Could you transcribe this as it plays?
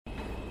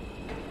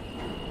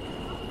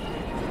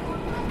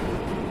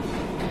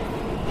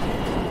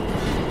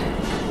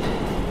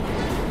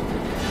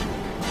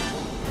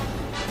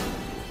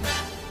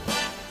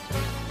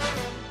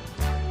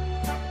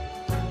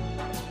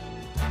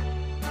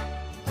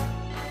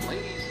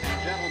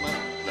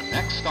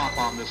next stop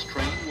on this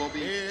train will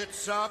be...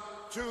 It's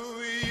up to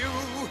you,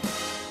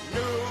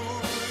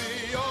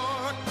 New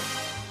York.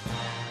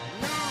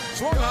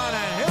 Swung on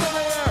and hit in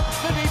the air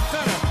to deep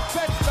center.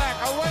 Fetch back,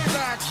 away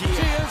back. She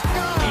is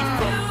gone.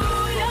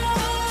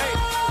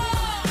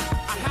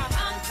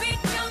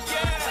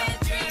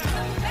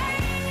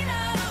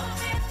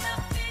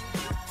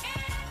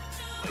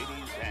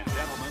 Ladies and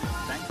gentlemen,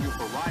 thank you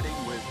for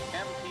riding with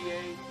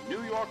MTA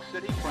New York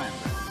City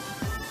Transit.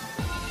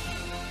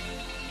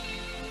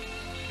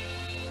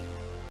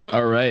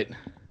 All right.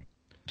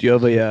 Do you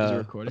have it a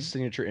recording?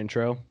 signature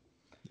intro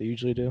they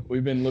usually do?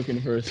 We've been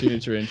looking for a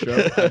signature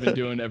intro. I've been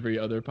doing every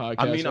other podcast.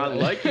 I mean, I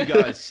like you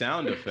guys'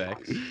 sound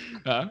effects.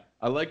 Huh?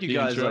 I like you The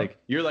guys intro? like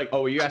you're like,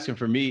 oh, you're asking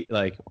for me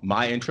like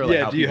my intro. Like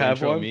Yeah, how do you people have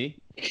intro one? Me?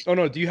 Oh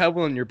no, do you have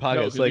one on your No,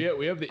 podcast? 'cause Like,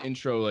 we have the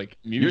intro like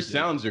music. Your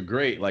sounds are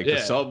great, like Yeah.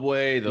 the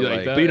subway, the You like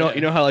like. that? but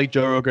you know how like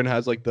Joe Rogan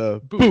has like the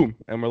boom,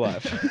 and we're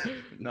live.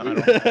 No, I don't.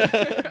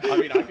 I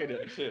mean, I could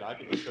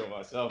intro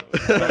myself.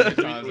 100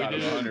 times out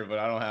of 100, but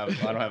I don't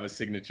have a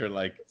signature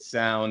like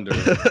sound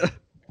or.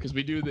 Because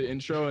we do the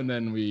intro and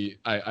then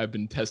I've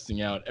been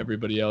testing out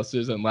everybody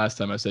else's, and last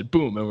time I said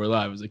boom and we're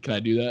live. I was like, can I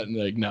do that? And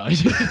they're like, no,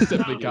 it's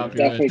definitely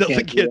copyright.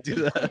 Definitely can't do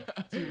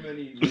that. Too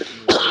many.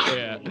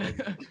 Yeah.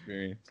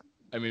 Experience.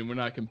 I mean, we're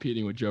not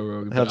competing with Joe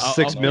Rogan. Have but I'll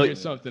 6 figure million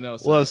something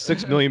else. We'll out. have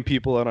 6 million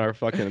people on our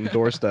fucking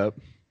doorstep.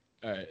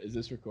 All right, is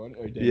this recording?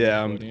 Or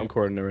Yeah, I'm recording it?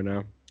 recording it right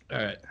now.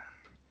 All right.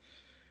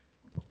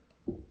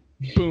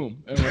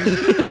 Boom.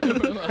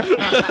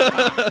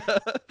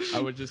 I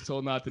was just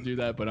told not to do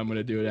that, but I'm going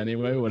to do it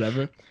anyway,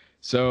 whatever.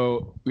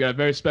 So we got a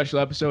very special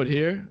episode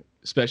here.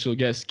 Special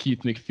guest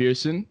Keith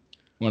McPherson.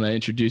 Want to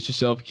introduce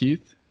yourself,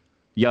 Keith?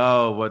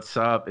 Yo, what's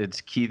up?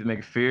 It's Keith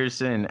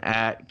McPherson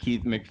at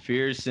Keith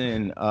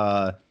McPherson.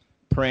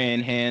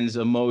 Praying hands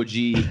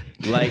emoji,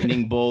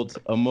 lightning bolt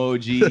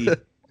emoji,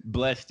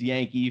 blessed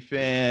Yankee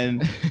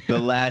fan, the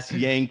last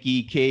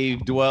Yankee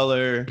cave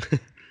dweller.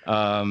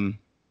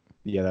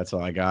 Yeah, that's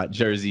all I got.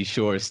 Jersey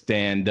Shore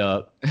stand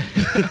up.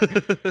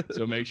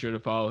 So make sure to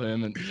follow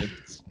him, and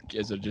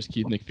it's just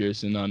Keith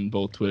McPherson on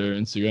both Twitter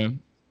and Instagram.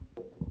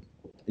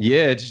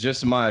 Yeah, it's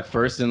just my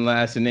first and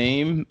last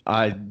name.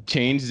 I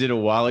changed it a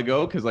while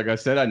ago because, like I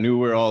said, I knew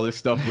where all this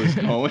stuff was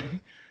going.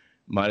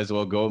 Might as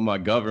well go with my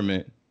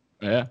government.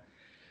 Yeah.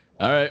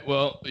 All right.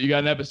 Well, you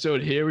got an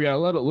episode here. We got a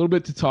little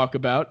bit to talk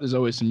about. There's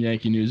always some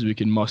Yankee news we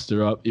can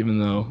muster up, even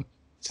though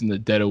it's in the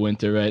dead of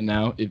winter right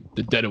now.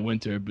 The dead of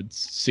winter, but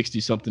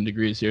 60-something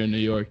degrees here in New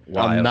York.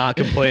 I'm not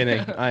complaining.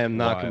 I am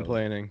not Wild.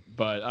 complaining.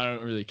 But I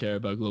don't really care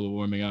about global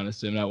warming,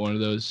 honestly. I'm not one of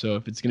those. So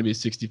if it's going to be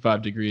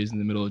 65 degrees in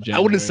the middle of January.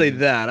 I wouldn't say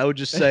that. I would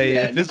just say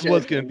if this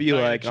was going to be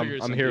Might like, trigger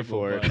I'm some here people,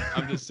 for it. but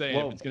I'm just saying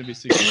Well- if it's going to be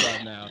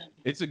 65 now.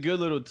 It's a good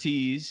little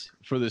tease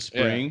for the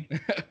spring.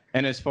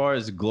 And as far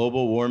as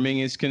global warming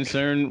is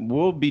concerned,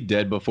 we'll be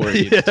dead before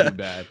it gets too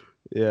bad.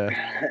 Yeah.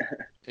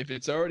 If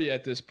it's already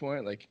at this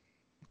point, like,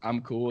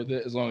 I'm cool with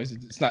it as long as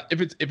it's not. If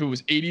it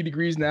was 80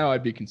 degrees now,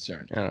 I'd be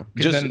concerned. Yeah.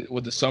 Because Just- then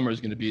what the summer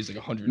is going to be is like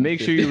 100. Make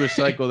sure you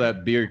recycle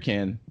that beer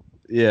can.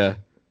 Yeah.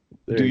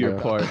 There Do you your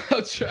go. part.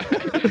 I'll try.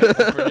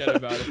 I'll forget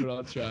about it, but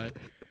I'll try.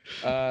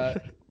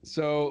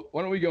 So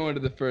why don't we go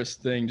into the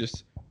first thing?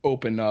 Just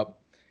open up.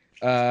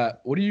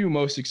 What are you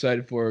most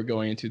excited for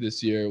going into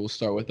this year? We'll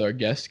start with our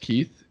guest,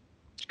 Keith.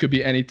 Could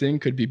be anything.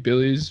 Could be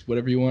Billy's.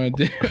 Whatever you want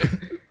to do.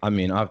 I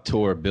mean, I've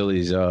tore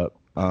Billy's up.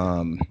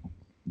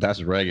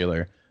 That's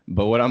regular.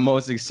 But what I'm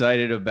most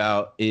excited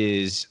about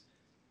is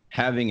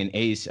having an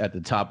ace at the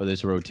top of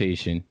this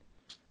rotation.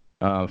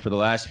 For the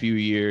last few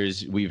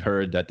years, we've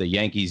heard that the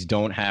Yankees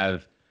don't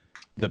have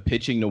the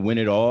pitching to win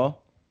it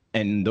all.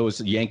 And those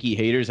Yankee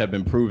haters have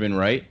been proven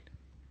right.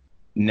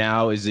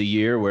 Now is the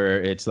year where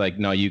it's like,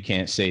 no, you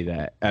can't say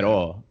that at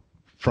all.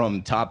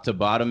 From top to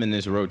bottom in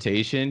this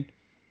rotation,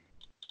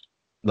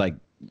 like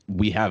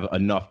we have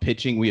enough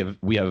pitching.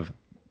 We have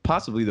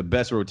possibly the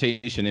best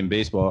rotation in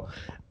baseball.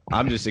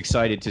 I'm just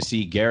excited to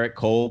see Garrett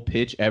Cole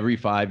pitch every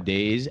 5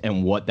 days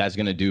and what that's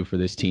going to do for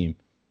this team.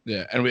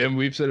 Yeah, and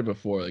we've said it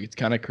before. Like, it's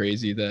kind of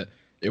crazy that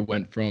it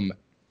went from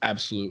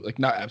absolute, like,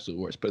 not absolute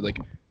worst, but like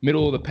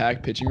middle of the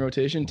pack pitching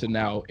rotation to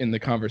now in the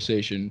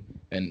conversation.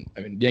 And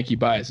I mean, Yankee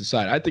bias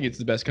aside, I think it's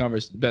the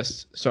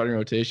best starting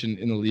rotation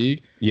in the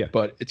league. Yeah.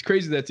 But it's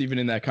crazy that's even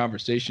in that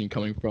conversation,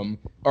 coming from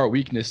our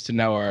weakness to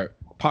now our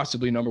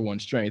possibly number one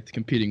strength,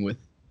 competing with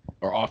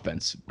our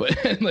offense. But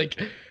like,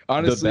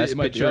 honestly, The best it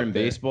might be pitcher up in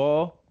there.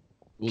 baseball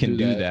can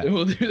do that.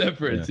 We'll do that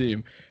for a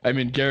team. I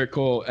mean, Garrett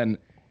Cole, and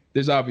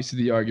there's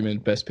obviously the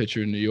argument best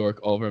pitcher in New York.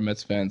 All of our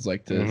Mets fans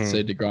like to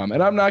say DeGrom,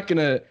 and I'm not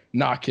gonna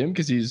knock him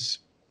because he's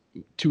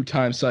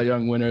 2-time Cy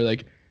Young winner.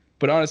 Like,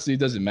 but honestly, it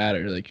doesn't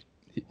matter. Like,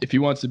 if he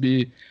wants to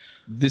be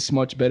this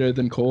much better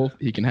than Cole,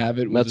 he can have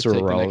it. We'll Mets just are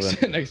take the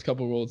irrelevant. next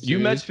couple World Series. You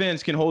Mets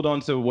fans can hold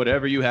on to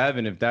whatever you have,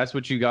 and if that's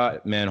what you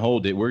got, man,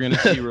 hold it. We're going to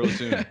see real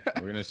soon.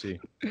 We're going to see.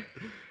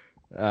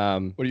 What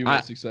are you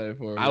most excited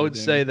for? I would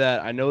say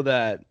that I know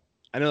that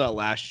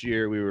last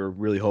year we were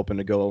really hoping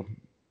to go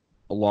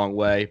a long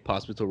way,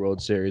 possibly to a World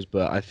Series,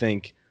 but I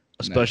think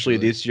especially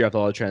Naturally. this year after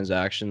all the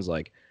transactions,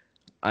 like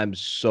I'm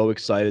so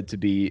excited to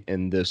be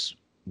in this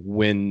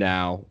win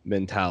now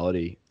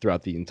mentality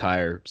throughout the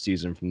entire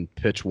season from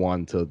pitch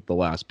one to the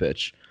last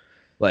pitch.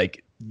 I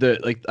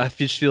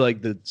just feel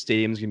like the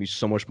stadium's gonna be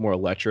so much more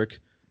electric,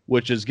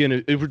 which is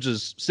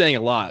saying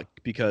a lot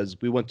because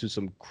we went to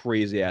some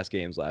crazy ass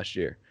games last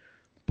year.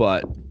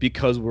 But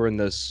because we're in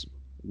this,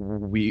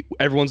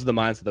 everyone's in the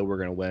mindset that we're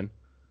gonna win.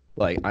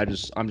 Like I'm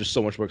just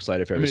so much more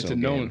excited for every it's a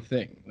single known game.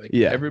 thing. Like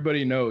Yeah.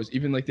 everybody knows,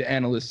 even like the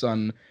analysts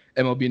on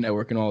MLB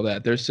Network and all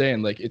that, they're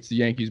saying like it's the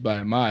Yankees by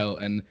a mile,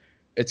 and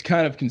it's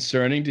kind of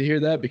concerning to hear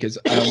that because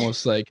I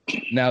almost like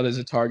now there's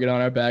a target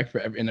on our back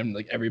in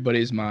like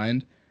everybody's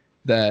mind.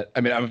 That I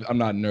mean, I'm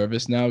not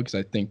nervous now because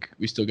I think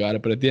we still got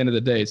it, but at the end of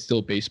the day, it's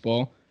still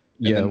baseball.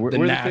 And Yeah, then we're the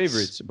Nats-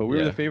 favorites, but we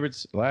were the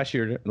favorites last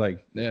year.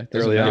 Like Yeah,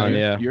 doesn't Early matter. on,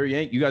 yeah.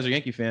 You guys are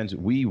Yankee fans.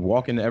 We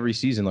walk into every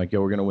season like,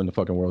 yo, we're gonna win the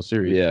fucking World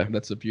Series. Yeah.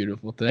 That's a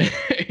beautiful thing.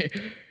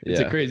 It's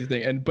a Yeah. crazy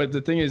thing. But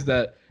the thing is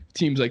that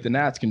teams like the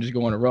Nats can just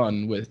go on a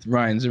run with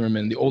Ryan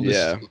Zimmerman, the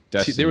oldest.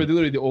 Yeah. They were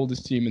literally the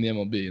oldest team in the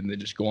MLB, and they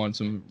just go on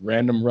some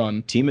random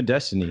run. Team of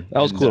Destiny. That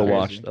was And, cool to crazy.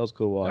 watch. That was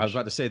cool to watch. I was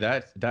about to say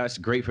that's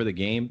great for the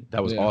game.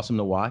 That was Yeah. awesome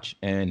to watch.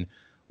 And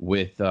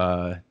with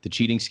the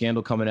cheating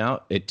scandal coming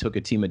out, it took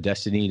a Team of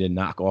Destiny to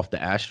knock off the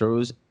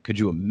Astros. Could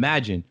you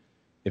imagine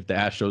if the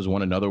Astros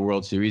won another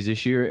World Series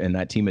this year and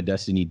that Team of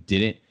Destiny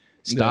didn't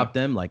stop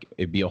them? Like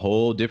it'd be a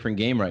whole different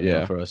game right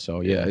now for us.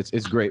 So yeah,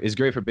 it's great. It's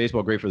great for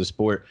baseball, great for the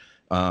sport.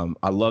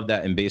 I love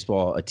that in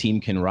baseball a team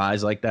can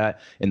rise like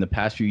that. In the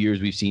past few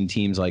years, we've seen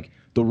teams like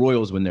the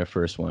Royals win their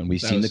first one. We've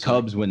seen the was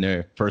Cubs win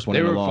their first one They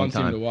in a were a long fun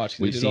team time. to watch 'cause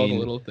they We've did all the seen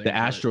little things, the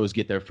right? Astros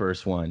get their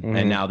first one,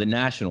 and now the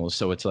Nationals.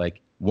 So it's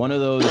like one of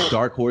those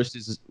dark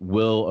horses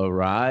will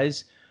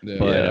arise. Yeah.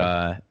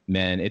 But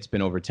man, it's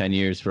been over 10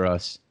 years for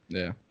us.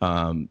 Yeah.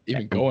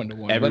 Even going to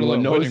one. let Everyone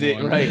alone knows winning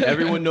it, one. right?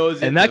 Everyone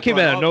knows it. And that The came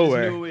front out of office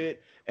nowhere. knew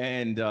it,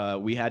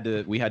 and we had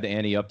to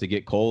ante up to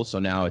get Cole. So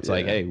now it's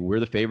like, hey, we're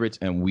the favorites,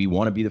 and we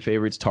want to be the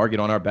favorites. Target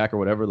on our back or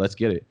whatever. Let's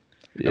get it.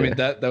 I mean,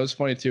 that was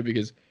funny too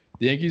because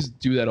the Yankees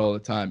do that all the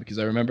time. Because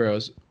I remember I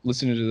was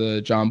listening to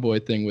the John Boy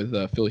thing with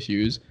Phil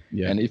Hughes,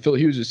 and Phil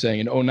Hughes was saying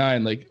in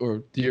 09, like,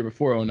 or the year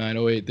before 09,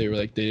 08, they were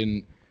like they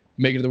didn't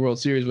make it to the World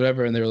Series,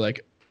 whatever, and they were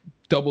like,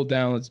 double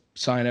down, let's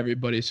sign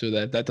everybody so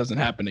that doesn't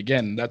happen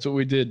again. That's what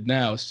we did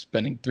now,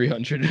 spending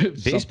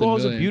 300. Baseball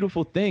is a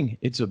beautiful thing.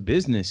 It's a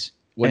business.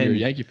 When you're a And-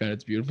 Yankee fan,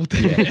 it's a beautiful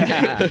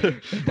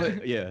thing.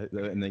 but yeah,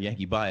 and the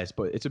Yankee bias,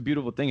 but it's a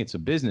beautiful thing. It's a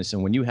business,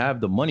 and when you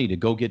have the money to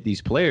go get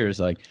these players,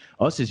 like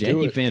us as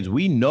Yankee fans,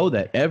 we know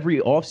that every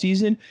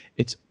offseason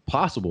it's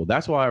possible.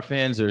 That's why our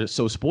fans are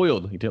so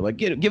spoiled. They're like,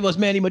 give us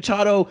Manny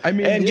Machado,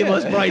 and give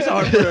us Bryce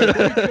Harper. We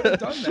could have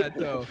done that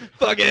though.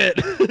 Fuck it.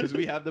 Because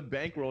we have the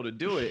bankroll to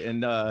do it,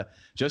 and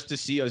just to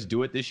see us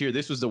do it this year,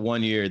 this was the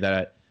one year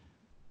that,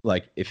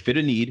 like, it fit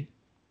a need.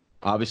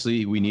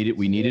 Obviously, we needed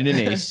an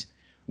ace.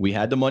 We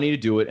had the money to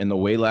do it, and the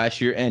way last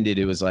year ended,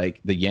 it was like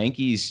the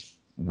Yankees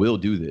will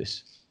do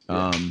this.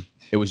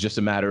 It was just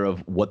a matter of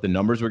what the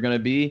numbers were going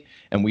to be,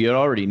 and we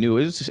already knew.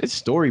 It's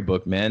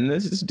storybook, man.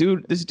 This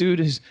dude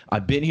is.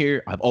 I've been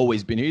here. I've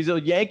always been here. He's a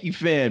Yankee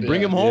fan.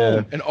 Bring him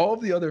home. And all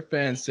of the other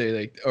fans say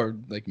like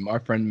our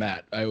friend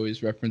Matt. I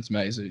always reference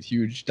Matt. He's a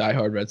huge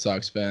diehard Red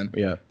Sox fan.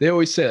 Yeah. They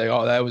always say like,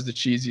 "Oh, that was the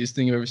cheesiest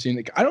thing I've ever seen."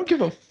 Like, I don't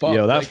give a fuck.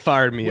 Yo, that Like,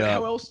 fired me How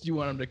up. else do you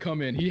want him to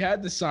come in? He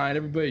had the sign.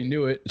 Everybody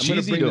knew it. I'm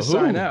Cheesy gonna bring to the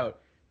sign who? out.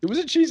 It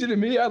wasn't cheesy to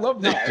me. I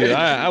loved it. Dude,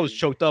 I was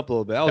choked up a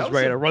little bit. I was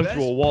ready to run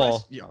through a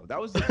wall. That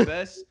was the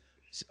best.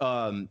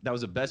 That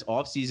was the best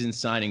offseason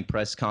signing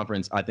press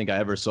conference I think I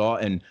ever saw,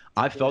 and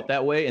I felt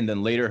that way. And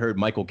then later heard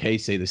Michael Kay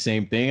say the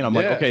same thing, and I'm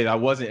like, okay, it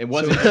wasn't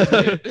just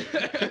me.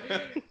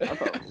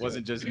 It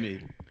wasn't just me.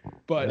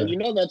 But And you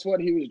know that's what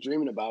he was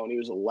dreaming about when he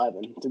was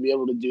 11, to be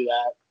able to do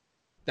that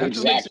that's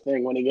what makes exact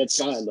thing when he gets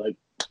signed. Like,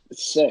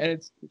 it's sick. and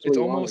it's what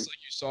he almost wanted. like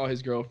you saw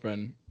his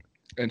girlfriend,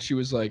 and she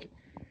was like,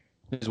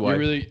 His "You're wife.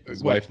 really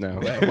His wife now.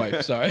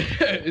 wife, sorry,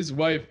 his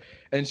wife."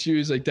 And she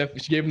was like,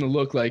 she gave him the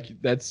look like,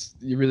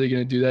 you're really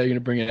gonna do that? You're gonna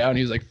bring it out? And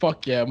he was like,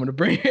 "Fuck yeah, I'm gonna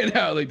bring it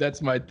out. Like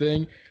that's my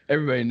thing.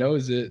 Everybody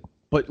knows it."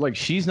 But like,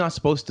 she's not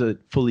supposed to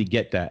fully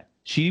get that.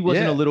 She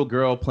wasn't a little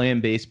girl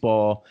playing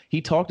baseball. He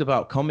talked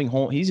about coming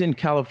home. He's in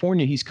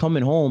California. He's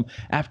coming home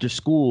after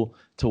school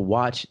to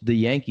watch the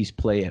Yankees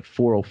play at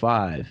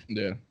 4:05.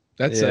 Yeah,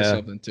 that says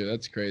something too.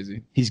 That's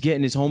crazy. He's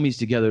getting his homies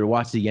together to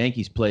watch the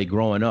Yankees play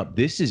growing up.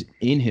 This is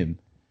in him.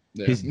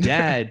 Yeah. His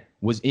dad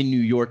was in New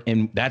York,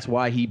 and that's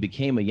why he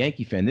became a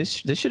Yankee fan. This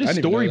shit is I didn't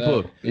even know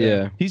storybook. that.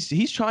 Yeah.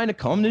 He's trying to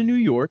come to New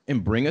York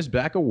and bring us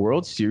back a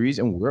World Series,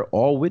 and we're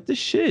all with the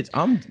shits.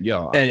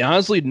 And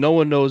honestly, no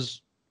one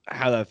knows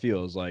how that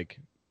feels. Like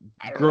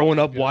growing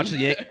up watching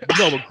the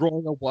but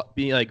growing up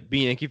being a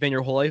Yankee fan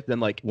your whole life, then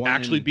like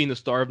actually being the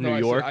star of New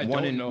York. I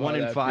one don't in know one how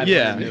in that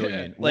 500 feels.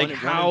 million. Like, One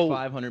how- in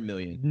 500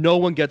 million. No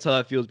one gets how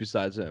that feels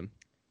besides him.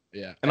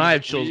 Yeah, And I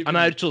have chills. And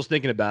I have chills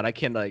thinking about it. I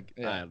can't like.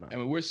 I don't know. I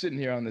mean, we're sitting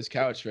here on this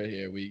couch right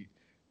here. We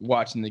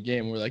watching the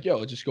game. We're like, yo,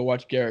 let's just go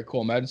watch Garrett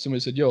Cole. Imagine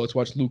somebody said, yo, let's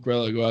watch Luke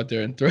Rella go out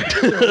there and throw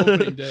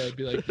opening day. I'd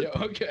be like, yo,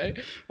 okay,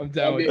 I'm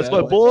down with that. That's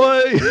my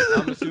boy.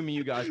 I'm assuming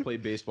you guys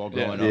played baseball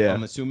growing up. Yeah.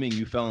 I'm assuming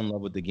you fell in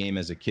love with the game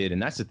as a kid.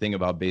 And that's the thing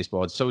about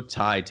baseball. It's so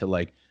tied to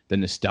like the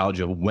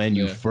nostalgia of when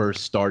you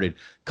first started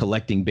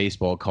collecting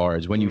baseball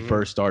cards, when you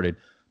first started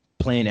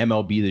playing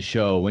MLB The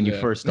Show, when you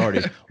first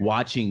started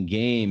watching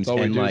games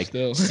and like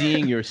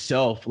seeing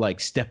yourself like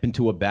step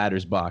into a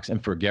batter's box.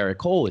 And for Garrett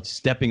Cole, it's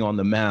stepping on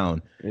the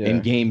mound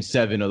in Game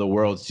 7 of the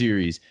World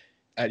Series.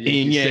 At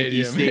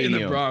Yankee Stadium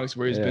in the Bronx,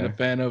 where he's been a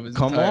fan of his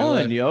entire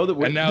life. Yo,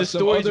 and now the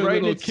story's right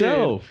in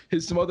itself.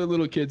 Some other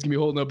little kid's gonna be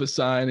holding up a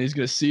sign. And he's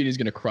gonna see it. He's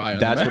gonna cry.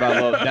 That's what I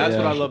love. That's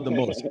what I love the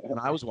most. When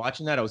I was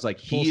watching that, I was like,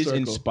 he is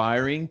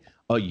inspiring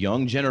a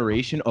young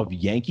generation of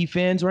Yankee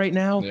fans right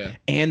now,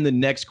 and the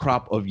next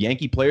crop of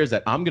Yankee players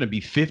that I'm gonna be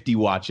 50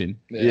 watching.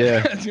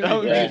 Yeah, I'm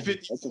gonna be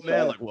 50,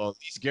 man. Like, well,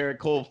 these Garrett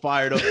Cole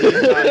fired up. These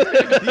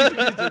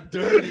kids are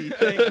dirty.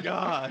 Thank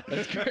God.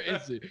 That's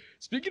crazy.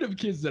 Speaking of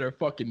kids that are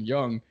fucking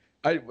young.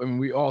 I mean,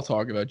 we all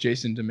talk about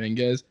Jason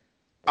Dominguez.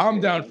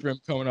 I'm down for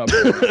him coming up.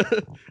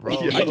 Bro,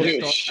 I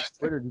just saw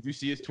Twitter. Did you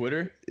see his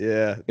Twitter?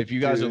 Yeah. If you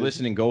guys are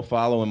listening, go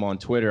follow him on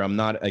Twitter. I'm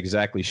not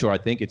exactly sure. I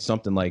think it's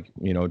something like,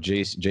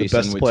 Jason the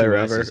best with player 2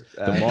 ever. S's.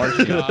 The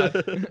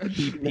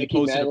Martian. he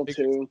posted a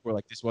picture where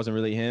like this wasn't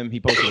really him. He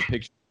posted a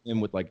picture of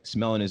him with like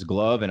smelling his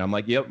glove, and I'm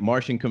like, yep,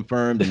 Martian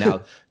confirmed. And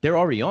now they're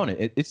already on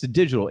it. It's the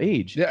digital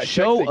age. Yeah,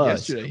 show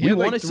us. We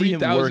want to see him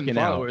working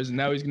out. And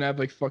now he's gonna have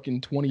like fucking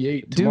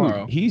 28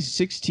 tomorrow. Dude, he's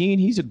 16.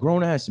 He's a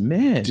grown ass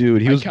man.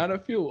 Dude, I kind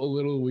of feel a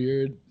little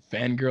weird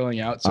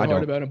fangirling out so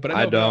hard about him, but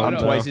I don't.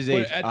 I'm twice his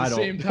age. But at the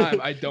same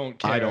time, I don't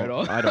care at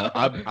all. I don't.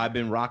 I've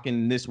been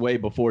rocking this way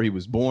before he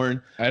was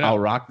born. I'll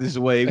rock this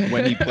way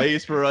when he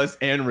plays for us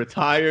and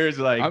retires.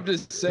 Like, I'm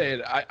just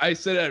saying. I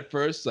said at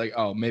first, like,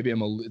 oh, maybe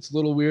it's a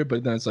little weird,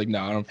 but then it's like, no,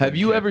 I don't. Have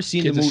you ever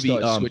seen the movie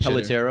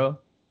Pelotero?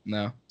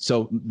 No.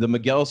 So the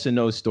Miguel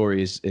Sano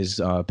story is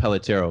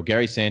Pelotero.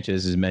 Gary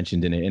Sanchez is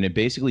mentioned in it, and it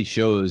basically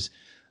shows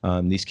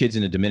these kids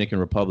in the Dominican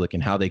Republic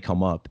and how they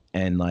come up,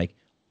 and like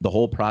the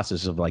whole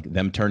process of like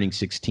them turning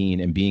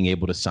 16 and being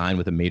able to sign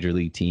with a major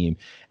league team,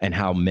 and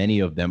how many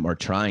of them are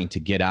trying to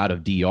get out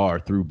of DR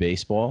through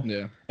baseball.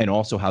 Yeah. And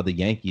also how the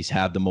Yankees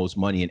have the most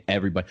money, and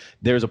everybody.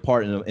 There's a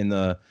part in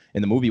the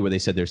movie where they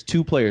said there's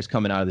 2 players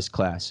coming out of this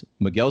class,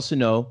 Miguel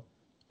Sano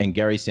and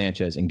Gary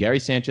Sanchez. And Gary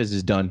Sanchez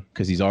is done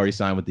because he's already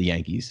signed with the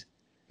Yankees.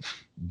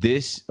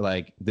 This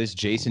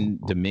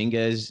Jason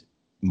Dominguez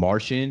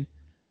Martian,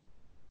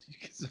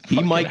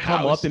 he might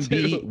come up and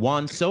be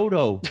Juan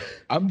Soto.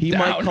 He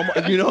might come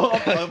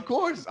up, of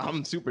course.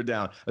 I'm super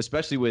down,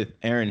 especially with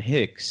Aaron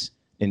Hicks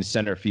in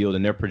center field,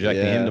 and they're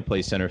projecting him to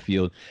play center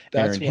field.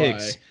 Aaron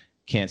Hicks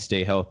can't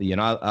stay healthy,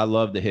 and I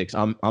love the Hicks.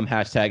 I'm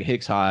hashtag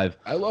Hicks Hive.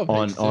 I love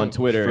on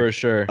Twitter for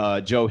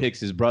sure. Joe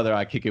Hicks's brother,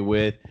 I kick it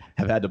with.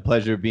 Have had the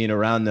pleasure of being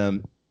around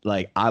them.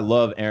 Like, I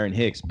love Aaron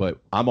Hicks, but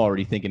I'm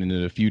already thinking into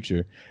the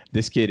future.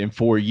 This kid in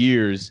 4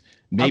 years,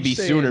 maybe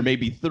sooner,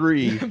 maybe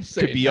 3,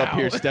 could be up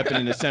here stepping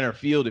into center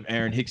field if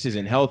Aaron Hicks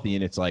isn't healthy.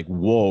 And it's like,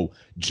 whoa,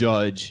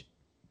 Judge.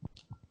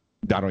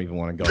 I don't even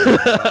want to go.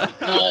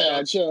 Oh,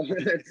 yeah, chill.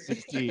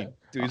 16. Dude,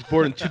 he was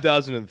born in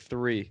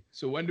 2003.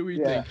 So when do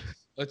we think?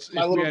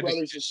 My little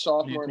brother's a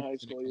sophomore in high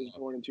school. He was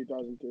born in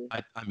 2003.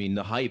 I mean,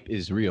 the hype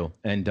is real.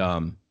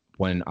 And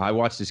when I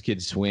watch this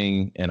kid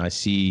swing and I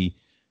see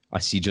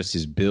just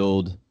his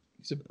build.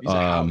 He's a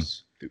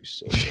house.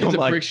 It's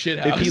a brick shit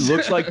house. If he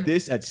looks like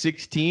this at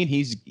 16,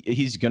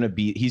 he's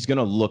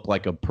gonna look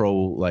like a pro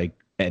like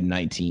at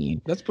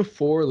 19. That's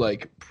before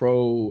like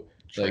pro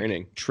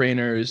training, like,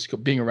 trainers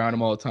being around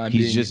him all the time.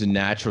 He's just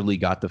naturally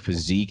got the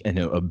physique and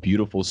a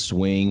beautiful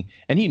swing,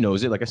 and he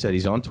knows it. Like I said,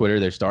 he's on Twitter.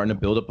 They're starting to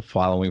build up a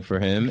following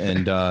for him,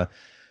 and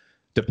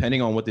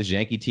depending on what this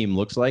Yankee team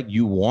looks like,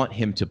 you want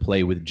him to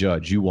play with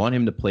Judge. You want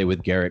him to play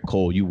with Garrett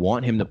Cole. You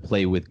want him to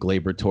play with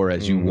Gleyber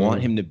Torres. You want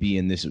him to be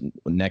in this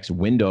next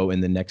window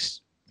in the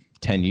next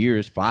 10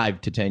 years, 5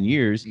 to 10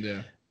 years.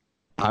 Yeah.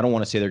 I don't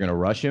want to say they're going to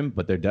rush him,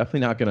 but they're definitely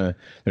not going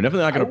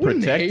to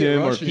protect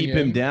him or keep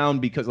him down,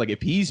 because like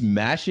if he's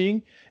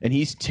mashing and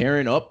he's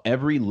tearing up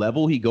every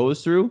level he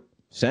goes through,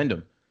 send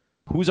him.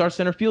 Who's our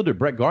center fielder?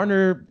 Brett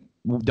Gardner.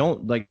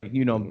 Don't bank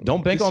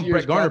on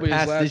Brett Gardner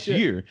past this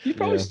year. He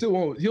probably still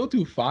won't. He'll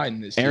do fine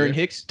this year. Aaron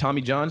Hicks,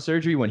 Tommy John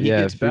surgery when he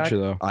gets back.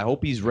 Though. I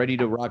hope he's ready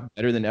to rock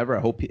better than ever.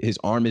 I hope his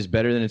arm is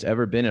better than it's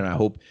ever been, and I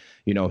hope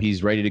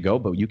he's ready to go.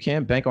 But you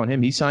can't bank on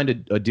him. He signed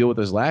a deal with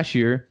us last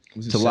year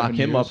to lock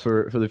him up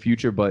for the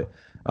future. But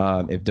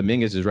if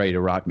Dominguez is ready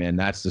to rock, man,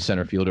 that's the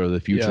center fielder of the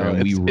future,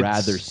 and we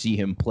rather see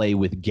him play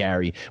with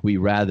Gary. We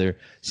rather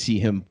see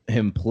him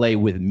play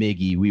with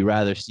Miggy. We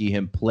rather see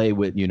him play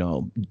with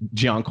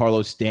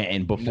Giancarlo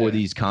Stanton before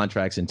these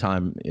contracts and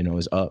time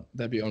is up.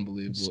 That'd be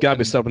unbelievable. It's got to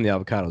be stopping the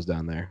avocados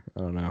down there.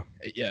 I don't know.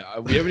 Yeah,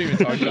 we haven't even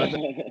talked about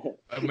that.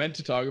 I meant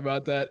to talk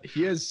about that.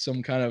 He has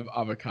some kind of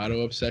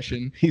avocado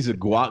obsession. He's a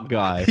guac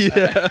guy.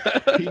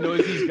 Yeah. He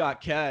knows he's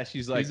got cash.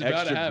 He's like He's about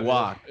extra to have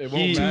guac. It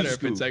won't He- matter two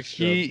if it's scoops.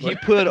 extra. He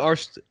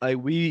put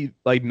we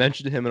like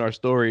mentioned him in our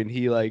story, and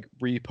he like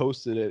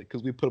reposted it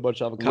because we put a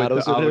bunch of avocados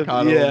With the with him.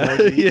 avocado Yeah,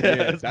 emoji? yeah, Yeah,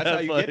 it's that's bad how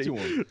you funny. get to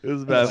him. It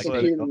was bad That's the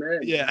funny. key to man.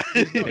 Yeah,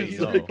 He's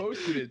No.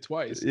 posted it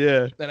twice.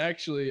 yeah. And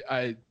actually,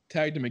 I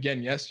tagged him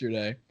again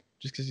yesterday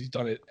just because he's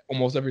done it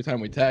almost every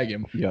time we tag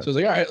him. Yeah. So I was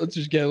like, all right, let's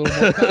just get a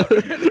little more clout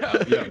right now.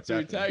 Yeah, So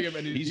we exactly. tag him,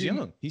 and He's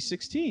young. He's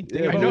 16. Yeah,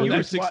 Think I about know, when you were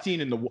that's why-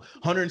 16 and the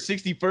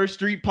 161st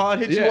Street pod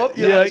hit you Yeah, up.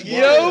 yeah, that's like,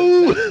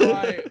 yo! That's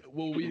why,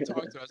 well, we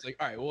talked to him. I was like,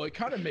 all right, well, it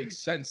kind of makes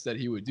sense that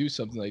he would do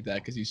something like that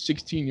because he's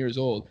 16 years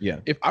old. Yeah.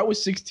 If I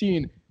was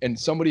 16 and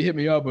somebody hit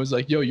me up and was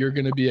like, yo, you're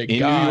going to be a In New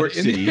god York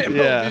in the City.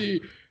 MLB,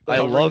 I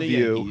Covering love the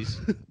you. Yankees.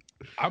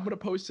 I'm going to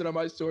post it on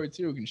my story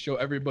too and show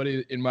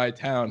everybody in my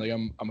town like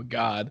I'm a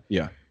god.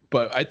 Yeah.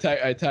 But I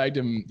tagged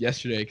him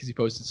yesterday because he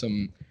posted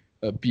some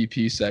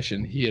BP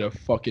session. He had a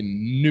fucking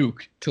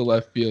nuke to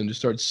left field and just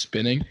started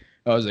spinning.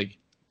 I was like,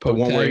 The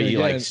one where tag he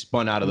again. like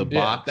spun out of the Yeah,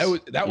 box. that one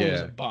was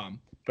Yeah. a bomb.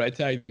 But I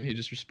tagged him. He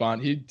just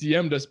responded. He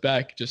DM'd us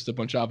back just a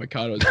bunch of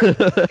avocados.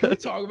 Can we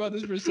talk about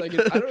this for a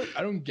second?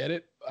 I don't get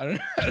it.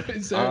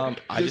 Is there, I is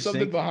there just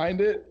something think-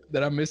 behind it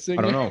that I'm missing?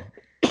 I don't know.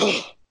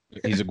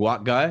 He's a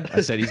guac guy.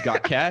 I said he's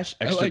got cash.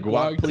 Extra like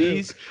guac, guac, too.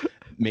 please.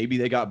 Maybe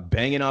they got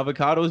banging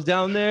avocados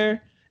down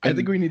there. I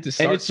think we need to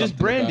start. And it's just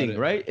something about branding, it.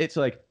 right? It's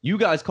like you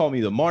guys call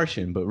me the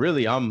Martian, but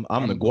really I'm the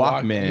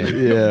guac man.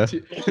 Yeah.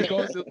 He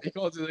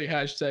calls it like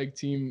hashtag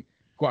Team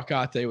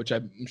Guacate, which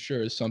I'm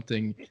sure is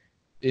something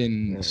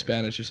in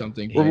Spanish or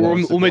something. He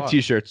wants the We'll make guac.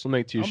 t-shirts. We'll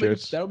make I'll make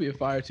t-shirts. that'll be a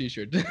fire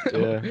T-shirt.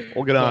 Yeah,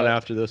 we'll get on But-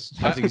 after this.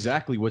 That's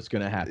exactly what's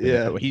gonna happen.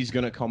 Yeah. He's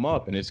gonna come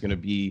up and it's gonna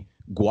be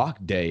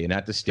guac day, and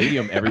at the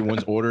stadium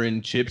everyone's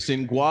ordering chips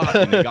and guac,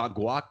 and they got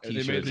guac And they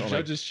made t-shirts. the I'm like,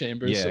 judges'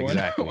 chamber. yeah, so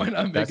exactly. why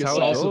not make That's a how it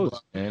salsa goes, bar?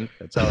 man.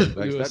 That's how it,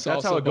 Do a that's how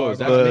salsa it goes.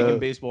 bar. That's Uh, making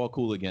baseball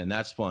cool again.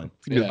 That's fun.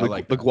 Yeah. I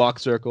like the that. guac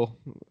circle.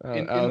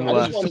 In Out on the the I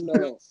left. just want to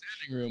know.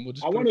 standing room. We'll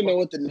just I put want a to know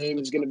what the name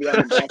is going to be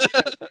on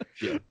the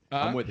back.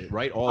 I'm with it.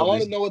 Right, all I of want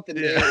this. to know what the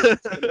name Yeah. is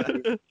gonna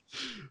be.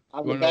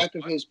 On the Wanna know back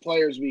of his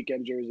Players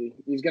Weekend jersey,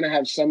 he's going to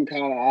have some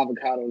kind of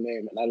avocado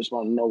name, and I just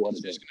want to know what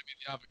It's it is. just gonna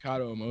be the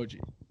avocado emoji,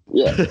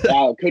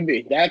 Yeah, it could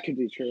be. That could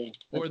be true.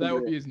 or that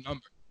would be his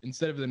number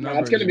instead of the No,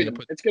 number. it's going to be they're the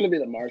put- it's going to be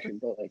the Martian,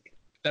 but like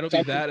that'll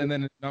be that, and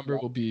then the number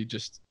will be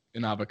just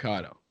an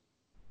avocado.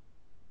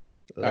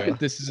 All right,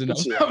 this is enough.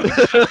 see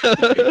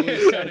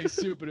We're sounding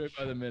stupid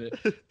by the minute,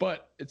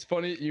 but it's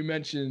funny you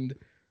mentioned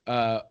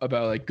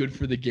about like good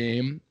for the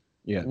game.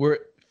 Yeah. We're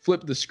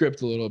flip the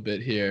script a little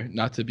bit here,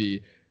 not to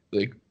be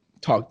like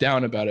talk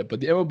down about it, but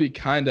the MLB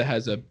kind of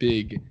has a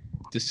big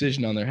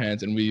decision on their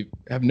hands, and we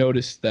have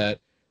noticed that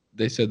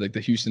they said like the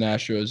Houston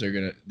Astros are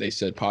gonna. They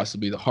said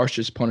possibly the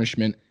harshest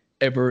punishment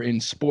ever in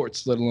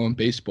sports, let alone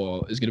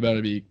baseball, is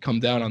gonna be come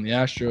down on the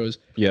Astros.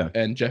 Yeah.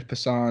 And Jeff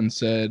Passan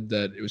said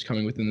that it was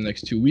coming within the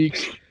next 2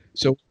 weeks.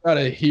 So we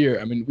gotta hear.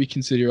 I mean, we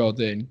can sit here all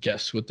day and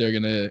guess what they're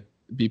gonna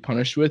be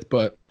punished with,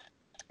 but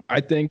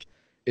I think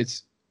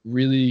it's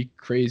really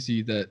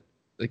crazy that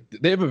like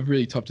they have a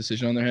really tough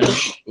decision on their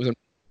hands with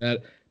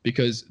that,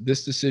 because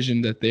this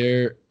decision that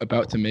they're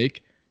about to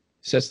make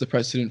sets the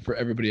precedent for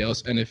everybody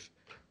else. And if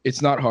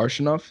it's not harsh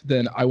enough,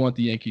 then I want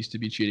the Yankees to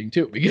be cheating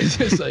too, because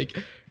it's like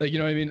you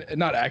know what I mean?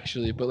 Not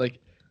actually, but like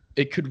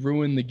it could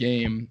ruin the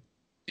game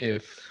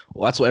if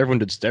Well, that's why everyone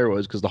did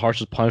steroids, because the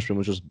harshest punishment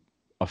was just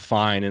a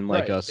fine and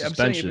like right. a I'm saying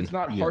suspension. if it's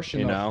not harsh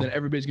you enough, know? then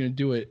everybody's gonna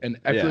do it. And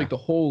I Yeah. feel like the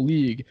whole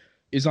league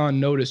is on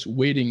notice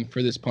waiting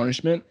for this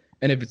punishment.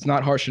 And if it's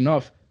not harsh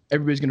enough,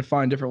 everybody's gonna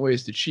find different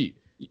ways to cheat.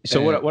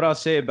 So And- what I'll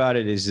say about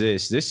it is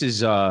this. This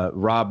is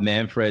Rob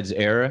Manfred's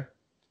era.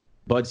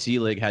 Bud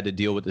Selig had to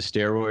deal with the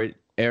steroid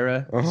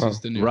era. This is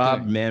the new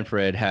Rob thing.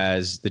 Manfred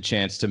has the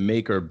chance to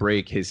make or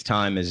break his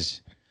time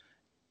as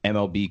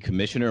MLB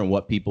commissioner and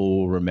what people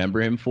will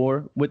remember him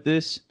for with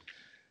this.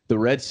 The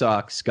Red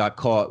Sox got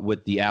caught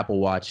with the Apple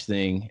Watch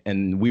thing,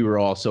 and we were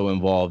also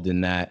involved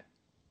in that,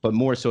 but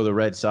more so the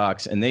Red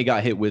Sox, and they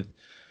got hit with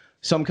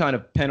some kind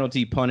of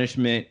penalty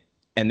punishment,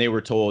 and they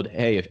were told,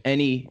 hey, if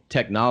any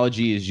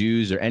technology is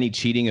used or any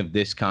cheating of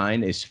this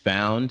kind is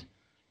found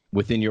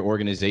within your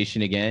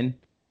organization again,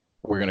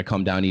 we're going to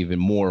come down even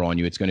more on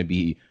you. It's going to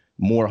be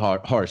more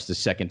harsh the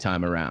second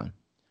time around.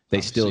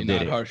 They still Obviously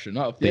did not it. harsh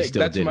enough. They Yeah, still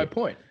that's did my it.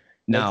 point.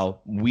 Now,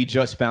 we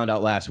just found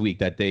out last week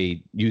that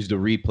they used a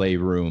replay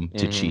room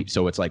to cheat.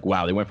 So it's like,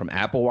 wow, they went from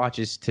Apple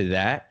Watches to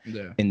that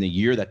Yeah. in the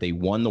year that they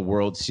won the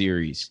World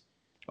Series.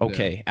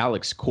 Okay,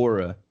 Alex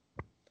Cora.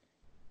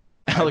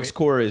 Alex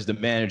Cora is the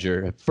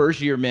manager,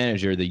 first-year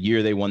manager the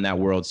year they won that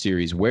World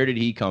Series. Where did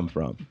he come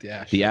from?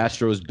 The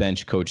Astros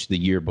bench coach the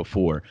year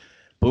before.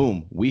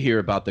 Boom, we hear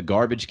about the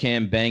garbage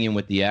can banging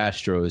with the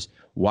Astros.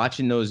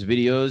 Watching those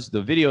videos,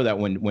 the video that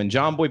when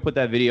John Boy put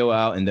that video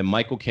out and then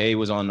Michael Kay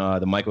was on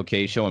the Michael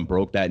Kay show and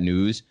broke that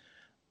news,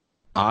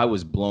 I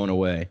was blown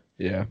away.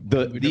 Yeah.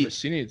 We've never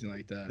seen anything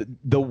like that.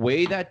 The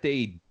way that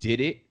they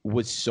did it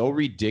was so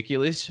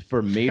ridiculous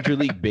for Major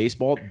League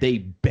Baseball. They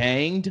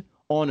banged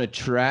on a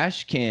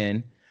trash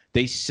can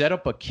They set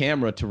up a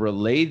camera to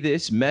relay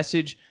this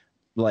message.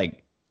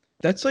 Like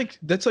that's like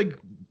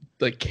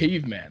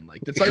caveman.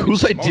 Like that's like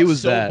whose idea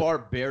was so that?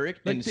 barbaric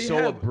Like, and they so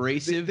have-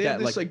 abrasive they have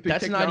that this, like big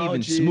that's not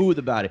even technology. smooth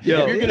about it. Yo.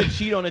 If you're gonna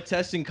cheat on a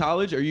test in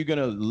college, are you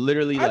gonna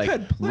literally I've like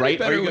had plenty write?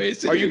 better ways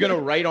to Are do you gonna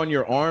that. write on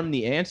your arm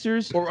the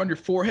answers? Or on your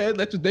forehead.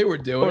 That's what they were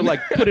doing. Or like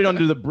put it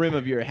under the brim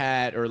of your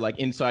hat, or like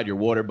inside your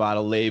water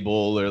bottle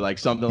label, or like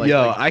something like.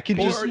 Yo, like, I can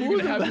or just are you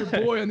gonna have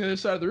your boy on the other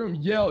side of the room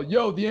yell,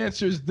 "Yo, the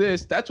answer is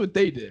this"? That's what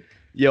they did.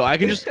 Yo, I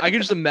can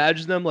just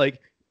imagine them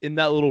like in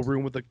that little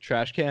room with the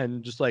trash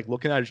can, just like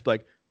looking at it, just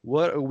like,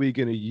 what are we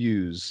gonna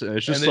use? And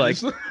it's just And they like,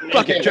 just-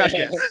 fuck it, trash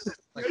can.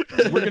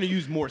 we're gonna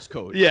use Morse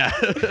code. Yeah,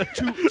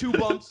 two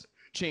bumps,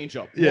 change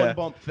up. Yeah. One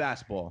bump,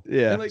 fastball.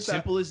 yeah. And, like,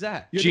 Simple as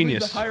that. Yeah,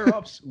 Genius. The higher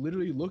ups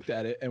literally looked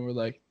at it and were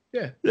like,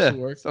 "Yeah, Yeah, this will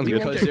work." sounds We good.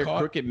 won't Because get they're caught.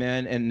 crooked,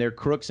 man, and they're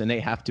crooks, and they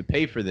have to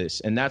pay for this.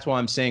 And that's why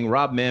I'm saying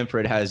Rob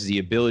Manfred has the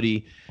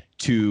ability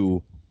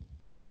to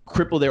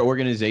cripple their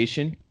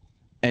organization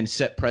and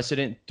set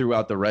precedent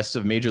throughout the rest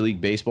of Major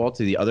League Baseball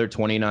to the other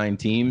 29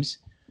 teams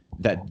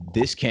that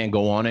this can't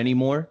go on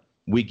anymore.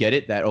 We get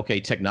it that, okay,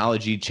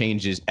 technology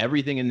changes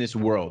everything in this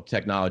world.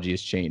 Technology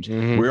has changed.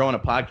 We're on a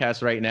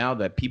podcast right now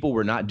that people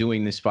were not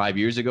doing this 5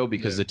 years ago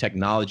because the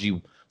technology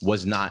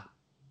was not,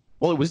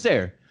 well, it was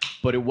there,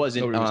 but it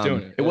wasn't, Nobody was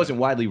doing it. it wasn't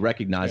widely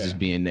recognized as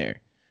being there.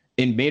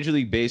 In Major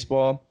League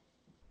Baseball,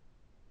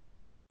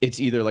 it's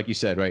either, like you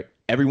said, right,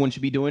 everyone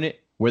should be doing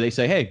it, where they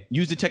say, hey,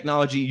 use the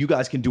technology, you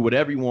guys can do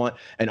whatever you want,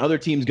 and other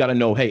teams got to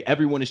know, hey,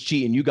 everyone is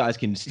cheating, you guys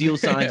can steal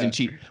signs and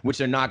cheat, which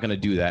they're not going to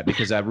do that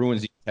because that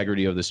ruins the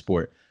integrity of the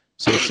sport.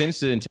 So since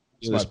the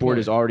integrity of the sport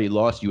is already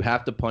lost, you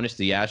have to punish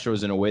the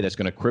Astros in a way that's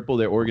going to cripple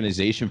their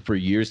organization for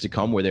years to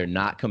come, where they're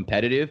not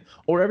competitive,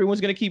 or everyone's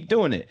going to keep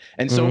doing it.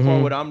 And so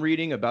far, what I'm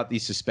reading about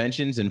these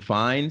suspensions and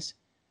fines,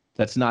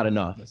 that's not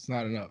enough. That's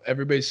not enough.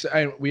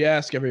 We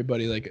ask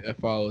everybody like that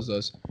follows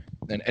us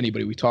and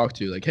anybody we talk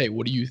to, like, hey,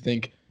 what do you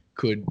think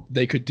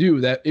they could do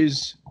that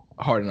is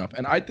hard enough?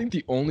 And I think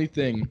the only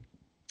thing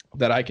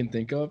that I can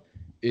think of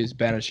is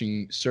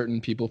banishing certain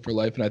people for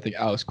life, and I think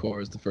Alex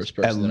Cora is the first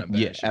person that I'm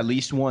banishing. At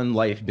least one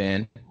life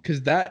ban.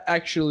 Because that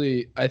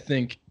actually, I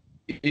think,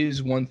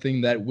 is one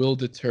thing that will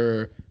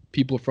deter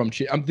people from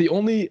cheating. The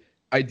only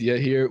idea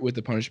here with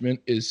the punishment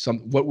is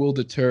what will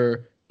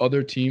deter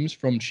other teams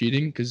from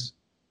cheating, because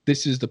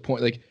this is the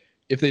point. Like,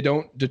 if they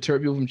don't deter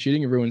people from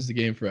cheating, it ruins the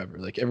game forever.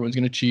 Like, everyone's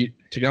going to cheat.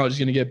 Technology's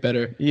going to get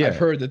better. Yeah. I've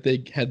heard that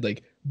they had,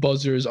 like,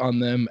 buzzers on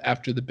them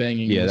after the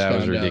banging. Yeah, that was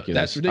found out. ridiculous.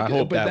 That's ridiculous. I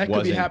hope but that could be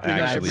wasn't happening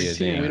on every actually a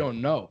team. thing. We don't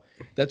know.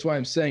 That's why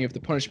I'm saying if the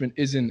punishment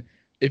isn't,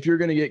 if you're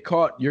going to get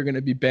caught, you're going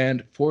to be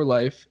banned for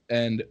life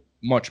and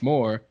much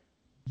more.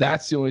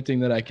 That's the only thing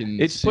that I can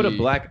It's put a see.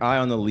 black eye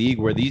on the league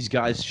where these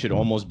guys should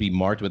almost be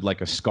marked with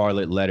like a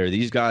scarlet letter.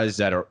 These guys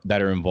that are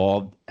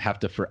involved have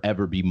to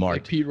forever be marked.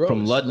 Like Pete Rose.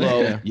 From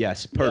Ludlow, Yeah.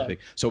 yes,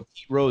 perfect. So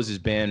Pete Rose is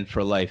banned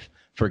for life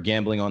for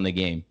gambling on the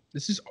game.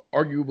 This is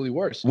arguably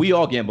worse. We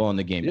all gamble on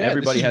the game. Yeah,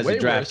 Everybody this is has a way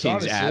worse,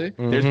 DraftKings app.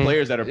 honestly. There's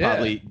players that are Yeah.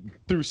 probably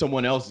through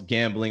someone else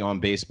gambling on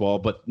baseball,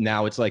 but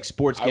now it's like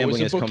sports I was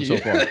gambling a has come bookie. so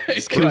far.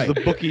 This kid was the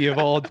bookie of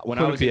all. When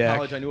I was in Quinnipiac.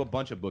 college, I knew a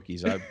bunch of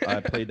bookies. I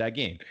played that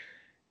game.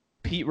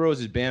 Pete Rose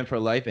is banned for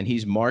life, and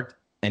he's marked,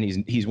 and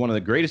he's one of the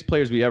greatest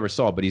players we ever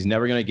saw, but he's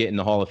never going to get in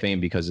the Hall of Fame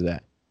because of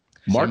that.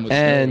 Mark with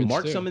and- steroids,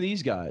 mark too. some of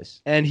these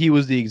guys. And he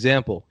was the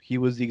example. He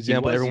was the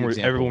example. was the Everyone,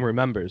 example. everyone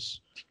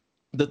remembers.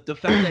 The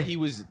fact that he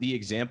was the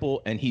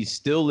example and he's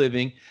still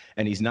living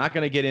and he's not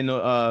going to get in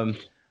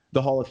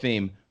the Hall of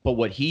Fame, but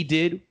what he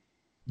did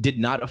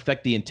not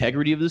affect the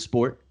integrity of the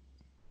sport.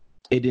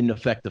 It didn't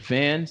affect the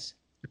fans.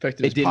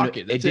 affected his It didn't. pocket.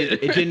 It That's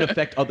didn't. It didn't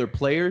affect other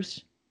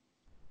players.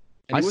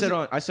 And he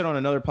I said on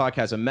another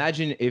podcast.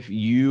 Imagine if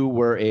you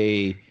were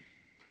a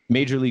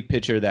major league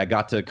pitcher that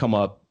got to come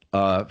up.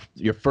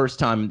 Your first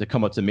time to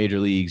come up to major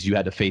leagues, you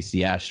had to face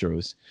the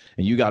Astros,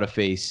 and you got to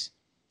face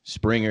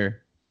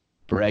Springer,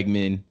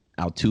 Bregman,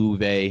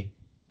 Altuve,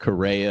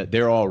 Correa.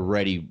 They're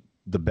already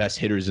the best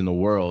hitters in the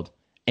world,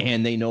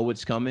 and they know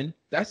what's coming.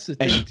 That's the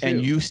thing, too.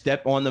 And you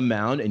step on the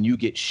mound and you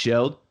get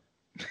shelled.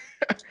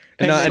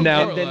 And now- then they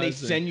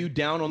Demoralizing. send you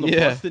down on the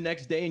Yeah. bus the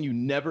next day, and you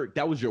never.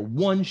 That was your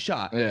one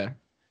shot. Yeah.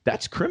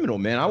 That's criminal,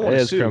 man. I want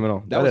to is sue. criminal.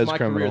 That That was is my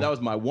criminal. career. That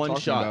was my one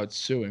Talking shot. about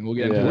suing. We'll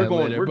get Yeah. into We're that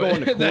going- later, we're but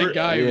going to that court.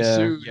 guy who Yeah.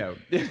 sued Yeah.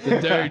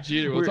 the Derek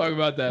Jeter. We'll We're- talk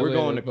about that We're later.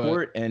 going to but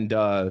court, and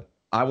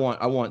I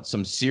want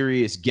some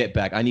serious get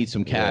back. I need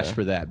some cash Yeah.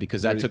 for that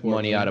because that took 34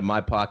 money million. out of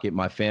my pocket,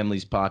 my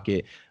family's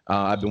pocket.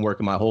 I've been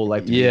working my whole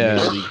life to Yeah.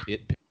 be a major league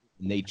hit,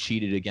 and they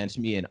cheated against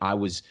me, and I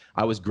was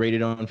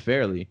graded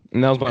unfairly.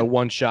 And that was my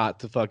one shot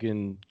to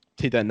fucking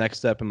take that next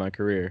step in my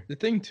career. The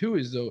thing, too,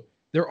 is, though,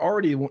 they're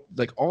already,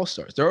 like,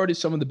 all-stars. They're already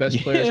some of the best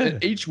players. Yeah.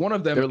 And each one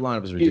of them Their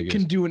lineup is it ridiculous.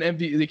 can do an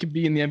MVP. They could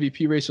be in the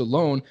MVP race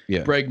alone.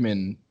 Yeah.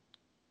 Bregman,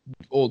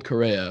 old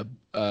Correa,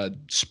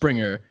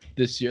 Springer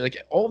this year. Like,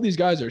 all of these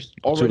guys are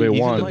already they even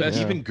won, the Like, best.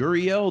 yeah. even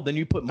Gurriel, then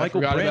you put Michael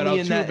I forgot about Brantley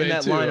in that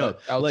Altuve, too.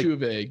 lineup. Like,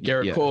 Altuve,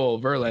 Garrett yeah. Cole,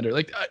 Verlander.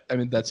 Like, I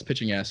mean, that's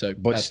pitching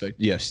aspect. but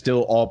yeah,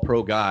 still all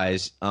pro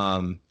guys.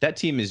 That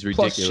team is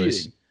Plus ridiculous.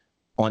 cheating.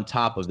 on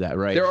top of that,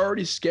 right? They're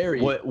already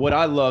scary. What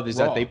I love is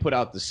Raw. that they put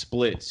out the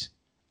splits.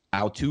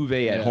 Altuve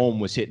at Yeah.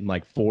 home was hitting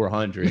like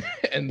 400,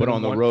 And but then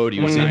on the road he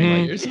was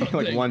 190 hitting or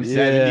something. like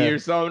 170 or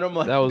something. I'm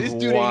like, That was this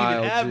dude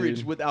wild, ain't even average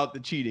dude. without the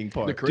cheating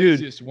part. The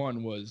craziest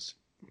one was,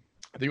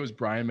 I think it was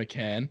Brian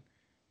McCann.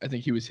 I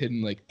think he was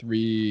hitting like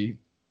 3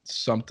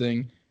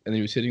 something, and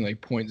he was hitting like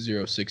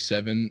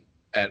 .067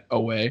 at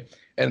away.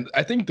 And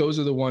I think those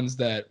are the ones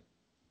that,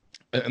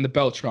 and the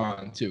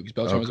Beltran too, because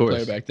Beltran was a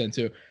player back then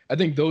too. I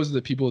think those are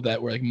the people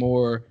that were like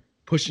more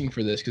pushing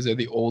for this because they're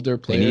the older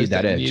players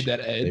that edge. need that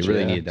edge. They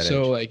really need that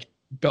so edge. like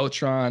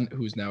Beltran,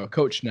 who's now a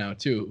coach now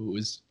too, who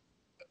was,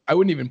 I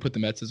wouldn't even put the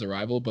Mets as a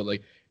rival, but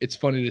like it's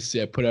funny to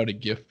see. I put out a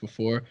GIF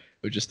before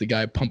with just the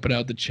guy pumping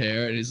out the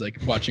chair, and he's like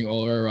watching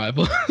all our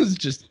rivals,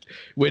 just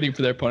waiting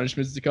for their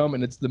punishments to come.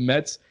 And it's the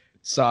Mets,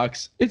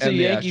 Sox, It's and a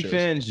the Yankee Astros.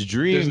 fan's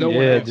dream. There's no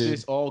one if else.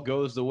 this all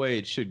goes the way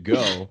it should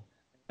go.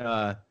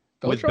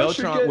 With Beltran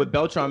should get- with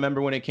Beltran,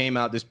 remember when it came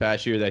out this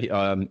past year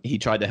that he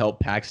tried to help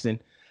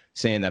Paxton,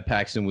 saying that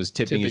Paxton was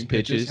tipping his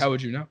pitches. How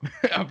would you know?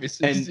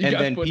 Obviously, And you got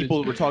then footage.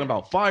 people were talking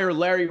about fire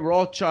Larry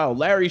Rothschild.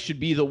 Larry should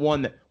be the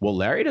one that. Well,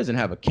 Larry doesn't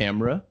have a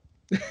camera.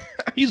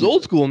 He's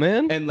old school,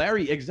 man. And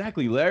Larry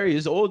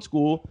is old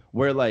school,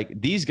 where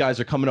like these guys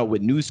are coming up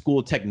with new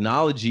school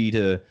technology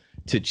to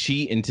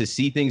cheat and to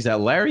see things that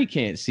Larry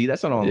can't see.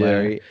 That's not on Yeah.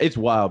 Larry. It's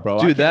wild, bro.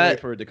 Dude, I can't that- wait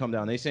for it to come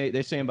down. They're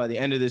saying by the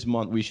end of this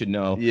month we should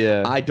know.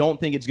 Yeah. I don't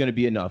think it's going to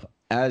be enough.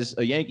 As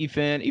a Yankee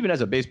fan, even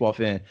as a baseball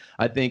fan,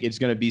 I think it's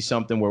going to be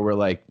something where we're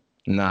like,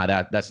 nah,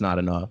 that's not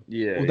enough.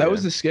 Yeah. Well, that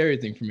was the scary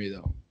thing for me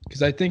though,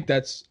 because I think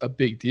that's a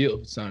big deal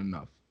if it's not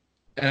enough,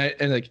 and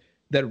like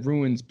that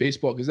ruins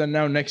baseball. Because then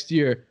now next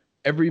year,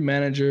 every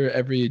manager,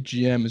 every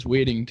GM is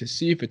waiting to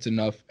see if it's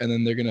enough, and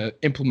then they're gonna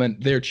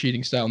implement their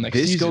cheating style next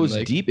This season. goes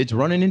like, deep. It's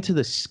running into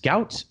the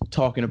scouts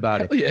talking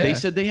about it. Hell yeah. They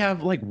said they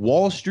have like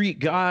Wall Street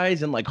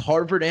guys and like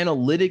Harvard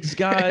analytics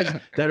guys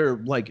that are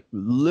like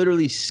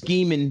literally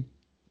scheming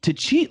to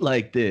cheat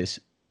like this.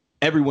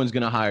 Everyone's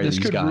gonna hire This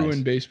these could guys.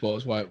 ruin baseball.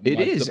 Is why It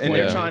is, the and point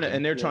they're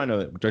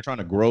of it. trying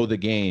to grow the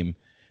game.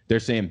 They're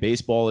saying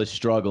baseball is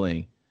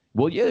struggling.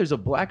 Well, yeah, there's a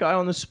black eye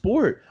on the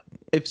sport.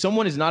 If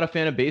someone is not a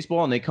fan of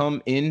baseball and they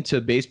come into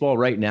baseball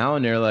right now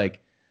and they're like,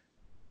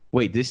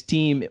 wait, this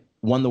team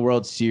won the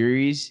World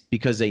Series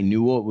because they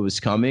knew what was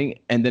coming,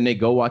 and then they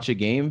go watch a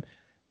game,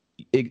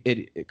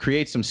 it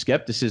creates some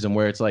skepticism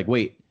where it's like,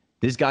 wait,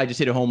 this guy just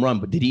hit a home run,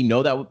 but did he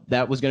know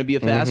that was going to be a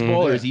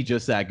fastball, or is he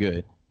just that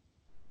good?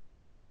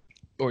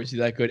 Or is he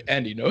that good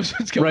and he knows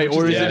what's coming? Right, which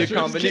or is the it a Astros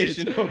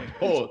combination case. of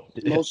both?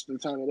 Most of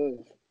the time it is.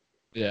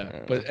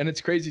 Yeah, but and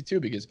it's crazy too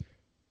because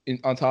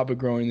on top of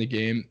growing the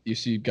game, you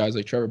see guys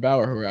like Trevor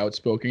Bauer who are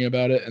outspoken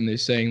about it, and they're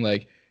saying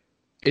like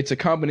it's a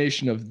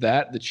combination of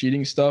that, the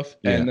cheating stuff,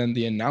 and then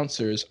the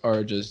announcers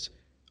are just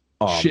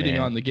shitting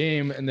on the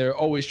game, and they're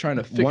always trying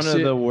to fix One it.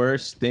 of the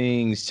worst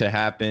things to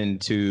happen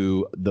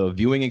to the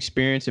viewing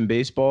experience in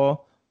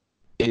baseball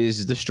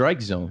is the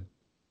strike zone,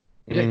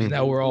 Yeah, 'cause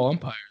now we're all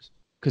umpires.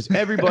 because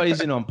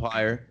everybody's an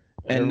umpire,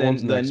 and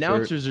Everyone's then an the expert.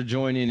 announcers are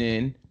joining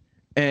in.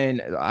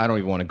 And I don't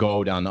even want to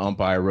go down the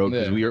umpire road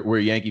because Yeah. we're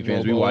Yankee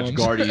fans. We Robo watch umps.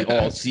 Guardy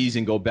all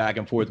season go back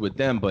and forth with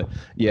them. But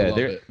yeah,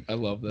 I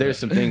love that. there's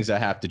some things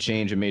that have to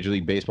change in Major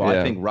League Baseball.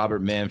 Yeah. I think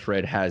Robert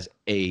Manfred has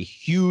a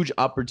huge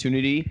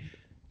opportunity.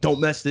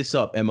 Don't mess this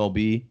up,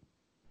 MLB.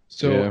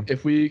 So Yeah.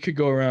 if we could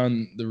go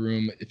around the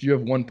room, if you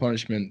have one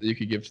punishment that you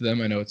could give to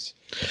them, I know it's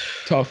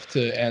tough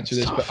to answer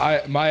this,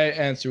 but my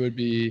answer would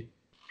be,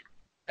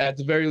 at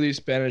the very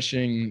least,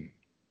 banishing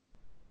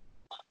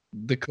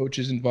the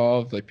coaches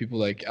involved, like people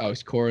like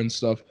Alex Cora and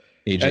stuff,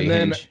 AJ and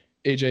then Hinch.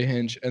 AJ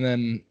Hinch, and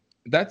then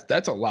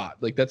that's a lot.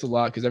 Like that's a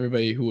lot because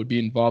everybody who would be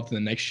involved in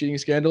the next cheating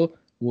scandal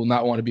will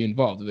not want to be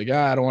involved. They're like,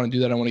 I don't want to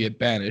do that. I want to get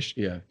banished.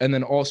 Yeah. And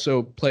then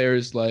also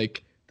players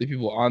like the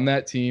people on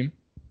that team,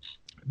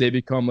 they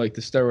become like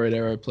the steroid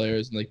era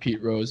players, and like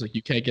Pete Rose, like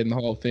you can't get in the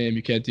Hall of Fame.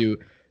 You can't do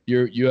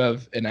you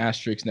have an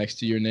asterisk next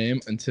to your name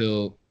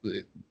until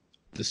the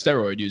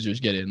steroid users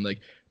get in, like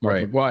Mark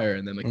Right. McGwire,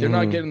 and then like they're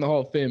not getting in the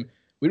Hall of Fame.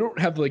 We don't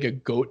have like a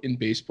GOAT in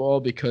baseball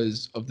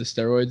because of the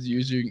steroids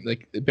using.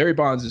 Like Barry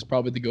Bonds is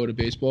probably the GOAT of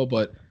baseball,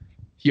 but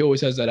he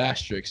always has that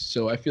asterisk.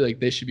 So I feel like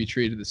they should be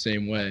treated the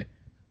same way.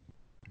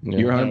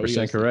 You're Yeah.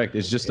 100% correct.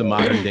 It's just a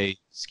modern day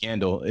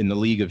scandal in the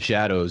League of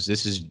Shadows.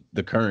 This is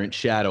the current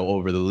shadow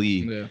over the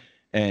league. Yeah.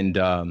 And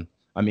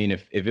I mean,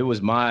 if it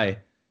was my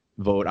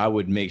vote, I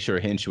would make sure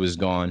Hinch was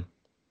gone.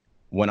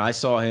 When I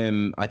saw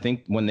him, I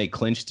think when they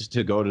clinched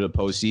to go to the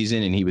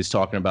postseason, and he was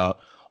talking about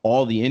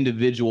all the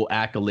individual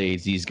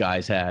accolades these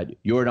guys had: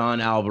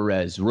 Yordan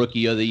Alvarez,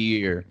 Rookie of the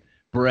Year;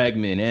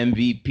 Bregman,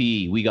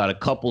 MVP. We got a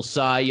couple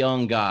Cy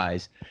Young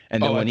guys.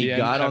 And then Oh, when at he the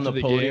end, got on the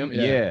after the podium, game?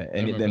 Yeah, I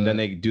and remember then that.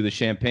 they do the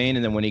champagne,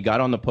 and then when he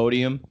got on the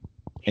podium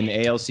in the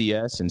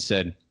ALCS and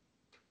said,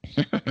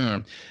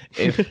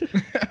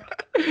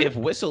 if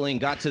whistling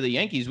got to the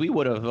Yankees, we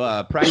would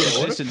have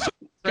practiced this in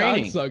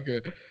training.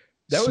 Godsucker.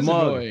 That was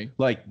Smug. annoying.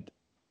 Like,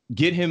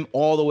 get him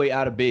all the way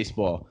out of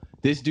baseball.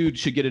 This dude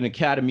should get an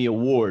Academy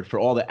Award for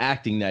all the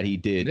acting that he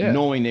did, Yeah.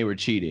 knowing they were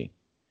cheating.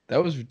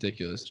 That was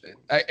ridiculous.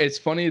 It's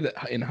funny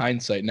that in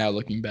hindsight, now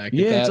looking back,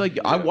 Yeah, at that, it's like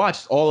I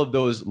watched all of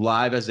those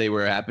live as they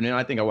were happening.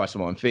 I think I watched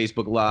them on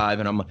Facebook Live,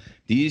 and I'm like,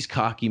 these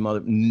cocky mother.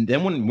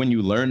 Then when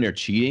you learn they're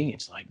cheating,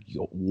 it's like,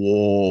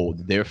 whoa,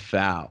 they're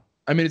foul.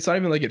 I mean, it's not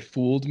even like it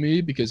fooled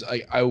me because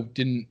I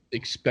didn't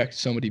expect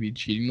somebody to be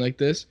cheating like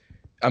this.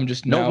 I'm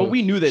just now but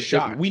we knew that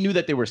shocked.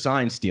 they were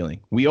sign stealing.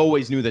 We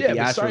always knew that the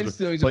but sign Astros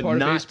stealing is were, a part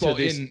but of not baseball.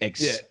 to this A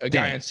extent.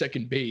 guy on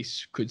second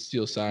base could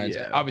steal signs.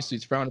 Yeah. Obviously,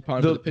 it's frowned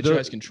upon, but the pitcher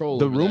has control.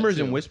 The over rumors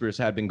that and too. whispers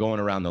had been going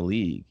around the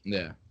league.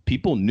 Yeah,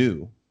 People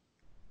knew,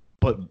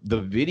 but the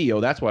video.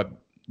 That's why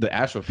the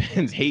Astro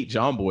fans hate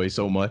John Boy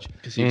so much.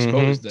 because he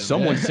exposed them.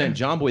 Someone sent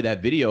John Boy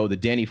that video, the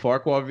Danny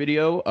Farquhar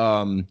video.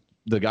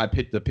 The guy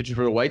the pitcher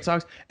for the White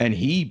Sox, and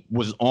he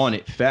was on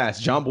it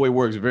fast. John Boy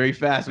works very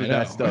fast with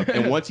that stuff.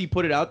 And once he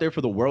put it out there for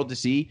the world to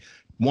see,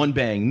 one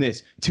bang,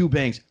 this, two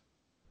bangs.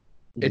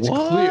 It's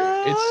What?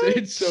 clear.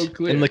 It's so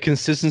clear. And the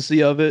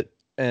consistency of it,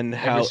 and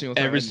how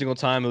single single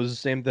time it was the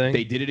same thing.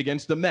 They did it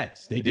against the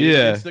Mets. They did it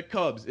against the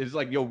Cubs. It's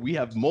like, yo, we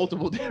have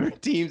multiple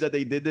different teams that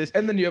they did this.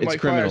 and then you have It's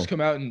Mike criminal. Myers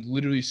come out and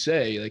literally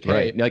say, like, hey,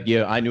 Right. Like,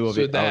 yeah, I knew of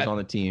So it. I was that- on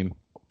the team.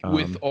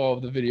 with all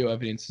of the video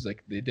evidence, is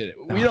like they did it.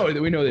 We know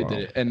they did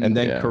it. And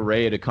then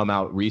Correa to come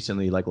out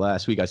recently, like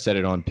last week, I said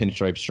it on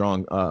Pinstripe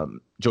Strong,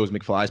 Joe's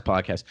McFly's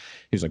podcast.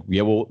 He was like,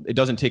 yeah, well, it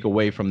doesn't take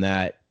away from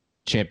that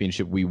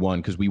championship we won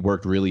because we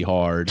worked really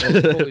hard.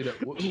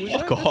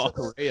 Fuck off.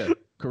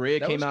 Correa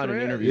That came was out in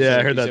an Correa? interview. Yeah, I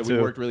He heard that said too.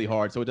 We worked really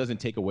hard, so it doesn't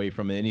take away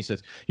from it. And he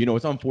says,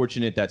 it's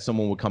unfortunate that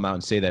someone would come out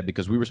and say that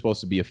because we were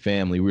supposed to be a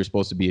family. We were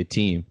supposed to be a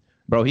team.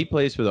 Bro, he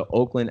plays for the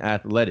Oakland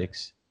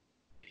Athletics.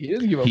 He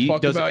doesn't give a He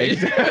fuck doesn't- about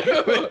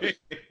Exactly.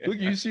 Look,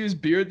 you see his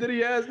beard that he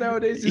has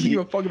nowadays? He doesn't give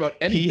a fuck about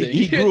anything.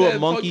 He grew a That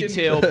monkey fucking-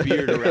 tail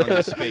beard around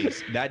his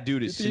face. That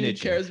dude is You think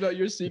he cares snitching. about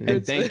your secrets?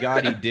 And thank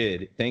God he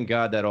did. Thank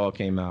God that all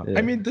came out.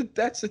 I mean,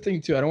 that's the thing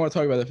too. I don't want to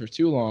talk about that for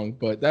too long,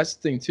 but that's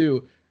the thing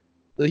too.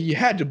 Like, you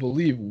had to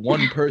believe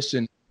one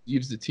person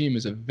leaves the team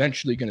is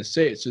eventually going to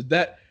say it. So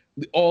that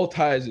all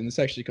ties, and this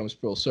actually comes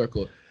full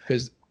circle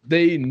because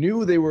they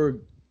knew they were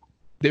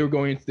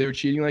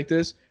cheating like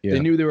this. Yeah. They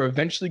knew they were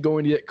eventually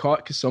going to get caught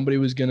because somebody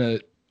was going to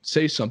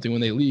say something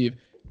when they leave,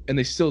 and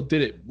they still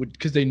did it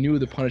because they knew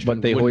the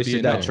punishment. But they wouldn't be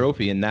hoisted that enough.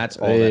 trophy, and that's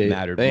all that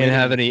mattered. They didn't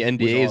have any Winning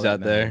was NDAs all that out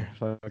there.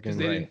 because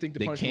they didn't think the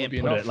They punishment can't would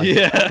be put enough.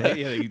 it like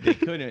Yeah. they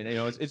couldn't.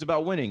 It's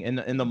about winning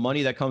and the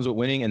money that comes with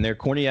winning and their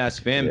corny ass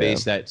fan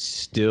base that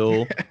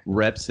still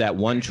reps that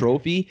one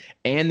trophy,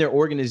 and their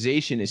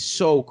organization is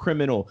so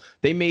criminal.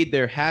 They made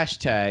their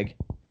hashtag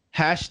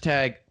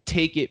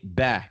take it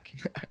back.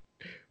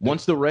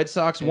 Once the Red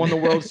Sox won the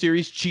World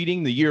Series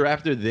cheating, the year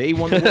after they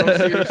won the World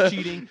Series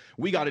cheating,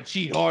 we got to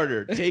cheat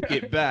harder. Take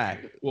it back.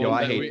 Well,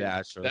 I that hate we- the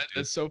Astros.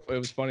 That's so. It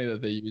was funny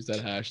that they used that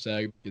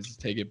hashtag because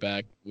 "Take It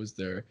Back" was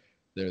their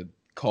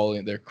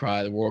calling, their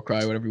cry, the war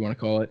cry, whatever you want to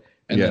call it.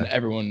 And then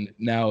everyone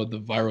now the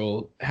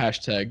viral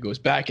hashtag goes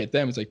back at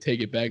them. It's like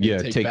 "Take it back." Yeah,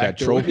 take take back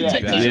that trophy their-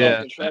 back.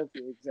 Yeah. The trophy,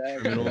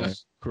 exactly.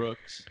 Criminals,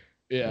 crooks.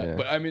 Yeah,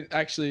 but I mean,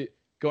 actually,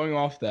 going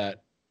off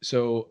that,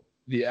 so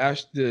the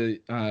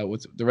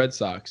Red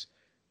Sox,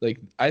 like,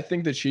 I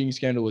think the cheating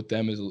scandal with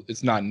them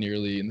it's not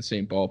nearly in the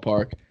same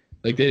ballpark.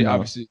 Like, they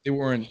obviously they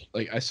weren't,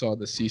 like, I saw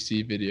the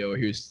CC video.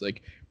 He was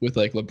like with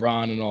like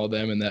LeBron and all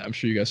them, and that I'm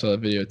sure you guys saw that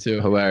video too.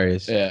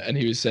 Hilarious. Yeah, and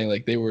he was saying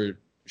like they were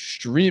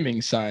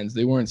streaming signs,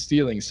 they weren't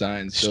stealing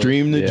signs. So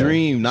Stream the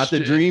dream, not the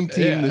dream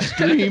team, Yeah. the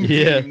stream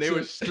Yeah. team. They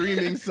were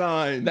streaming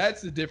signs.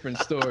 that's a different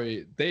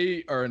story.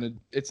 They are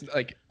it's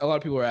like a lot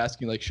of people are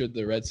asking, like, should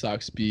the Red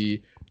Sox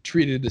be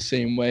treated the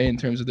same way in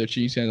terms of their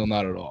cheating scandal?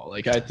 Not at all.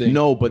 Like, I think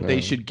no, but they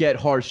should get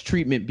harsh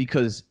treatment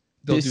because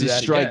They'll this do is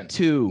that strike again.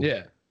 2.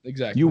 Yeah,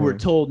 exactly. You were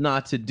told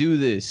not to do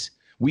this.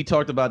 We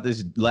talked about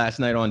this last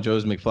night on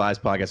Joe's McFly's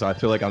podcast, so I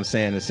feel like I'm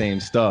saying the same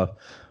stuff.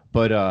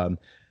 But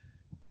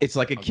it's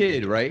like a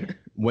kid, right?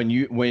 When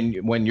you're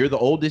the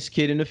oldest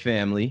kid in the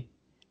family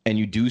and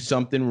you do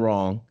something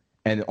wrong,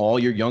 and all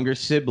your younger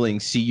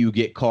siblings see you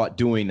get caught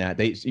doing that.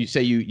 You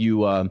say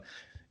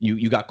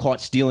you got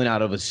caught stealing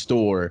out of a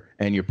store,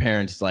 and your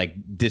parents like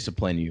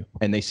discipline you,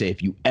 and they say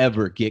if you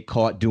ever get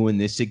caught doing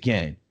this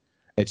again,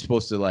 it's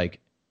supposed to like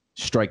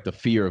strike the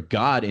fear of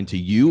God into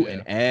you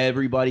and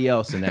everybody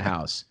else in the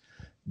house.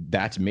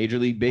 That's Major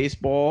League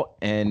Baseball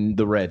and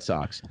the Red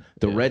Sox.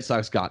 The Red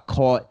Sox got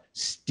caught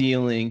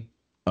stealing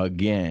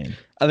again.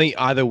 I think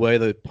either way,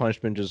 the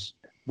punishment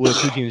the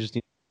two teams just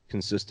need to be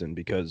consistent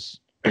because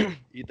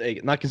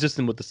not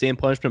consistent with the same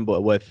punishment,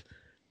 but with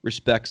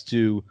respects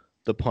to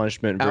the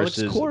punishment Alex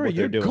versus Cora, what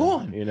they're you're doing.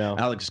 gone. You know,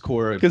 Alex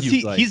Cora, because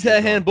he's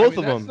that hand both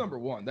of that's them. number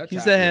one.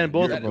 He's that hand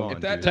both You're of them. gone, If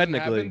that dude. doesn't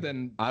Technically. happen,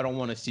 then I don't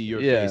want to see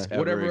your Yeah. face ever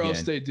whatever again.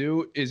 else they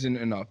do isn't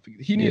enough.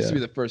 He needs to be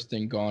the first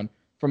thing gone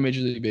from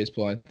Major League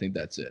Baseball. I think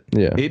that's it.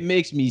 Yeah. It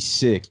makes me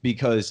sick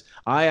because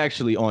I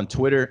actually on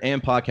Twitter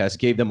and podcast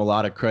gave them a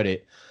lot of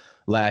credit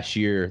last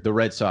year, the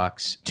Red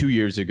Sox 2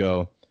 years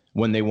ago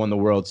when they won the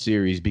World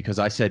Series, because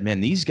I said, man,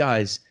 these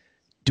guys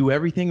do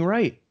everything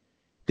right.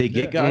 They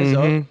get guys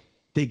up,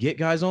 they get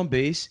guys on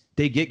base,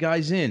 they get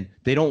guys in.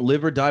 They don't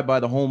live or die by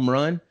the home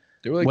run.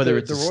 They were like Whether the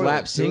it's a Royals. slap They were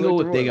like single,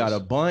 the if they got a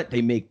Royals. bunt,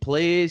 they make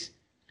plays.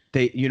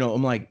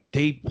 I'm like,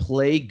 they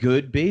play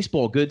good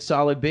baseball, good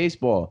solid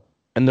baseball.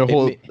 And their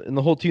It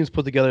the whole team's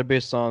put together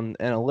based on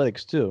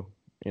analytics too.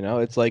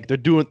 It's like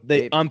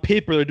on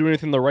paper they're doing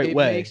everything the right It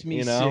way. makes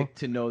me sick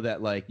to know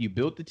that like you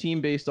built the team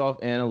based off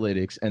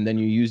analytics and then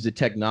you use the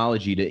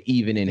technology to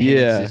even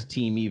enhance this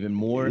team even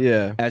more.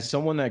 Yeah. As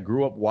someone that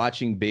grew up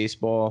watching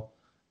baseball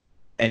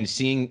and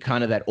seeing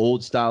kind of that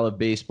old style of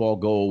baseball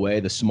go away,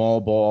 the small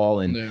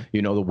ball and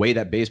the way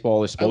that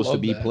baseball is supposed to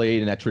be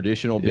played and that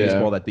traditional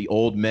baseball that the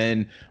old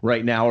men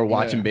right now are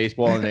watching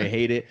baseball and they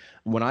hate it.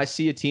 When I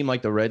see a team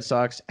like the Red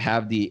Sox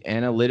have the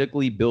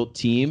analytically built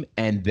team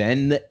and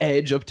then the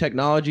edge of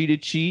technology to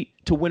cheat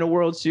to win a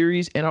World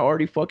Series, and I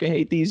already fucking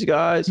hate these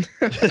guys,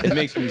 it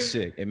makes me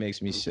sick. It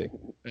makes me sick.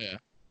 Yeah.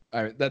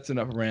 All right, that's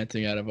enough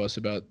ranting out of us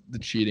about the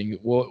cheating.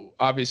 Well,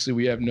 obviously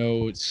we have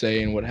no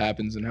say in what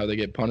happens and how they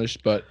get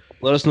punished, but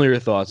let us know your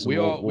thoughts. We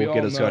all get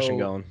a discussion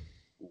going.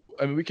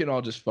 I mean, we can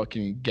all just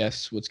fucking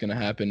guess what's going to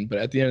happen, but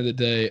at the end of the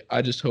day,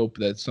 I just hope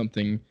that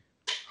something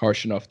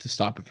harsh enough to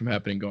stop it from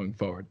happening going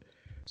forward.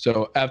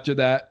 So after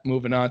that,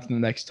 moving on to the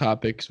next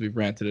topic, because we've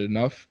ranted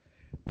enough.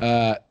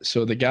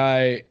 So the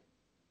guy,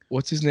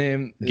 what's his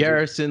name?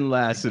 Garrison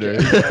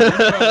Lassiter.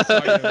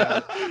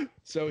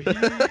 So he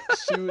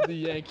sued the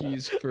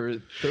Yankees for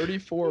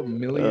 $34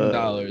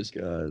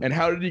 million. And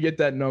how did he get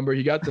that number?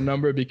 He got the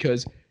number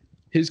because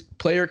his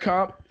player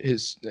comp,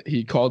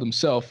 he called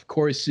himself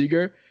Corey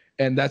Seager,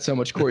 and that's how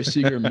much Corey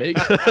Seager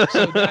makes.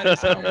 So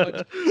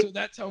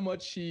that's how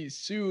much he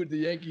sued the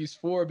Yankees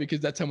for, because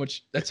that's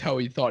how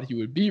he thought he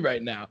would be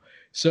right now.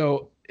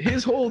 So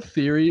his whole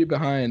theory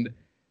behind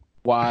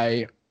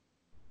why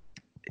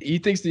he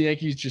thinks the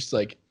Yankees just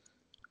like,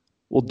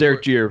 well,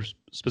 Derek Jeter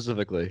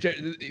specifically.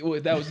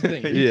 That was the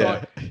thing.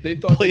 They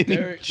thought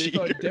Derek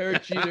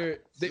Jeter.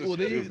 They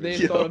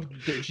thought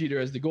of Derek Jeter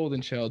as the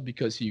golden child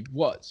because he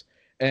was,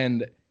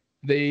 and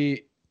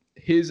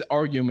his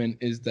argument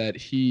is that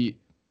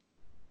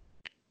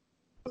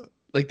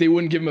they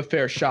wouldn't give him a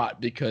fair shot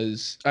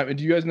because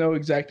do you guys know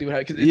exactly what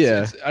happened?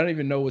 I don't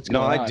even know what's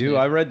going on. No, I do.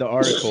 I read the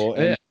article.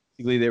 And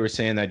basically, they were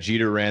saying that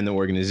Jeter ran the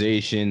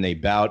organization. They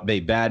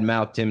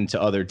badmouthed him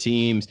to other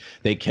teams.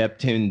 They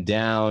kept him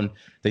down.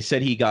 They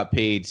said he got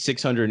paid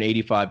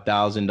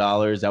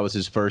 $685,000. That was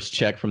his first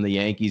check from the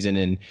Yankees, and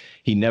then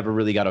he never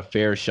really got a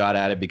fair shot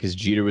at it because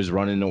Jeter was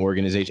running the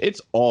organization.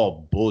 It's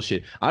all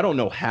bullshit. I don't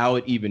know how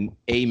it even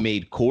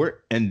made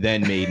court and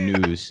then made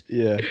news.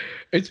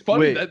 It's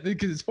funny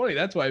because it's funny.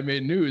 That's why it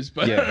made news.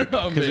 But I don't know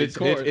how it made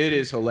court. It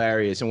is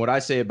hilarious. And what I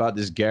say about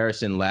this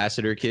Garrison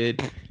Lassiter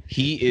kid,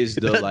 he is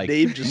the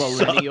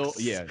millennial.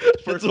 Sucks. Yeah,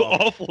 That's an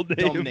awful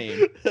name. Dumb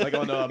name. Like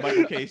on the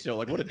Michael K show.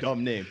 Like what a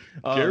dumb name.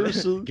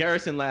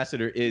 Garrison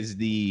Lassiter is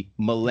the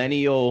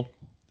millennial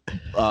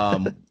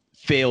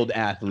failed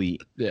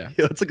athlete.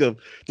 It's like a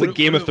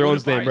Game of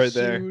Thrones name right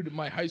there. I sued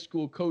my high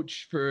school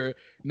coach for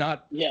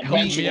not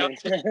helping me out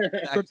for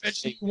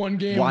benching one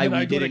game why when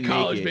we I go to didn't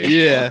college. make it.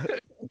 Yeah.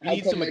 We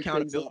need some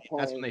accountability.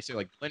 That's when they say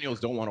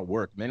millennials don't want to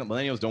work.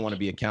 Millennials don't want to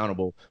be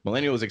accountable.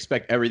 Millennials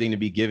expect everything to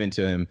be given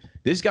to him.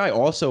 This guy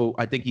also,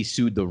 I think he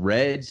sued the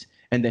Reds,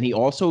 and then he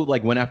also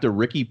went after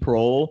Ricky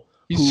Prohl,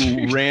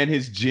 who ran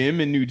his gym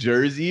in New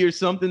Jersey or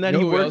something that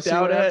he worked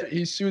out at.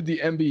 He sued the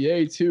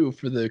NBA too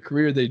for the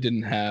career they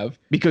didn't have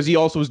because he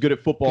also was good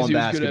at football and he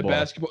basketball. Was good at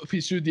basketball. He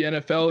sued the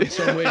NFL in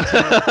some way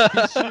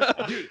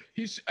too.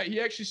 He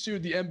actually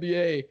sued the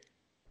NBA.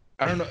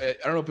 I don't know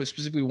if it's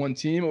specifically one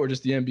team or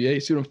just the NBA. He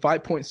sued him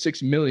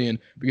 $5.6 million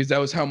because that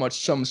was how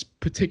much some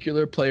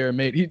particular player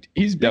made.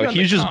 He's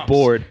just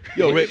bored.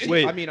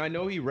 Wait. I mean, I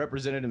know he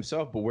represented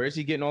himself, but where's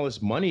he getting all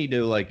this money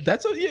to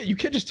you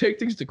can't just take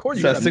things to court.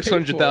 You got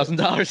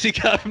 $600,000 he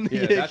got from the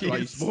Yankees. That's why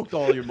he smoked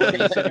all your money.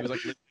 He said he was like,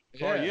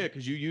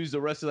 because you used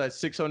the rest of that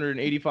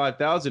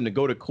 $685,000 to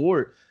go to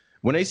court.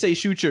 When they say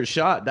shoot your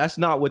shot, that's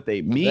not what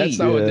they mean. That's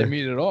not what they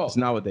mean at all. It's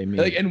not what they mean.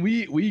 And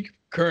we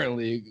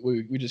currently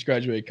just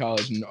graduated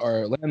college, and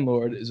our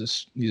landlord he's a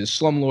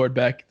slumlord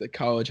back at the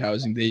college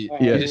housing. He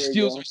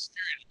steals our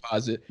security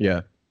deposit.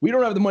 Yeah. We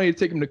don't have the money to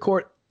take him to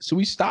court, so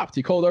we stopped.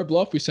 He called our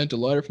bluff. We sent a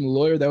letter from the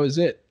lawyer. That was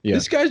it. Yeah.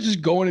 This guy's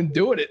just going and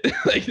doing it.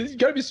 You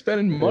got to be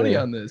spending money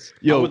on this.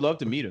 I would love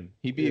to meet him.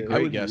 He'd be a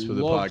great guest for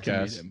the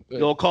podcast.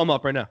 I'll call him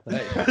up right now.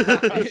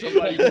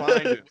 Somebody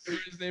find him.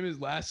 His name is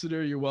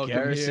Lassiter. You're welcome.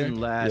 Garrison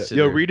Lassiter.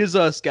 Yo, read his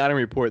scouting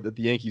report that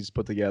the Yankees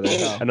put together.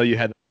 I know you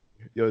had.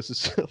 Yo, this is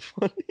so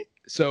funny.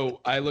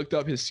 So I looked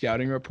up his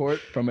scouting report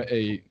from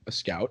a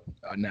scout,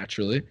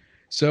 naturally.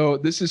 So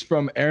this is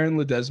from Aaron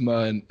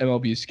Ledesma, an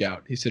MLB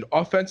scout. He said,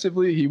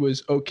 offensively, he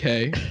was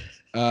okay.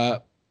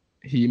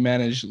 He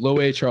managed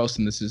low A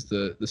Charleston. This is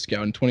the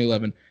scout in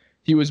 2011.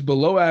 He was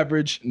below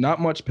average,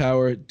 not much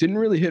power, didn't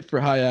really hit for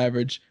high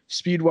average.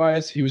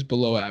 Speed-wise, he was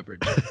below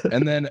average.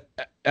 And then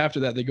after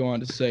that, they go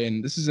on to say,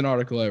 and this is an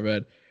article I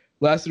read,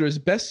 Lassiter's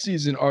best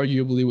season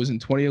arguably was in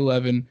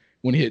 2011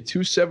 when he hit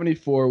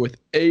 274 with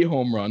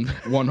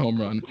one home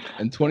run,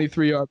 and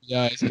 23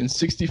 RBIs in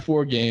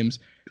 64 games.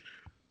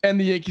 And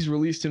the Yankees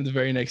released him the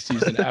very next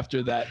season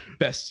after that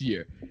best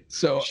year.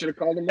 So Should have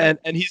called him up.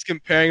 And he's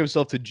comparing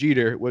himself to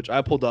Jeter, which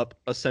I pulled up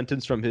a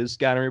sentence from his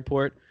scouting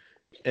report,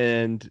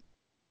 and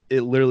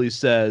it literally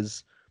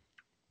says,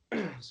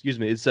 excuse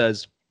me, it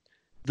says,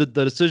 the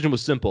decision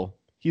was simple.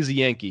 He's a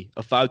Yankee,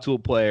 a 5-tool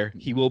player.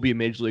 He will be a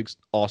Major League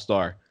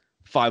All-Star,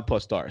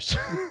 5+ stars.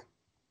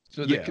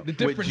 So Yeah, the with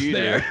difference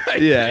Jeter. there.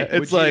 Yeah, With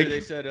it's Jeter, like,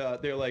 they said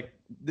they're like,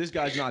 this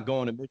guy's not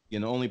going to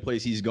Michigan. The only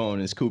place he's going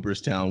is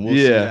Cooperstown. We'll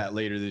see Yeah. that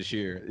later this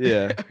year.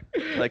 yeah,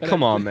 like,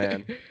 come on,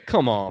 man.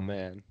 Come on,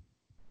 man.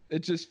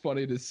 It's just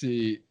funny to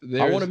see.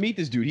 I want to meet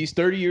this dude. He's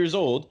 30 years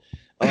old.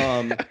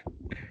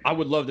 I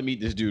would love to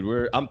meet this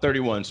dude. I'm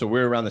 31, so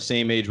we're around the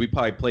same age. We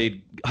probably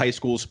played high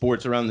school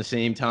sports around the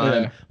same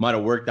time. Yeah. Might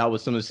have worked out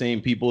with some of the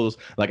same people.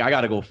 Like, I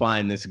got to go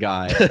find this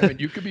guy. I mean,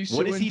 you could be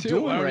What is suing he too.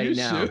 doing Why don't right you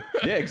now? sue?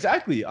 Yeah,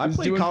 exactly. I He's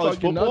played doing college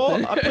fucking football.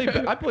 nothing.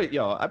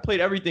 I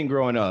played everything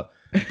growing up.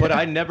 But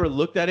I never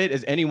looked at it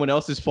as anyone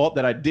else's fault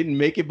that I didn't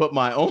make it but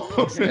my own.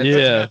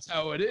 That's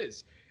how it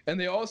is. And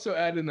they also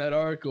add in that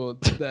article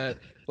that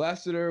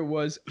Lassiter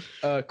was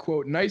a,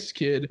 quote, nice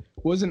kid,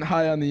 wasn't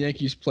high on the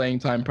Yankees' playing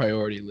time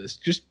priority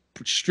list, just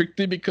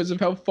strictly because of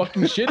how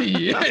fucking shitty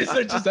he is.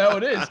 That's just how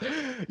it is.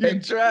 You're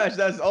trash.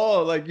 That's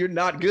all. Like, you're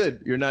not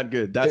good. You're not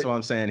good. That's what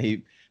I'm saying.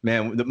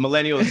 The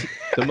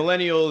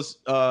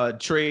millennials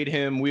trade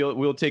him.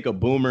 We'll take a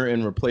boomer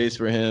and replace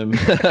for him.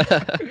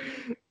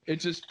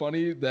 It's just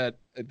funny that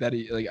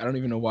he, like, I don't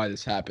even know why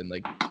this happened.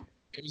 Like,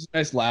 it was a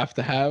nice laugh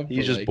to have. He's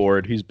but, just like,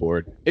 bored. He's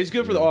bored. It's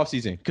good for the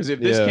offseason because if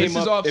this Yeah. came This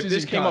is up,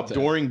 off-season content.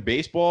 during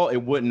baseball, it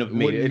wouldn't have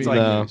made it. It's like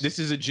No. this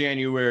is a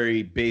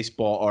January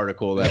baseball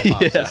article that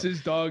pops Yeah. up. This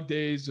is dog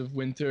days of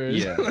winter.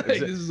 Yeah. Like,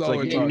 this is It's all like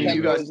we're you talking need-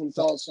 You about. guys and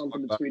thought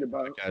something to tweet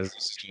about. Guys,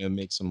 this is gonna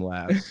make some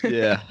laughs.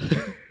 Yeah.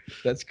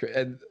 That's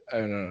crazy. I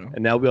don't know.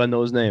 And now we all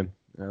know his name.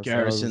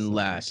 Garrison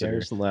Lassiter.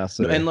 Garrison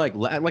Lassiter. And like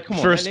come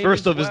on, first that name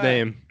is of his whack.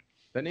 name.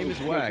 That name is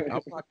whack.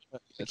 That's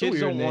a Kids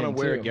weird don't want to name,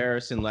 wear a too.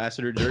 Garrison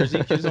Lassiter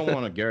jersey. Kids don't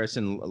want a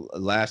Garrison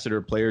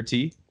Lassiter player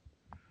tee.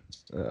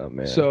 Oh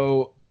man.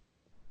 So,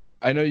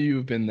 I know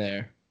you've been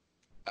there.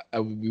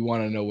 We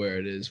want to know where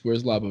it is.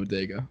 Where's La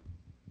Bodega?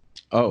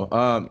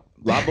 Oh,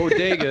 La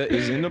Bodega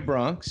is in the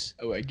Bronx.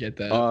 Oh, I get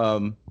that. I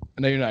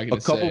know you're not going to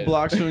say a couple it.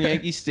 blocks from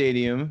Yankee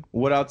Stadium.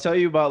 What I'll tell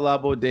you about La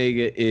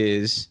Bodega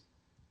is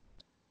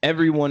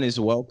everyone is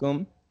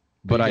welcome,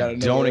 but You I gotta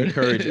know don't where it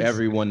encourage is.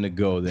 everyone to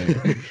go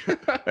there.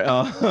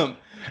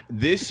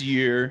 This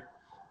year,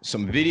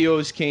 some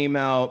videos came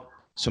out,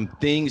 some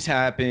things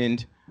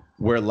happened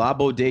where La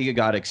Bodega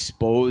got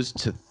exposed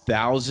to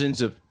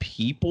thousands of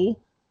people,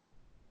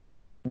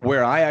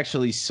 where I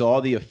actually saw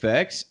the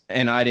effects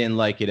and I didn't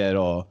like it at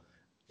all.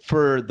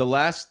 For the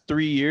last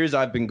 3 years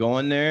I've been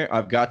going there,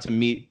 I've got to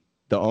meet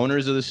the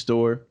owners of the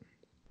store.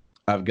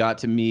 I've got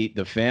to meet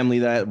the family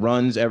that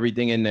runs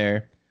everything in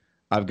there.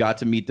 I've got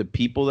to meet the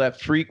people that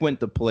frequent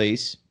the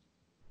place.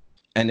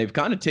 And they've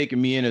kind of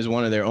taken me in as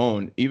one of their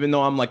own, even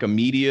though I'm like a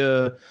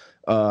media,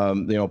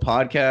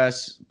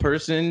 podcast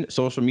person,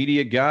 social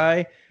media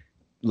guy.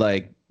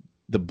 Like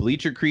the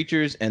bleacher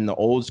creatures and the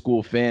old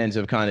school fans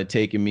have kind of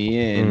taken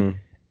me in,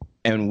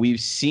 and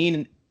we've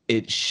seen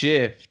it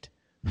shift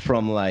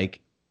from like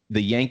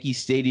the Yankee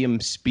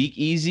Stadium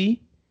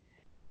speakeasy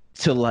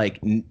to like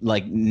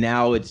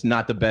now it's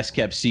not the best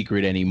kept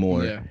secret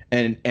anymore. Yeah.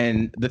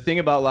 And the thing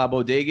about La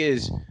Bodega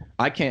is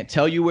I can't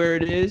tell you where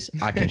it is.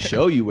 I can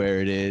show you where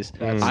it is.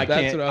 That's I what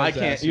I can't, was I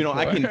can't, asking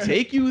I for. can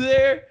take you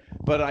there,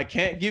 but I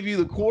can't give you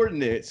the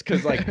coordinates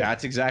because like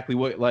that's exactly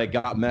what like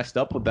got messed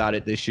up about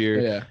it this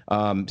year.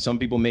 Yeah. Some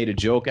people made a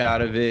joke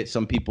out of it.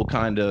 Some people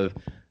kind of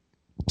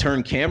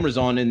turned cameras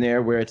on in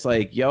there where it's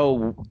like,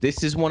 yo,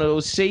 this is one of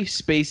those safe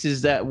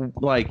spaces that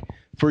like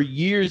for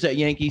years at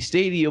Yankee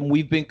Stadium,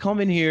 we've been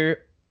coming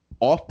here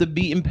off the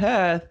beaten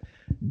path.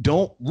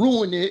 Don't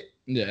ruin it.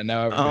 Yeah,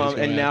 now everybody's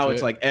going and now after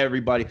it's it. like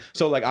everybody.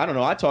 So like I don't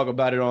know. I talk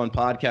about it on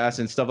podcasts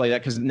and stuff like that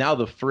because now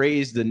the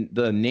phrase,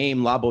 the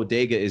name La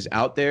Bodega is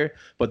out there.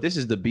 But this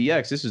is the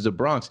BX. This is the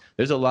Bronx.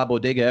 There's a La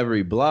Bodega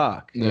every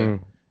block. Yeah.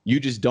 You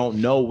just don't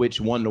know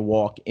which one to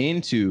walk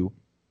into,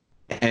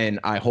 and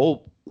I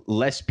hope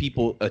less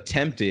people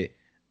attempt it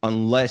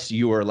unless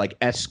you are like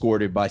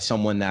escorted by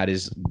someone that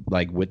is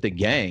like with the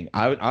gang.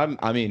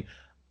 I mean,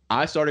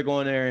 I started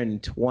going there in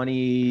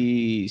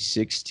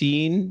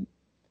 2016.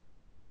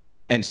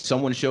 And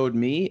someone showed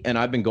me, and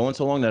I've been going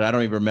so long that I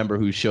don't even remember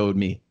who showed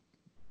me.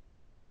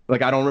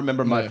 Like, I don't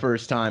remember my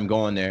first time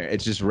going there.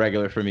 It's just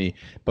regular for me.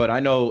 But I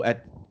know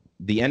at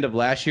the end of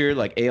last year,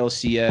 like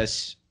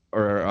ALCS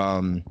or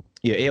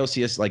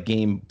ALCS, like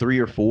game 3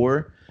 or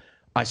 4,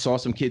 I saw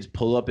some kids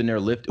pull up in their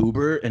Lyft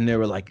Uber, and they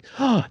were like,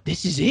 "Oh,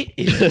 this is it?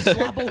 Is this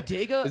La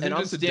Bodega?" Is it And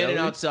I'm just a standing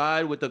deli?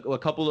 outside with a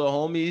couple of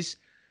homies,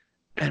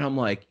 and I'm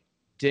like,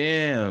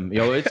 "Damn,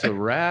 yo, it's a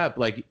wrap!"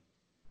 Like,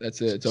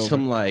 That's it. It's over.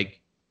 some like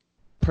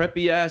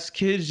preppy ass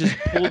kids just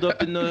pulled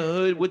up in the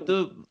hood with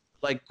the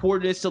like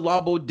coordinates to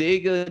La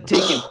Bodega,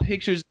 taking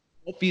pictures,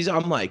 selfies.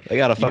 I'm like, They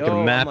got a fucking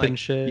yo, map I'm like, and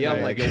shit. Yeah,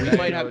 I'm like, yo, we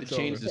might have to It's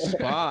change over. the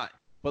spot.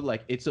 But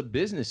like, it's a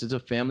business. It's a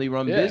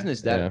family-run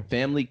business. That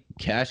family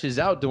cashes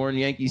out during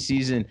Yankee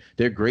season.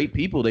 They're great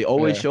people. They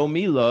always show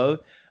me love.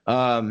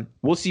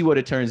 We'll see what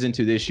it turns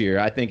into this year.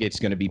 I think it's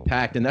going to be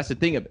packed, and that's the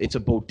thing. It's a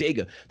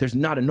bodega. There's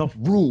not enough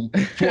room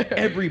for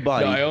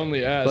everybody. No, I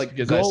only asked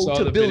because I saw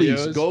to the Billy's,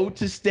 videos. go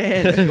to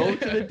stands, go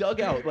to the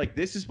dugout. Like,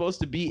 this is supposed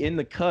to be in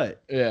the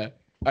cut. Yeah.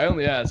 I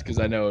only asked because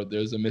I know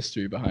there's a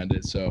mystery behind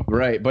it. So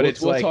right, but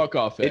we'll talk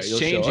off air. It's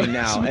changing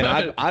now,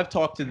 and I've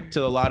talked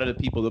to a lot of the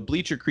people. The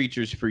bleacher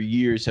creatures for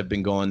years have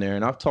been going there,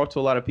 and I've talked to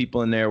a lot of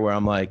people in there where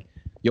I'm like,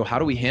 yo, how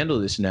do we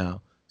handle this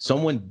now?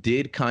 Someone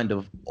did kind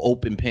of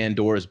open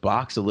Pandora's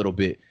box a little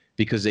bit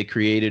because they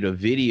created a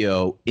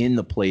video in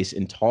the place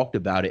and talked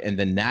about it, and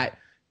then that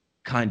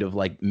kind of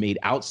like made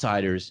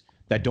outsiders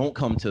that don't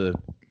come to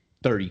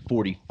 30,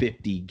 40,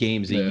 50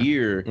 games a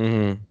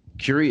year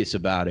curious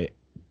about it.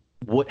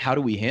 How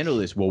do we handle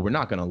this? Well, we're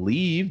not going to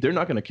leave. They're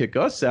not going to kick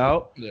us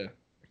out. Yeah.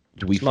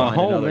 Do we find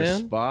another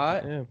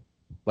spot? Yeah.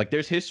 Like,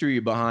 there's history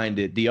behind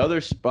it. The other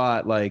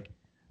spot, like,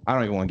 I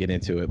don't even want to get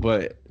into it,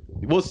 but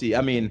we'll see.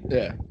 I mean,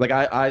 like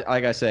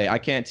I say, I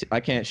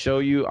can't show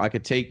you. I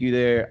could take you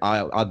there.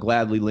 I'll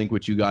gladly link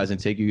with you guys and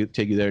take you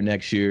there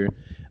next year.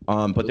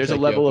 But there's a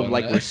level of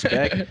like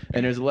respect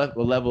and there's a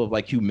level of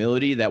like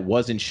humility that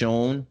wasn't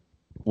shown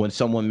when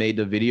someone made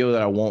the video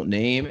that I won't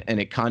name,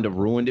 and it kind of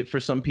ruined it for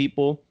some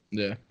people.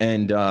 Yeah.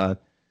 And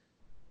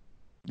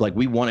like,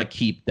 we want to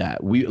keep that.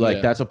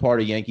 That's a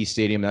part of Yankee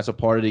Stadium. That's a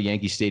part of the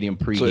Yankee Stadium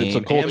pregame. So it's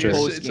a culture.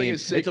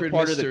 It's a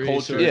part of the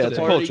culture. Yeah, it's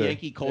a part of the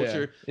Yankee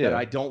culture that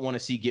I don't want to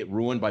see get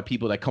ruined by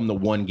people that come to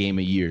one game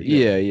a year.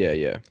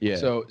 Yeah.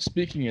 So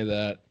speaking of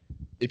that,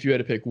 if you had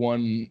to pick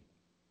one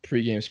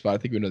pregame spot, I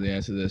think we know the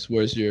answer to this.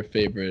 Where's your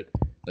favorite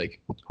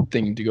like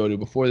thing to go to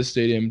before the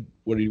stadium?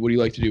 What do you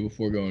like to do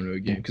before going to a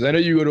game? Because I know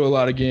you go to a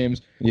lot of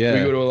games. Yeah. We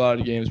go to a lot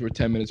of games. We're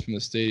 10 minutes from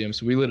the stadium,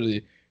 so we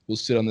literally will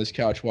sit on this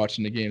couch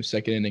watching the game.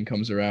 Second inning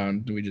comes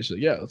around, and we just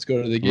like, let's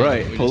go to the game.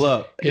 Right, pull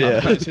up.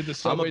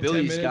 I'm a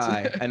Billy's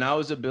guy, and I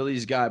was a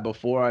Billy's guy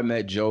before I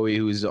met Joey,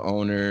 who's the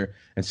owner,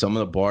 and some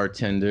of the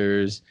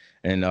bartenders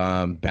and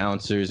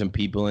bouncers and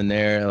people in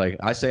there. Like,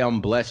 I say, I'm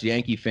a blessed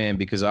Yankee fan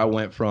because I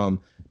went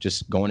from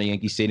just going to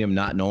Yankee Stadium,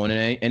 not knowing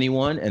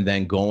anyone, and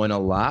then going a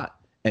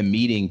lot and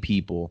meeting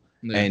people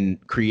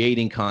and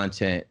creating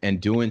content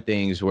and doing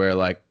things where,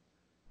 like,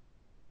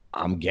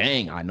 I'm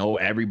gang. I know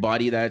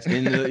everybody that's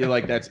in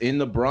the that's in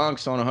the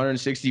Bronx on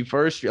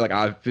 161st Street. Like,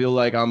 I feel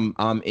like I'm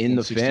in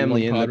the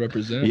family. In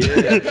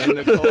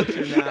the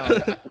culture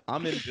now.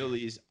 I'm in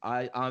Billy's.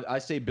 I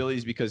say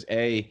Billy's because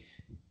A,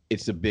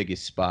 it's the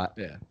biggest spot.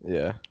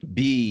 Yeah.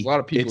 B, a lot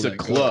of people. It's a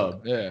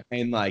club. Yeah.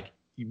 And like,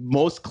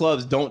 most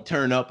clubs don't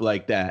turn up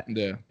like that.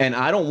 Yeah. And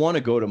I don't want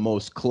to go to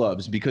most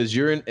clubs because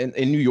you're in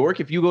New York.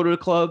 If you go to the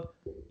club,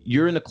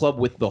 you're in the club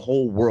with the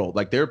whole world.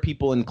 Like, there are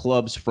people in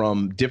clubs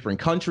from different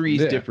countries,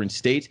 different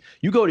states.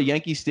 You go to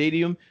Yankee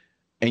Stadium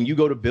and you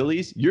go to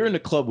Billy's, you're in the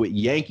club with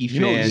Yankee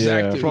fans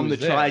from the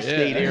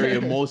tri-state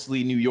area,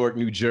 mostly New York,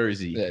 New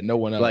Jersey. Yeah, no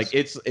one else. Like,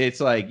 it's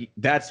like,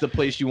 that's the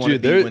place you want to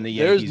be when the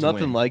Yankees There's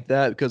nothing like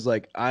that because,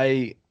 like,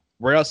 right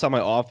outside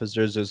my office,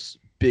 there's this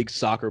big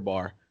soccer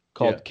bar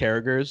called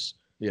Carragher's.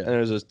 Yeah. And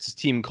there's a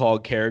team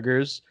called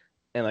Carragher's.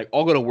 And, like,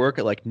 I'll go to work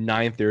at, like,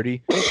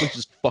 9:30, which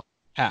is fucking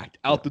packed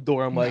out the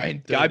door. I'm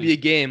like, gotta be a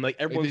game. Like,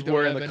 everyone's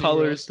wearing the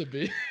colors.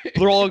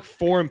 They're all like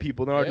foreign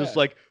people. They're just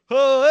like,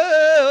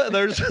 oh, and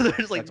they're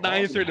just like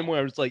 9:30 in the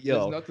morning. I'm just like,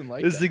 yo,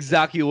 this is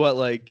exactly what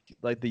like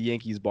the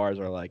Yankees bars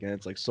are like, and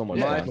it's like so much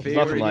fun. My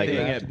favorite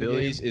thing at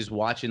Billy's is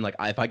watching. Like,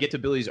 if I get to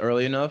Billy's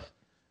early enough,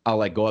 I'll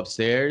like go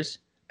upstairs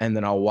and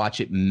then I'll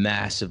watch it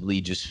massively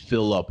just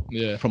fill up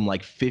from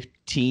like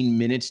 15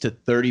 minutes to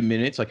 30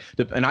 minutes. Like,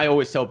 and I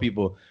always tell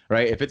people,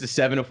 right, if it's a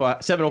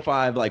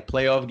 7:05 like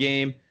playoff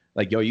game,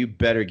 like, yo, you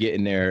better get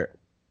in there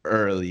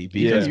early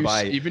because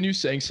even you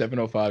saying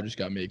 7:05 just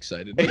got me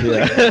excited.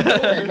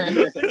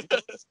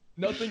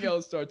 Nothing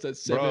else starts at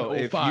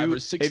 7:05 or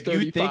 6:35.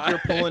 If you think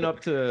you're pulling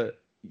up to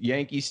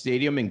Yankee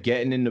Stadium and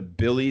getting into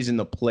Billy's in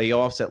the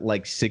playoffs at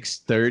like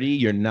 6:30,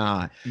 you're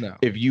not. No.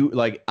 If you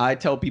like, I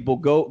tell people,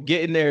 go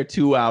get in there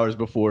 2 hours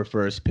before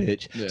first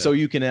pitch so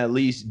you can at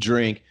least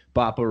drink,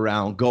 bop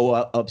around, go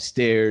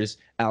upstairs,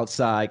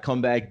 outside,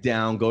 come back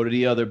down, go to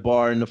the other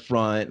bar in the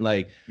front,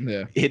 like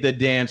hit the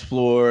dance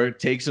floor,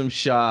 take some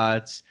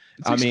shots.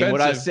 I mean,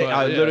 what I say,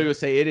 I literally would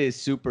say it is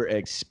super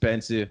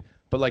expensive,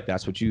 but like,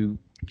 that's what you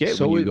get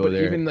when you go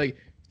there. Even like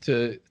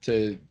to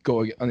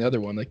go on the other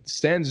one, like,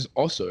 stands is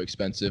also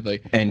expensive,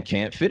 like, and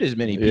can't fit as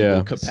many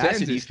people.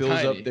 Capacity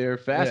fills up there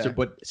faster,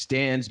 but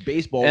stands,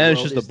 baseball, and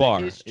it's just the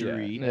bar.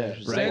 History,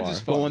 stands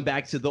is going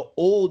back to the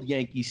old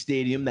Yankee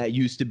Stadium that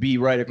used to be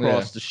right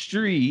across the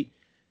street.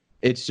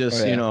 It's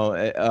just you know,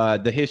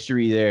 the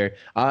history there.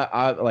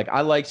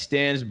 I like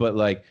stands, but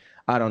like,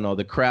 I don't know.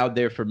 The crowd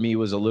there for me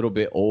was a little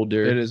bit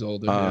older. It is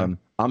older. Yeah.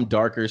 I'm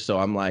darker, so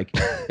I'm like,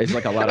 it's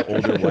like a lot of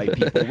older white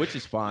people, which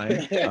is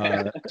fine.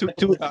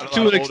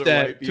 To an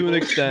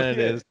extent, it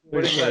is.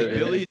 But it's like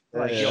Billy,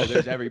 like, yo,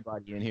 there's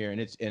everybody in here, and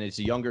it's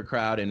a younger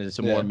crowd, and it's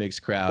a more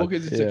mixed crowd. Well,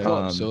 because it's a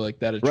club, so like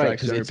that attracts right,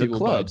 because it's people. A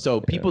club,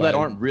 so people that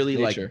aren't really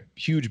nature. like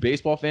huge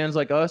baseball fans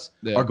like us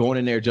are going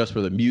in there just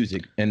for the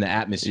music and the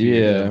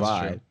atmosphere, and the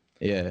vibe.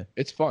 Yeah,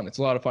 it's fun. It's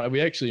a lot of fun.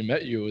 We actually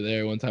met you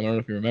there one time. I don't know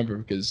if you remember,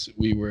 because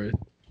we didn't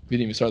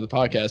even start the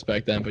podcast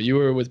back then, but you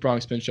were with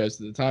Bronx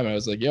Pinstripes at the time. I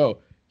was like, yo,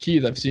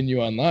 Keith, I've seen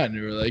you online.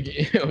 And we were like,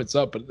 what's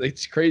up? But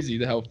it's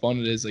crazy how fun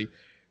it is. Like,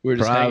 we were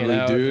just hanging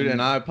out. Dude.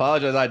 And I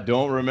apologize. I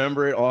don't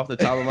remember it off the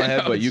top of my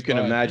head, but you can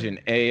imagine,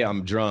 A,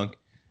 I'm drunk.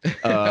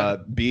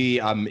 B,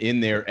 I'm in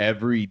there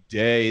every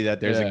day that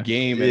there's a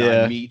game, and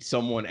I meet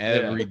someone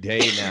every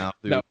day now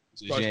through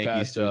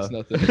Yankee stuff.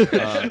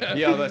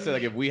 Yeah, I was gonna say,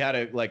 like, if we had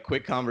a like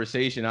quick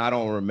conversation, I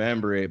don't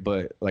remember it,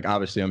 but like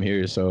obviously I'm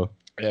here, so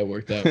yeah, it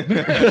worked out.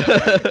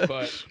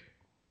 But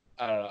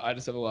I don't know. I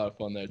just have a lot of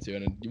fun there too,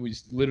 and we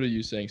literally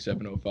you saying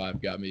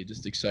 7:05 got me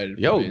just excited.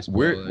 For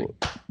baseball.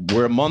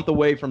 We're a month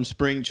away from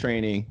spring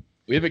training.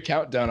 We have a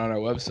countdown on our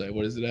website.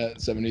 What is it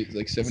at?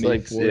 74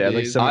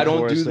 days? I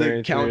don't do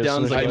the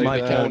countdowns like on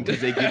my phone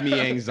because they give me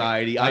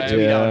anxiety. I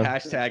tweet out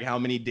hashtag how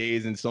many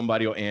days and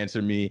somebody will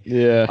answer me.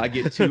 Yeah. I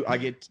get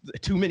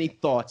too many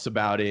thoughts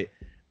about it.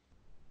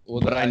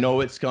 Well, but I know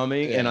it's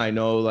coming, and I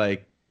know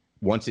like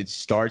once it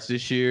starts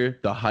this year,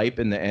 the hype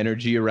and the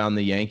energy around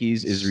the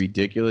Yankees is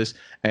ridiculous.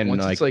 And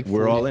once like, it's like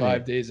we're all in it.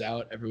 5 days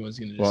out, everyone's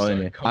gonna just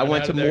start I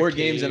went to more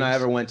games than I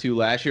ever went to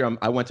last year.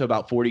 I went to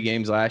about 40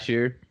 games last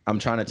year. I'm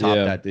trying to top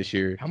that this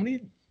year. How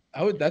many?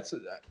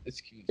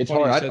 It's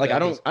hard. I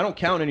don't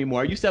count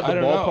anymore. I used to have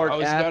the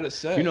ballpark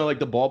app. You know, like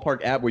the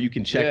ballpark app where you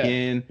can check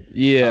in.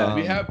 Yeah,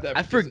 we have that.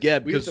 I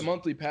forget we have the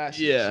monthly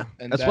passes. Yeah,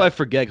 and that's why I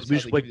forget, because we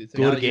just like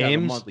go to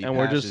games and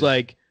we're just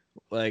like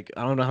I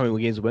don't know how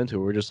many games we went to.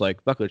 We're just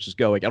like, fuck, let's just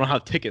go. Like, I don't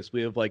have tickets.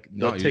 We have like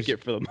no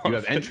ticket for the month. You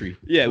have entry.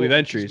 Yeah, we have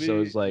entry.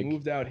 So it's like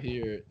moved out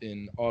here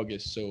in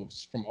August. So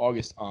from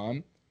August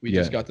on, we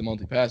just got the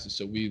monthly passes.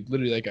 So we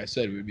literally, like I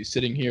said, we would be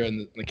sitting here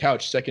on the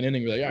couch, second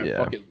inning. We're like, all right,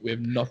 fuck it. We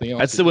have nothing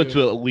else. I still went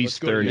to at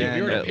least 30.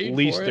 At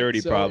least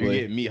 30, probably. You're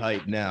getting me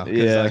hyped now.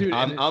 Yeah, like,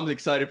 I'm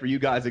excited for you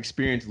guys'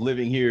 experience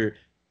living here.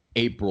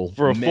 April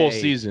for a May. full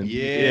season.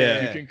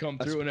 Yeah, you can come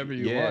through whenever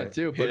you want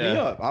too. Hit me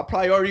up. I'll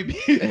probably already be.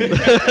 Like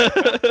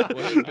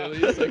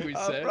we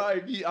said.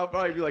 I'll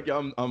probably be like,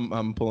 I'm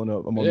pulling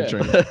up. I'm on the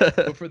train.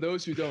 But for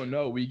those who don't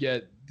know, we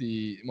get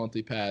the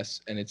monthly pass,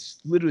 and it's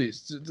literally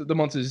the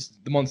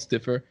months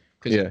differ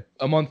because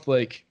a month,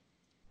 like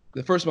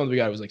the first month we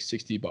got, it was like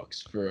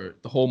 $60 for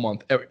the whole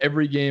month,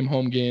 every game,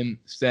 home game,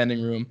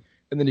 standing room,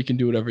 and then you can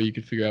do whatever. You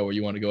can figure out where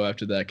you want to go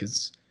after that,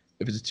 because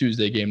if it's a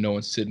Tuesday game, no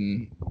one's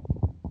sitting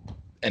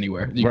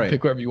anywhere. You can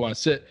pick wherever you want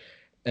to sit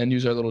and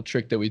use our little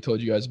trick that we told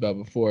you guys about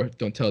before.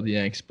 Don't tell the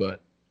Yanks, but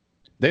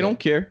they don't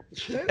care.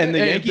 And the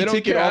Yankee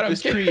ticket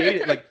office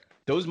created, like,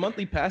 those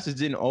monthly passes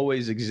didn't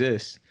always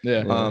exist.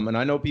 And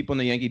I know people in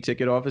the Yankee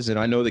ticket office, and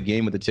I know the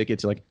game with the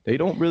tickets, like, they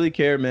don't really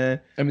care,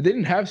 man. I mean, they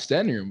didn't have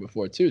standing room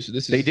before too, so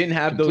they didn't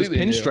have those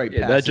pinstripe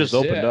passes. That just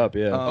opened up.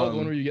 The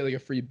one where you get like a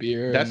free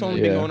beer. That's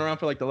only been going around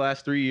for like the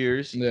last 3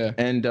 years.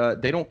 And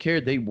they don't care.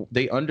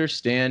 They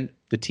understand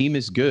the team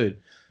is good.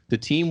 The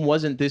team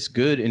wasn't this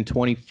good in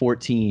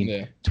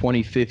 2014,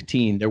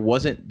 2015. There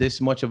wasn't this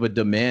much of a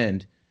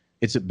demand.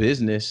 It's a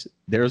business.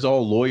 There's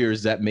all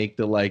lawyers that make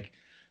the like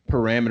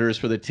parameters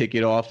for the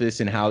ticket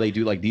office and how they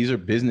do. Like, these are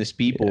business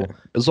people. Yeah.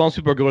 As long as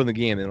people are going to the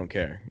game, they don't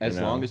care. As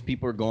long as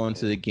people are going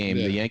to the game,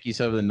 the Yankees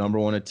have the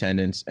 #1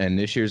 attendance, and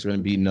this year's going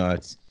to be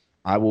nuts.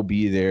 I will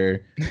be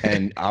there,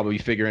 and I'll be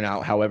figuring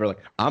out. However, like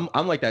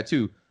I'm like that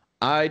too.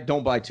 I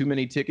don't buy too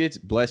many tickets.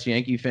 Bless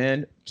Yankee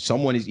fan.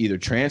 Someone is either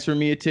transferring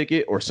me a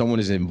ticket or someone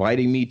is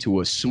inviting me to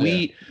a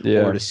suite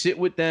or to sit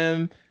with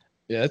them.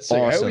 Yeah, that's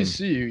awesome. I always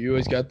see you. You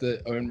always got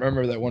the. I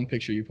remember that one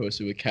picture you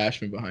posted with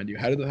Cashman behind you.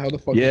 How the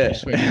fuck did you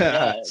swing?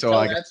 So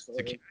I got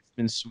the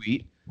Cashman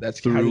suite. That's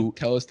through.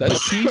 Tell us that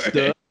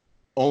Batista,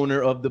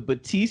 owner of the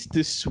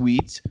Batista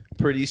Suites.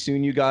 Pretty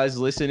soon, you guys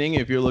listening,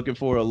 if you're looking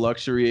for a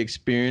luxury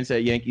experience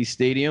at Yankee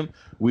Stadium,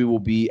 we will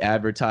be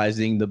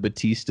advertising the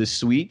Batista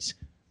Suites.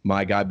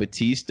 My guy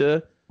Batista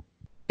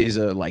is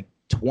a like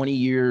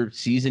 20-year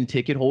season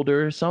ticket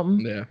holder or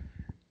something. Yeah.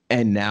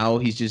 And now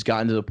he's just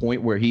gotten to the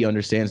point where he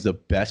understands the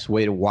best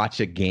way to watch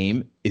a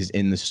game is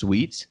in the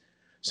suites.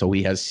 So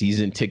he has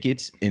season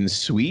tickets in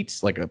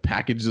suites, like a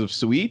package of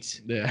suites.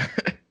 Yeah.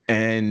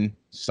 And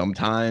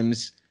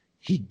sometimes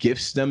he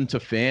gifts them to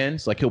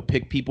fans. Like, he'll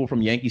pick people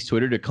from Yankees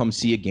Twitter to come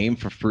see a game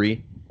for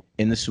free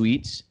in the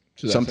suites.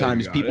 So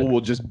sometimes people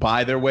will just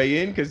buy their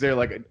way in because they're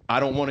like, I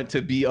don't want it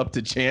to be up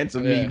to chance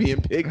of me being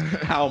picked.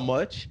 How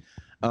much?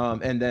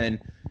 And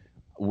then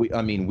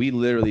we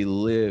literally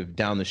live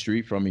down the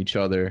street from each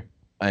other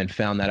and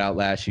found that out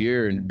last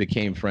year and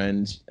became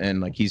friends. And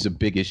like, he's the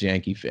biggest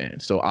Yankee fan.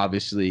 So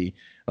obviously,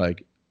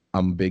 like,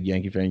 I'm a big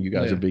Yankee fan. You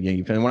guys are big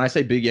Yankee fans. When I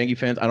say big Yankee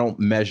fans, I don't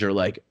measure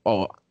like,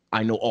 oh,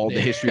 I know all the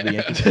history of the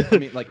Yankees. I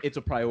mean, like, it's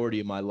a priority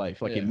in my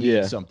life. Like, it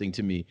means something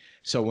to me.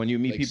 So when you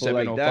meet people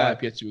like that,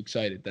 gets you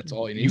excited. That's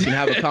all you need. you can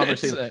have a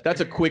conversation.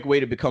 That's a quick way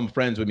to become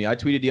friends with me. I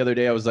tweeted the other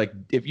day. I was like,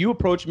 if you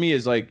approach me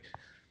as like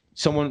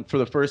someone for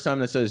the first time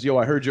that says, yo,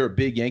 I heard you're a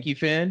big Yankee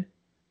fan,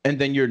 and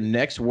then your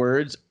next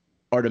words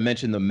are to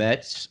mention the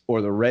Mets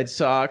or the Red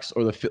Sox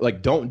or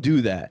like, don't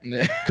do that,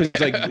 because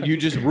like you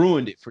just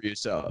ruined it for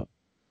yourself.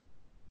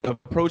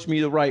 Approach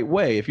me the right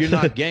way. If you're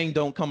not gang,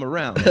 don't come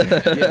around.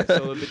 Yeah,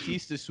 so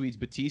Batista suites,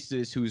 Batista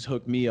is who's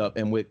hooked me up.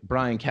 And with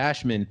Brian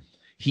Cashman,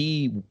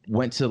 he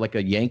went to like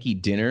a Yankee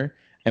dinner,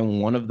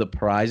 and one of the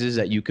prizes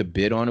that you could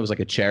bid on, it was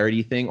like a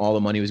charity thing. All the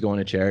money was going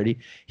to charity.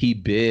 He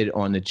bid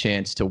on the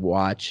chance to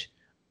watch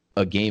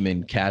a game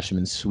in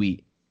Cashman's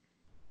suite.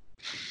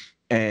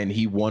 And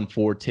he won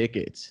 4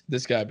 tickets.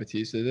 This guy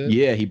Batista did?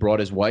 Yeah, he brought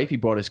his wife, he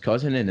brought his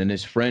cousin, and then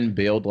his friend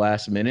bailed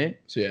last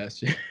minute. So he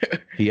asked you.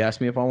 He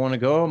asked me if I want to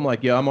go. I'm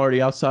like, yeah, I'm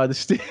already outside the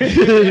stage. Where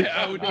you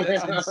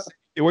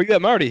at?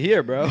 I'm already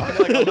here, bro. I'm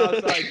like, I'm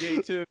outside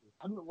gate 2.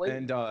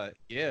 And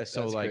yeah,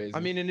 so That's like, crazy. I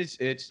mean, and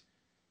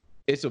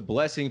it's a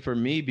blessing for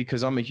me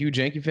because I'm a huge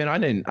Yankee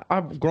fan.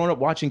 I've grown up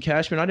watching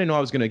Cashman. I didn't know I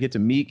was gonna get to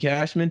meet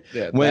Cashman.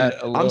 Yeah, when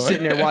I'm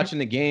sitting there watching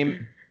the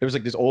game, there was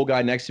like this old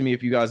guy next to me.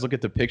 If you guys look at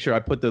the picture, I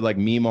put the like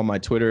meme on my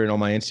Twitter and on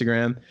my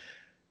Instagram.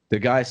 The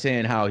guy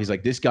saying how he's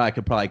like, this guy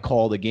could probably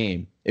call the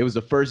game. It was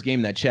the first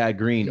game that Chad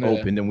Green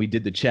opened, and we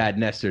did the Chad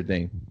Nestor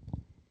thing.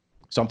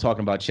 So I'm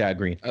talking about Chad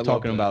Green. I'm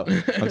talking about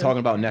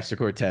Nestor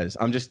Cortez.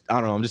 I don't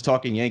know. I'm just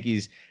talking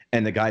Yankees,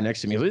 and the guy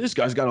next to me is like, this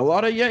guy's got a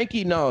lot of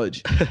Yankee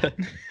knowledge.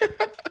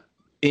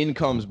 In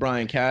comes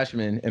Brian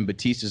Cashman, and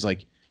Batista's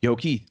like, yo,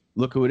 Keith,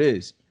 look who it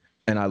is.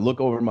 And I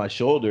look over my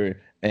shoulder,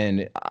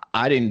 and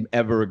I didn't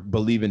ever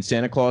believe in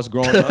Santa Claus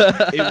growing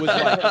up. It was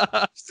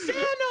like,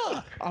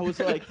 Santa! I was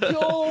like,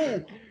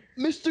 yo,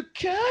 Mr.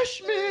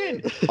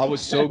 Cashman! I was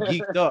so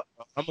geeked up.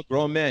 I'm a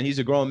grown man. He's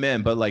a grown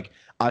man. But, like,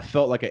 I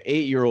felt like an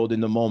 8-year-old in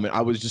the moment.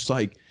 I was just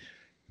like,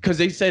 because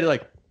they said,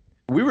 like,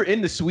 we were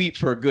in the suite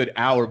for a good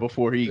hour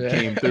before he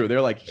came through.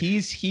 They're like,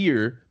 he's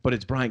here, but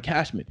it's Brian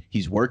Cashman.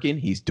 He's working.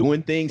 He's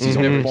doing things. He's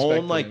on the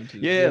phone. Like,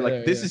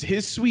 this is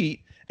his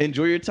suite.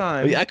 Enjoy your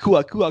time. Yeah,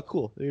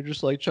 cool. You're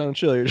just like trying to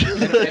chill. You're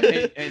just...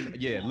 and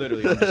yeah,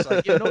 literally, I'm just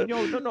like, yeah,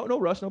 no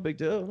rush, no big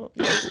deal.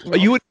 Are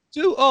you would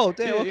too? Oh,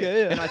 damn.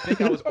 Okay, yeah. And I think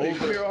I was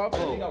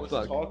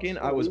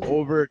I was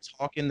over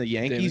talking the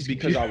Yankees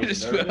because I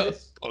was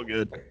nervous. Oh,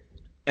 good.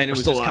 And it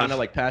was just kind of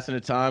like passing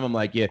the time. I'm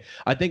like, yeah,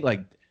 I think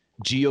like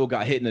Gio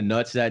got hit in the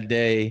nuts that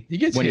day. He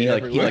gets when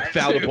hit he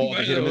fouled the ball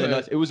and hit him in the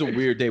nuts. It was a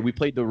weird day. We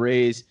played the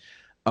Rays.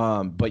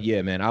 But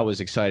yeah, man, I was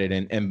excited,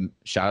 and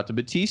shout out to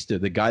Batista,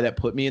 the guy that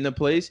put me in the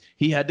place.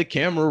 He had the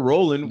camera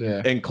rolling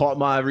and caught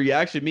my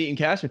reaction meeting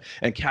Cashman.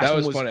 And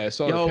Cashman was funny. I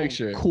saw the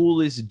picture.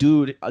 Coolest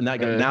dude. Now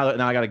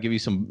I got to give you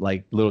some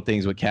like little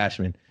things with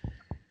Cashman.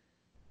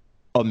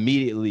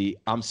 Immediately,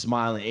 I'm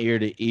smiling ear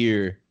to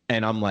ear.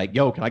 And I'm like,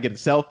 yo, can I get a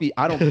selfie?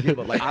 I don't give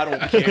a I don't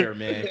care,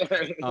 man.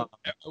 I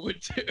would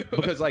too.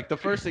 Because like the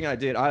first thing I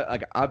did,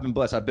 I've been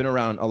blessed. I've been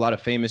around a lot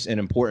of famous and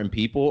important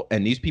people,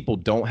 and these people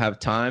don't have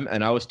time.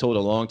 And I was told a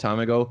long time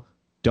ago,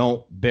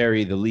 don't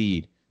bury the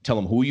lead. Tell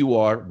them who you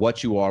are,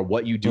 what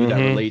you do that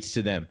relates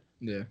to them.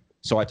 Yeah.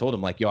 So I told him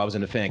like, yo, I was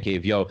in the fan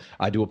cave. Yo,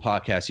 I do a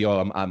podcast.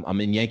 Yo,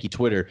 I'm in Yankee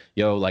Twitter.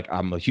 Yo, like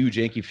I'm a huge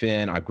Yankee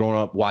fan. I've grown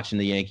up watching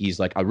the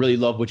Yankees. Like I really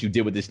love what you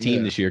did with this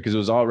team this year, because it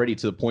was already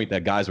to the point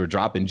that guys were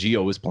dropping.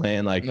 Gio was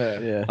playing like,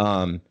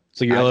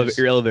 So your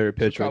elevator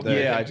pitch right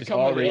there. Yeah, I just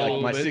already like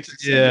my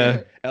 60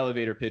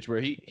 elevator pitch where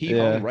he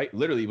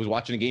literally was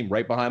watching a game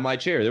right behind my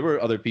chair. There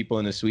were other people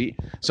in the suite,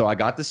 so I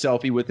got the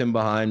selfie with him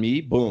behind me.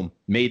 Boom,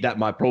 made that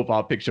my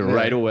profile picture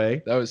right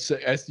away. That was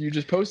sick. You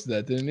just posted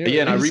that, didn't you?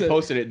 Yeah, and I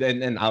reposted it.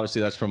 And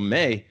obviously that's from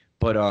May.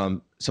 But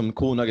some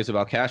cool nuggets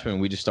about Cashman.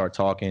 We just start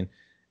talking,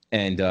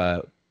 and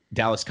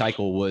Dallas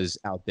Keuchel was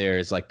out there.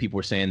 It's like people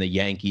were saying the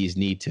Yankees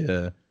need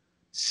to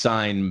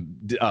sign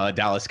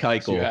Dallas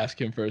Keuchel. So you ask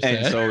him first.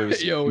 And so it was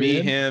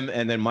him,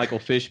 and then Michael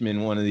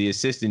Fishman, one of the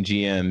assistant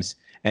GMs.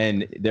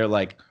 And they're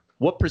like,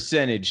 what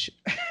percentage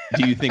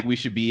do you think we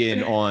should be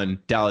in on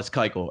Dallas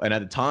Keuchel? And at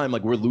the time,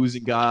 like, we're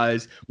losing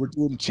guys. We're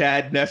doing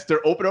Chad Nestor.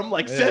 Open them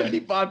like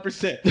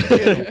 75%. We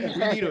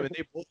need them. And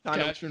they both kind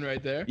of. Cashman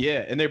right there.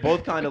 Yeah. And they're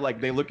both kind of like,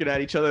 they looking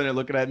at each other and they're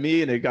looking at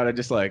me, and they got to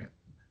just like,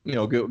 you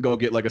know, go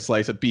get like a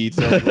slice of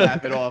pizza, like,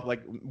 laugh it off.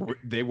 Like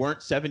they weren't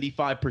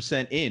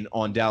 75% in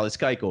on Dallas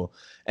Keuchel.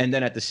 And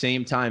then at the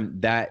same time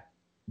that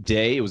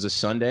day, it was a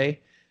Sunday,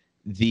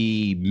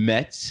 the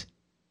Mets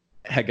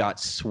had got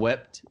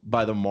swept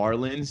by the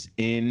Marlins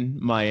in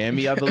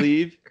Miami, I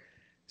believe.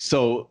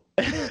 So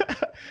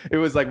it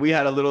was like we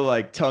had a little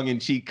like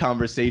tongue-in-cheek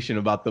conversation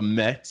about the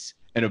Mets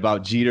and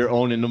about Jeter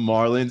owning the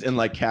Marlins, and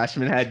like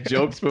Cashman had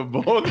jokes for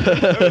both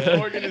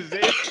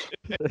organizations.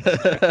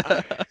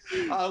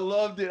 I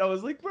loved it. I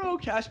was like, bro,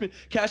 Cashman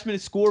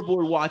is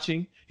scoreboard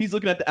watching. He's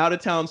looking at the out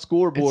of town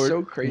scoreboard,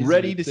 so crazy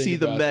ready to to see think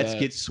the about Mets that.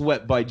 get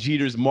swept by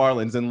Jeter's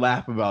Marlins and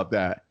laugh about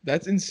that.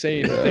 That's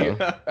insane.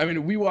 I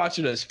mean, we watch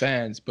it as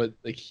fans, but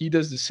like he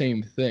does the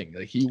same thing.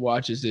 Like he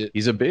watches it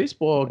He's a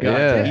baseball guy,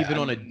 Yeah. even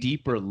on a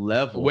deeper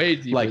level. way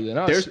deeper like, than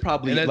us. There's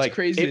probably And that's like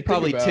crazy to it think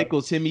probably about.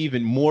 tickles him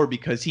even more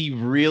because he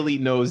really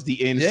knows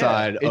the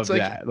inside it's of like,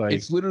 that. Like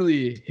it's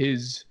literally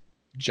his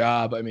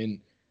job. I mean,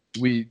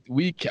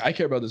 I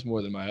care about this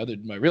more than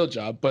my real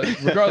job, but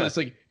regardless,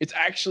 like it's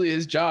actually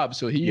his job.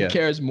 So he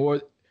cares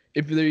more,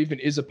 if there even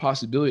is a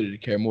possibility to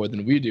care more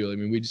than we do. I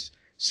mean, we just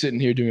sitting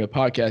here doing a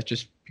podcast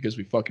just because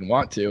we fucking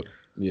want to.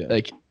 yeah.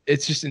 Like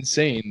it's just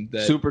insane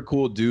that Super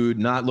cool dude,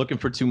 not looking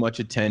for too much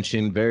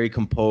attention, very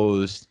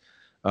composed,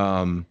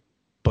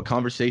 but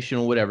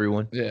conversational with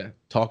everyone,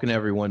 talking to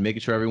everyone,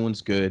 making sure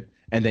everyone's good.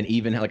 And then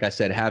even, like I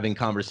said, having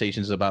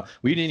conversations about,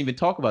 we didn't even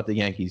talk about the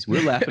Yankees.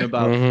 We're laughing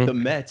about the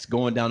Mets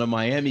going down to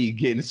Miami,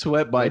 getting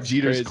swept by That's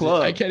Jeter's crazy.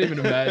 club. I can't even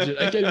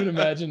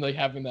imagine like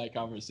having that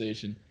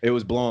conversation. It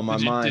was blowing my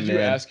mind, Did you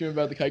man. ask him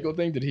about the Keuchel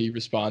thing? Did he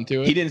respond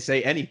to it? He didn't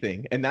say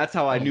anything, and that's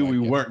how I knew my we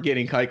God. weren't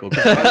getting Keuchel.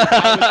 'Cause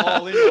I was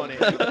all in on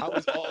it. I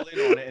was all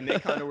in on it, and they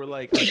kind of were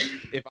like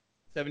if I'm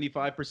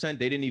 75%,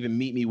 they didn't even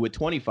meet me with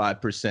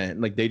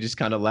 25%. Like they just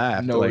kind of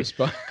laughed, No like,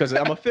 response. because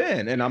I'm a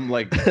fan, and I'm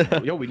like,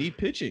 yo, we need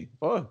pitching.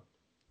 Oh,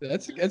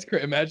 That's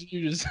great. Imagine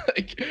you just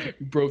like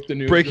broke the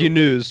news. Breaking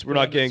news. We're on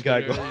not getting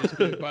Twitter. Keuchel. You just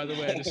go, by the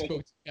way, I just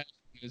spoke to Cash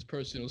in his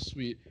personal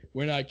suite.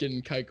 We're not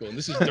getting Keuchel. And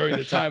this is during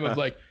the time of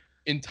like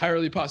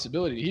entirely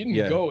possibility. He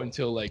didn't go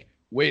until like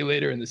way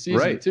later in the season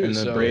right. too. And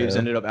the so Braves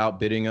ended up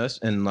outbidding us,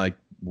 and like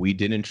we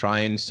didn't try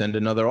and send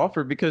another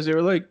offer because they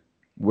were like,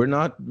 we're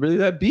not really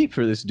that beat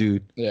for this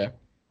dude. yeah,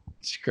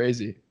 it's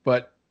crazy.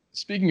 But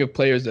speaking of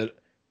players that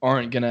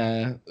aren't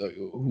gonna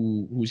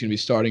who's gonna be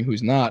starting,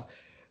 who's not,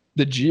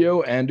 the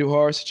Gio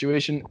Andujar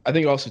situation, I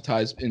think it also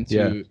ties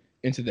into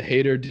the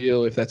Hader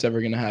deal, if that's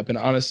ever gonna happen.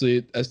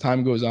 Honestly, as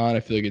time goes on, I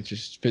feel like it's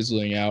just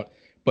fizzling out.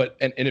 But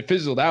and it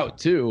fizzled out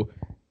too,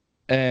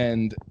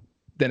 and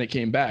then it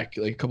came back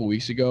like a couple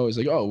weeks ago. It's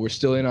like, oh, we're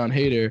still in on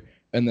Hader,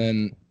 and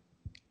then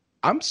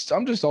I'm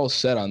just all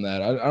set on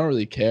that. I don't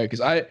really care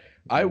because I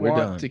We're want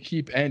done. to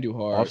keep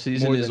Andujar. Off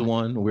season more is than-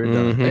 one. We're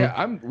done.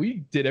 Yeah,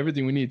 we did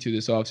everything we need to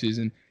this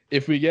offseason.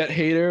 If we get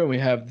Hader and we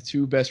have the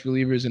two best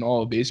relievers in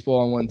all of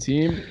baseball on one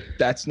team,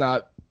 that's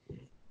not.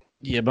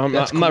 Yeah, but I'm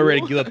That's not ready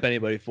to cool. give up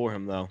anybody for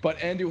him though. But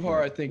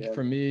Andujar, I think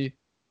for me,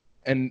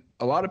 and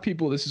a lot of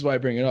people, this is why I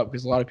bring it up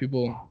because a lot of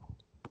people,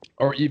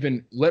 or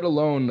even let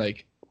alone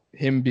like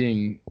him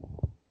being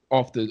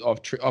off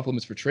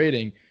limits for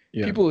trading,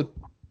 people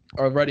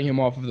are writing him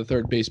off of the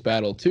third base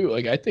battle too.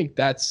 Like I think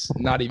that's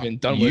not even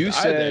done with. You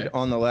said either.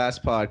 on the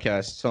last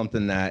podcast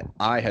something that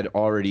I had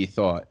already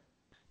thought.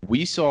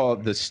 We saw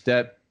the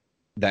step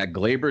that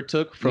Glaber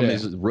took from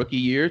his rookie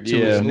year to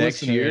his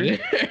next year.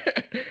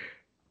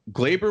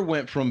 Glaber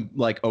went from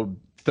like a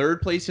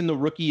third place in the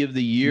rookie of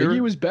the year Miggy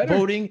was better.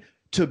 voting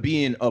to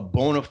being a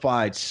bona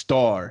fide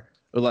star.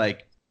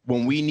 Like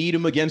when we need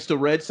him against the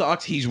Red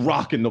Sox, he's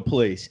rocking the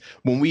place.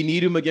 When we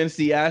need him against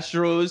the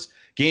Astros,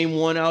 game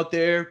one out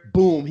there,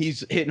 boom,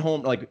 he's hitting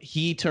home. Like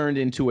he turned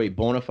into a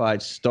bona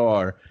fide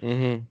star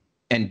and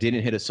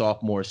didn't hit a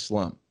sophomore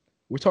slump.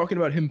 We're talking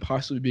about him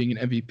possibly being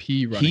an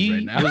MVP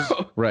running right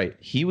now. Right.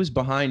 He was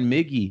behind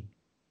Miggy.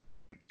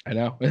 I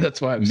know.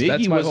 That's why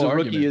Miggy my was whole the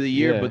rookie argument. of the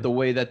year, Yeah. but the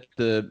way that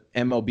the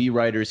MLB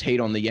writers hate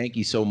on the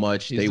Yankees so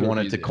much, He's they the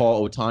wanted rookie, to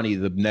call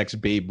Ohtani the next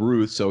Babe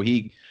Ruth, so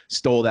he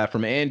stole that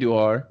from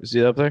Andujar. Is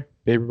he up there?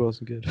 Baby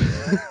wasn't good.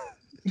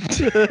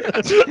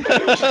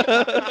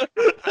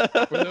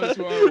 For those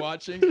who aren't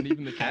watching, and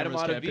even the Adam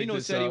cameras can't pick Ottavino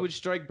this said he up. would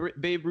strike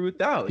Babe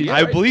Ruth out. He's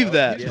I right, believe though.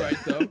 that. He's right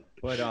though.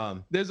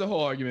 But There's a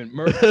whole argument.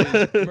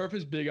 Murph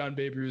is big on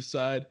Babe Ruth's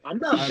side. I'm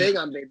not big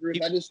on Babe Ruth.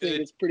 I just think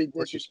it's pretty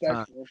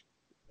disrespectful.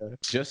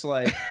 just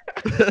like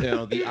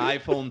the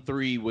iPhone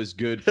 3 was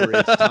good for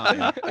its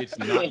time, it's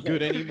not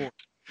good anymore.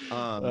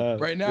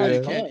 Right now,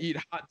 you can't eat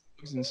hot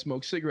dogs and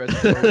smoke cigarettes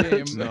for a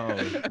game.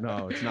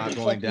 No, it's not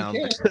going down.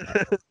 you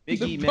Miggy,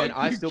 The man, fuck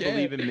I you still can't.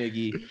 believe in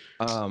Miggy.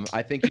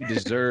 I think he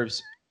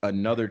deserves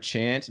another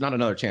chance. Not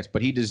another chance,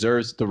 but he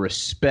deserves the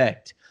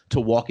respect to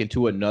walk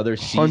into another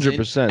season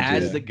 100%,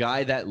 as dude. the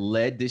guy that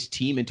led this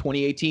team in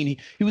 2018.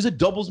 He was a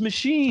doubles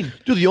machine.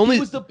 Dude, the only He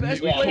was the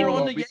best Yeah, player hold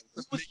on on. the Yankees. He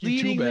was Mickey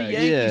leading the Two-Bag.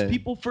 Yankees. Yeah.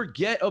 People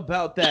forget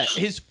about that.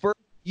 His first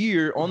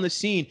year on the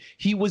scene,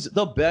 he was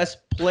the best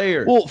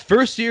player. well,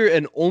 first year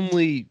and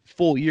only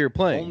full year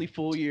playing. Only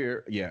full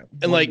year, yeah.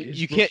 and like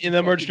his you can't rookie in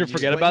the merge fucking to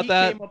forget When about he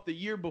that. came up the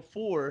year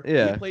before,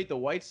 Yeah. he played the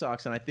White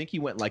Sox, and I think he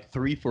went like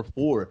 3 for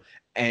 4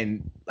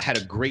 and had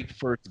a great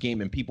first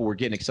game, and people were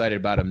getting excited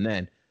about him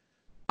then.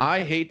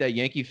 I hate that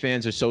Yankee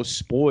fans are so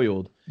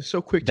spoiled They're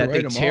so quick to that they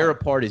write him tear off.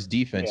 apart his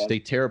defense. Yeah. They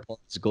tear apart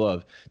his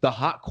glove. The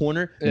hot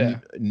corner, Yeah.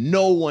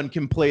 no one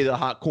can play the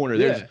hot corner.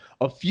 There's Yeah.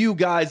 a few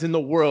guys in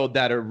the world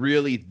that are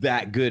really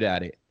that good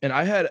at it. And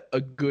I had a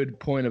good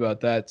point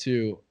about that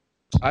too.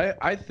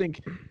 I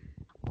think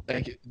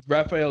like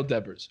Rafael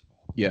Devers,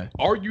 Yeah.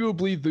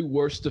 Arguably the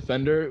worst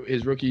defender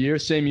his rookie year,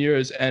 same year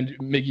as and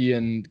Miggy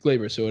and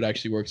Glaber, so it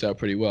actually works out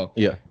pretty well.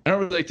 Yeah. I don't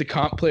really like to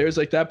comp players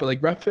like that, but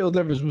like Rafael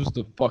Devers was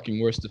the fucking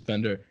worst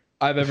defender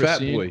I've ever Fat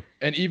seen. boy.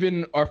 And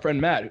even our friend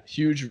Matt,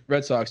 huge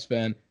Red Sox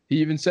fan, he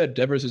even said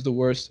Devers is the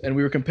worst, and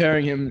we were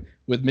comparing him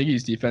with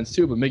Miggy's defense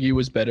too, but Miggy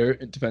was better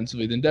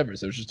defensively than Devers.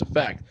 That was just a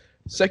fact.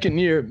 Second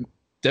year,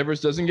 Devers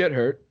doesn't get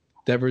hurt.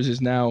 Devers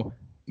is now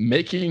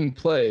making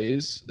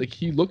plays. Like,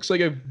 he looks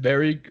like a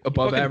very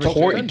above average He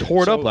defender.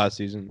 tore it up last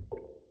season.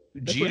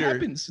 That's what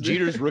happens.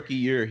 Jeter's rookie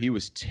year, he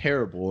was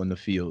terrible in the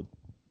field.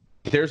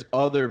 There's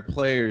other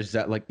players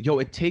that, like,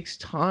 it takes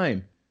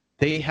time.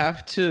 They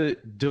have to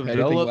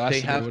develop. They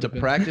have to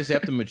practice. They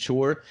have to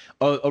mature.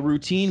 A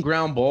routine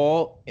ground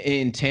ball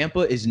in Tampa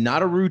is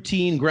not a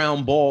routine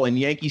ground ball in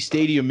Yankee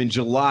Stadium in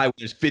July when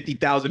there's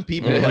 50,000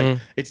 people. Like,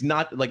 it's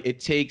not like it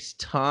takes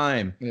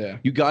time. Yeah.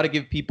 You got to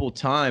give people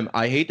time.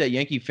 I hate that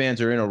Yankee fans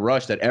are in a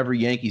rush that every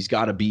Yankee's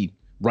got to be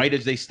right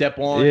as they step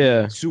on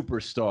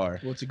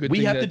superstar. Well, it's a good we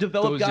thing have to that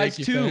develop those guys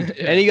Yankee too. fans-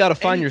 And you got to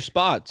find your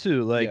spot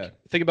too. Like, Yeah.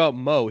 think about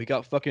Mo. He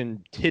got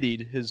fucking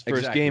tittied his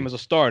first game as a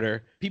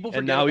starter. People forget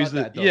And now about he's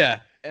that, though. yeah.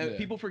 And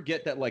people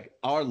forget that, like,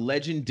 our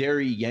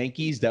legendary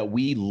Yankees that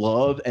we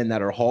love and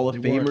that are Hall of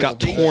Famers got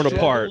they torn struggled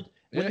apart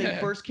when they Yeah.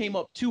 first came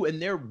up too,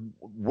 and they're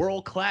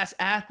world-class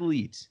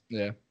athletes.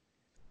 Yeah.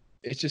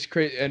 It's just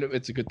crazy, and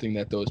it's a good thing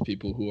that those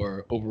people who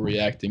are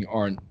overreacting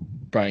aren't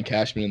Brian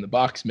Cashman in the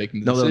box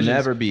making the No, decisions. they'll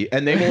never be,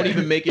 and they won't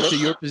even make it to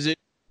your position,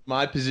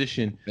 my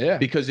position. Yeah.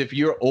 Because if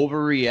you're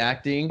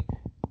overreacting,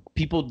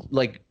 people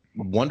like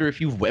wonder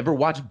if you've ever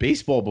watched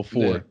baseball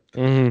before.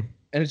 And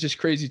it's just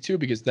crazy too,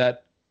 because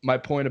that my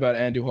point about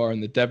Andujar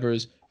and the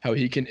Devers, how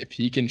if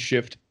he can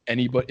shift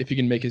anybody, if he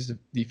can make his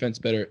defense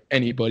better,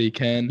 anybody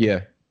can.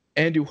 Yeah.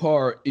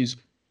 Andujar is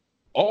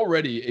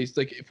already, it's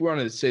like, if we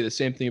wanted to say the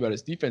same thing about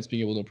his defense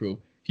being able to improve,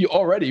 he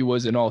already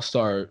was an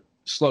all-star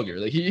slugger.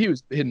 Like, he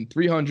was hitting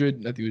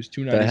 300, I think it was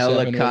 297.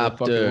 The whatever the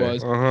fuck it helicopter.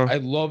 was. I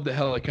love the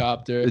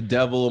helicopter. The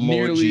devil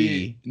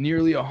emoji.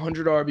 Nearly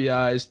 100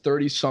 RBIs,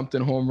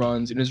 30-something home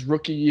runs. In his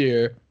rookie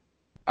year,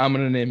 I'm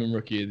going to name him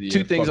Rookie of the Year.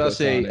 Two things Fuck I'll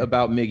say Ohtani.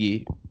 about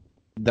Miggy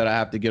that I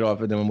have to get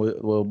off, and then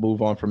we'll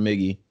move on from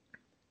Miggy.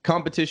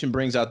 Competition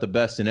brings out the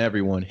best in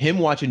everyone. Him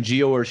watching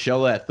Gio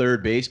Urshela at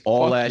third base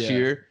all Fuck last yeah.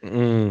 year.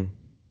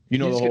 You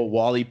know, He's the whole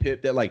Wally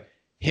Pip, that, like,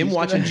 him He's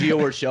watching gonna- Gio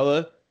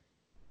Urshela,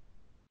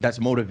 that's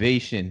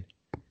motivation.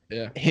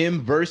 Yeah.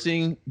 Him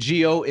versing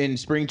Gio in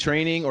spring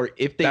training, or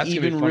if they That's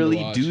gonna be even fun to really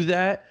watch. do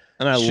that,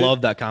 And I Should- love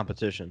that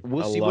competition.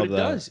 we'll I see love what it that.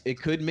 does.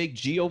 It could make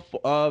Gio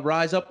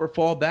rise up or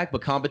fall back, but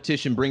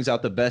competition brings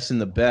out the best in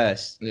the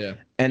best. Yeah.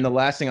 And the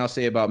last thing I'll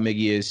say about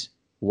Miggy is,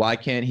 why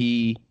can't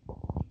he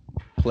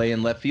play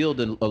in left field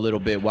a little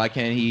bit? Why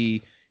can't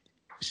he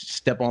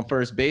step on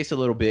first base a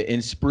little bit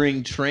in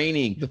spring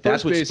training? The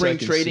That's first what base spring I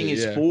can training see,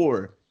 is yeah.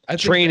 for. I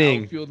think Training.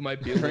 The outfield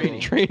might be a Training.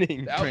 little,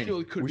 Training. The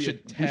outfield could we be should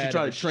a tad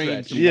try to of a train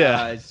stretch. some Yeah.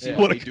 guys. See Yeah.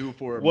 what What they do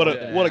for What month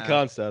a and what a half.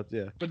 concept.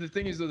 Yeah. But the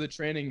thing is, though, the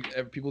training,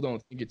 people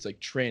don't think it's like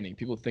training.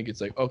 People think it's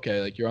like,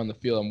 okay, like, you're on the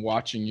field, I'm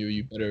watching you,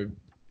 you better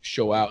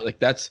show out. Like,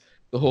 that's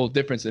the whole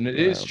difference. And it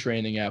is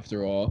training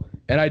after all.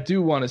 And I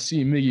do want to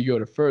see Miggy go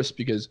to first,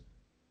 because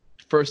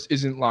first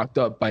isn't locked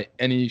up by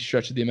any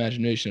stretch of the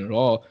imagination at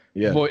all.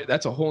 Yeah. Voit,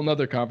 that's a whole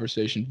nother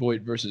conversation,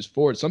 Voit versus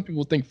Ford. Some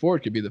people think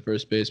Ford could be the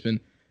first baseman.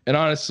 And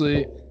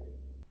honestly,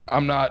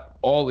 I'm not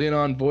all in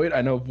on Voit.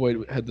 I know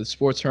Voit had the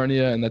sports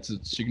hernia, and that's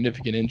a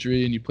significant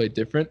injury, and you play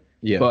different.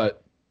 Yeah.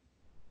 But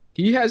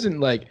he hasn't,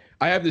 like,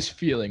 I have this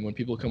feeling when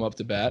people come up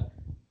to bat,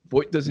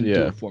 Voit doesn't do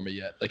it for me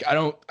yet. Like, I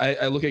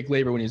look at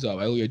Glaber when he's up.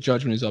 I look at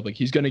Judge when he's up. Like,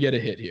 he's going to get a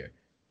hit here.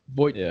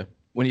 Voit,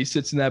 when he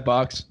sits in that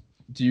box,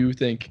 do you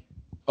think,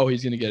 oh,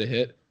 he's going to get a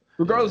hit?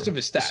 Regardless of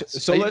his stats.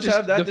 So Like, let's just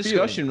have that the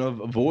discussion of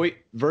Voit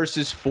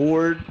versus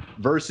Ford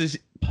versus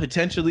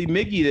potentially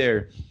Miggy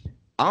there.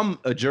 I'm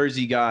a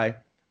Jersey guy.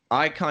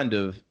 I kind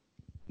of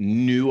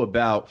knew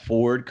about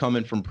Ford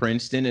coming from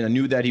Princeton, and I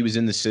knew that he was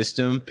in the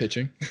system.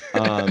 Pitching.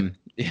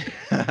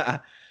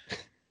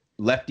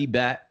 Lefty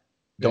bat.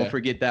 Don't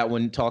forget that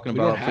when talking We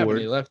don't about have Ford.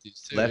 any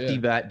lefties, too. Lefty yeah.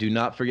 bat. Do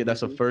not forget.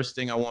 That's the first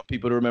thing I want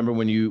people to remember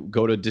when you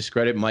go to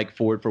discredit Mike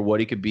Ford for what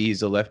he could be.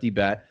 He's a lefty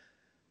bat.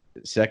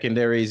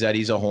 Secondary is that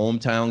he's a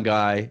hometown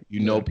guy.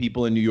 You know,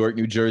 people in New York,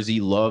 New Jersey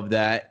love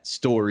that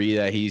story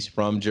that he's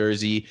from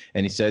Jersey,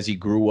 and he says he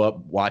grew up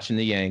watching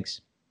the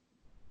Yanks.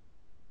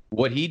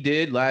 What he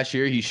did last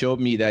year, he showed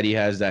me that he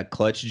has that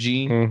clutch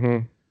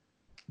gene.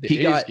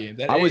 The A's game.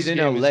 That I was A's in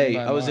game is LA.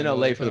 my I was in mind all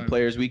LA for the time.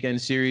 Players Weekend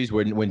series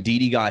when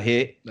Didi got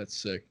hit, That's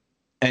sick.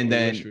 and We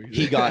then wish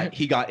we-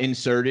 he got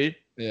inserted,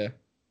 Yeah.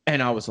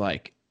 and I wasn't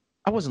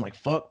like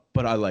fuck,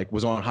 but I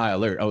was on high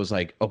alert. I was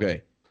like,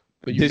 okay,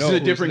 But this is know a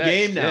who's different next.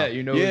 game now. Yeah,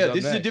 you know who's up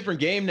this is a next. different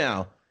game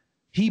now.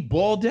 He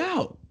balled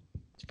out.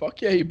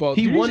 Fuck yeah, he balled.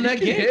 He Dude, won that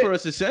can game hit. for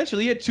us,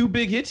 essentially. He had 2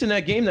 big hits in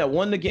that game that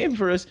won the game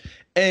for us.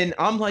 And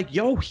I'm like,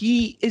 yo,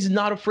 he is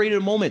not afraid of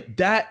the moment.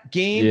 That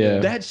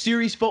game, that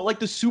series felt like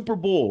the Super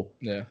Bowl.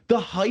 Yeah. The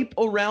hype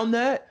around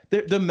that,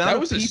 The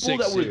amount of people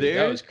that were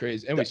there. That was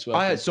crazy, and we swept.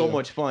 I had so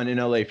much fun in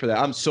LA for that.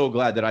 I'm so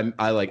glad that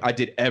I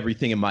did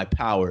everything in my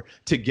power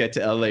to get to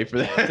LA for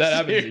that. That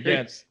happens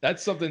again.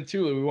 That's something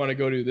too that we want to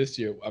go to this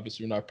year.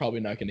 Obviously, we're probably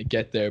not going to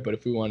get there, but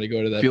if we want to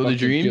go to that Field of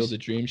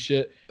Dreams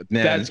shit,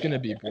 man, that's going to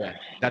be bread.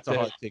 That's a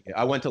hard ticket.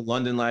 I went to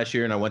London last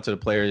year, and I went to the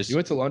Players. You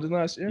went to London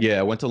last year?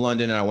 Yeah, I went to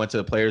London, and I went to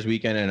the Players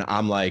Weekend, and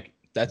I'm like,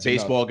 that's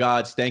baseball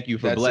gods, thank you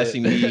for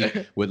blessing me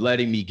with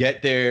letting me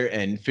get there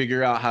and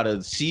figure out how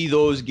to see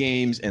those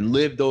games and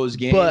live those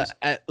games. But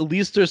at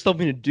least there's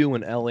something to do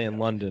in LA and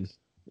London.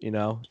 You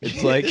know,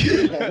 it's like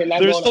there's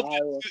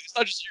something. It's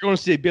not just you're going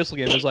to see a baseball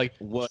game. There's like,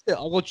 what?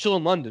 I'll go chill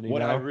in London.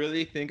 What I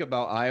really think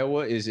about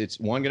Iowa is it's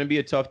one going to be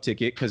a tough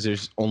ticket because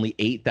there's only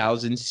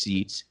 8,000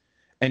 seats,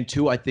 and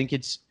two, I think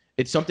it's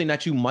something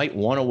that you might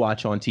want to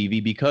watch on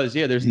TV because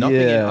there's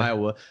nothing in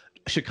Iowa.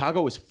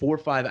 Chicago is 4 or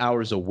 5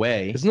 hours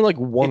away. Isn't it like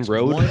one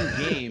road? One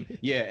game.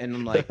 Yeah, and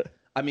I'm like,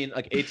 I mean,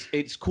 like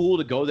it's cool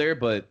to go there,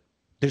 but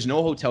there's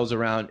no hotels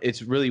around. It's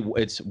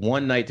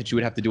one night that you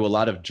would have to do a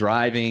lot of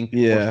driving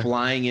or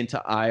flying into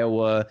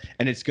Iowa,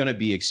 and it's gonna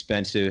be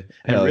expensive.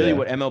 And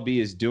what MLB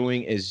is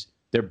doing is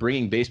they're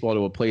bringing baseball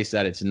to a place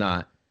that it's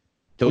not.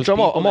 Those I'm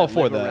all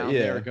for that. Yeah,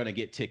 they're gonna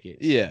get tickets.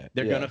 Yeah,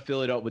 they're gonna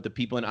fill it up with the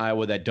people in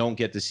Iowa that don't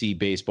get to see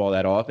baseball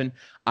that often.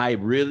 I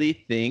really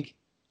think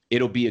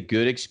it'll be a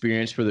good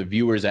experience for the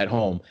viewers at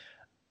home.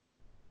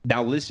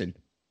 Now, listen,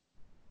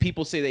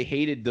 people say they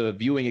hated the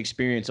viewing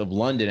experience of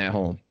London at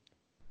home.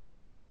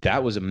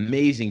 That was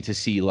amazing to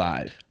see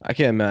live. I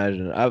can't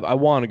imagine. I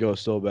want to go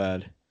so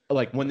bad.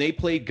 Like when they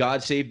played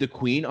 "God Save the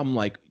Queen," I'm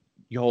like,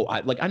 yo,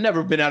 I've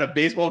never been at a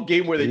baseball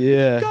game where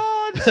they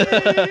 "God Save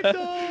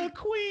the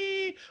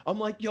Queen." I'm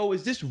like, yo,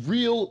 is this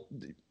real?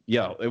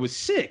 Yo, it was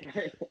sick.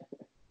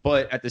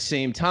 But at the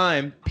same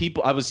time,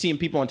 I was seeing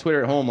people on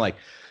Twitter at home like,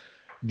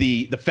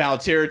 the foul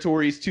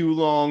territory is too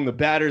long. The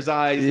batter's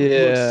eyes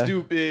look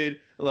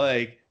stupid.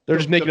 Like they're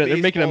just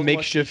making a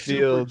makeshift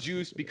field.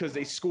 Juiced because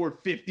they scored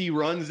 50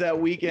 runs that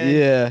weekend.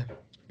 Yeah,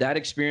 that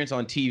experience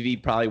on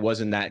TV probably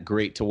wasn't that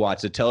great to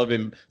watch. The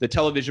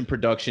television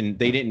production,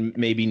 they didn't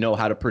maybe know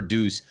how to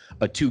produce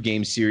a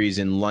 2-game series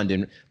in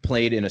London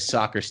played in a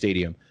soccer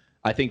stadium.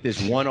 I think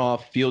this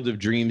one-off Field of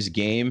Dreams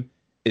game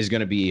is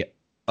going to be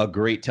a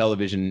great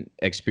television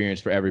experience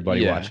for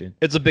everybody watching.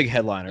 It's a big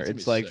headliner.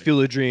 It's like sick.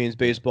 Field of Dreams,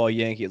 baseball,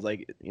 Yankees.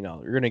 Like, you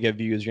know, you're gonna get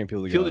views. You're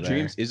gonna Field of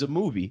Dreams is a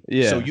movie.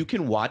 Yeah. So you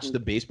can watch the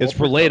baseball. It's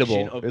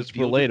relatable. Of the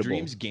Field of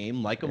Dreams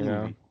game like a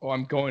movie. Oh,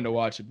 I'm going to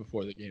watch it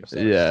before the game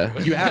starts. Yeah.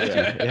 You have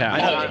to. Yeah.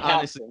 I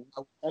honestly,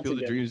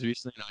 Field of Dreams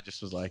recently, and I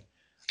just was like,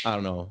 I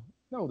don't know.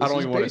 No, I don't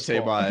even want to say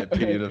my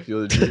opinion of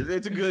Field of Dreams.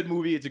 It's a good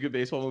movie. It's a good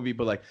baseball movie.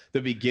 But like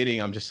the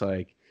beginning, I'm just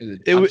like,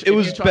 it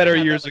was better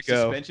years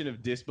ago. Suspension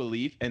of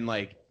disbelief and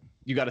like.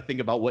 You got to think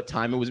about what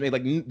time it was made.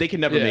 Like they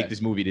can never make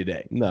this movie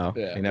today. No,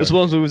 it's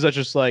one of those movies that's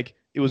just like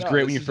it was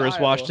great when you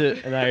first watched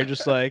it, and now you're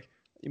just like,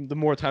 the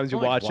more times you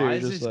watch it, why you're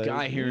is just this like,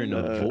 guy hearing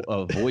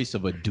a voice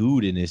of a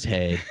dude in his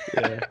head?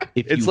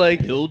 If it's you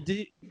like build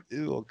it,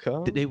 it will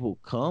come. they will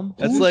come.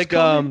 That's Who's like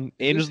coming?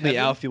 Angels in the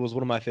Outfield was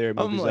one of my favorite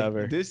movies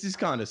ever. This is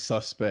kind of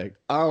suspect.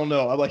 I don't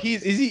know. I'm like,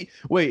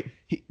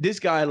 this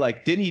guy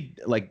like didn't he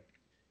like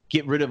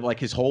get rid of like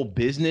his whole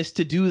business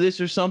to do this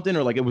or something,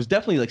 or like it was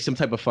definitely like some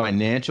type of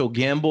financial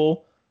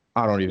gamble.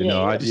 I don't even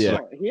know. I just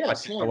he had a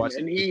fund,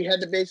 and he had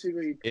to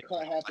basically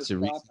cut half his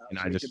profit. And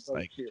I just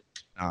like,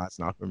 nah, it's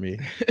not for me.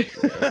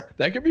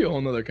 That could be a whole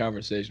nother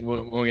conversation.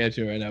 We won't get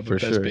to it right now.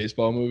 But best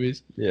baseball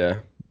movies. Yeah,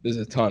 there's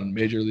a ton.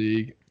 Major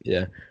League.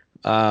 Yeah,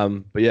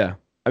 but yeah,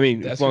 I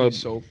mean, that's gonna be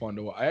so fun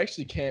to watch. I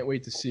actually can't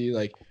wait to see.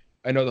 Like,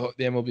 I know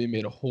the MLB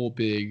made a whole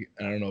big.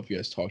 I don't know if you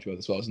guys talked about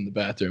this while I was in the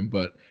bathroom,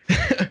 but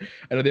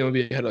I know the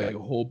MLB had like a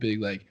whole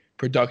big like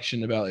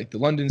production about like the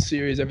London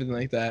series, everything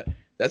like that.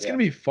 That's going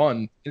to be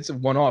fun. It's a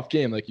one-off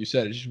game, like you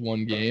said. It's just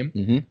one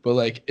game. But,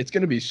 like, it's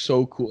going to be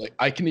so cool. Like,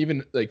 I can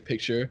even, like,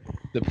 picture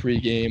the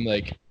pregame,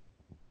 like,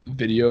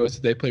 videos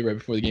that they play right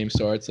before the game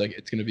starts. Like,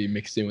 it's going to be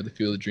mixed in with the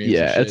Field of Dreams.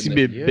 Yeah, it's going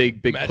to be a big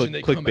imagine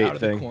they come out clickbait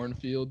thing. Of the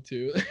cornfield,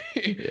 too.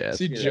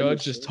 See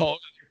Judge just taller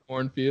than your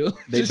cornfield.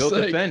 They built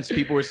the fence.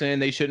 People were saying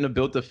they shouldn't have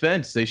built the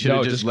fence. They should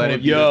have just let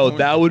it. Yo,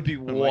 that would be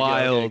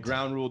wild. Like,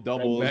 ground rule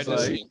doubles. Imagine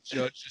seeing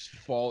Judge just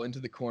fall into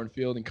the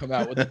cornfield and come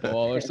out with the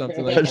ball or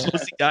something like that.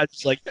 Just see guys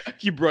just like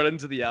keep running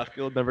to the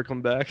outfield, never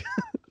come back.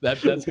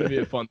 That's gonna be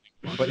a fun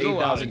thing. But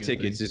 8,000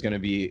 tickets is gonna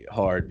be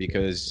hard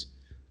because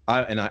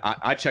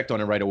I checked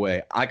on it right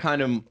away. I'm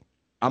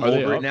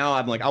over it now.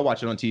 I'm like, I'll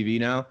watch it on TV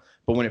now.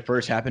 But when it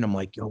first happened, I'm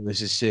like, yo,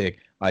 this is sick.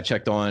 I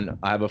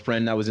have a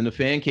friend that was in the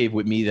fan cave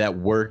with me that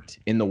worked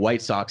in the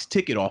White Sox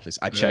ticket office.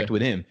 I checked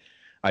with him.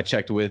 I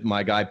checked with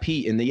my guy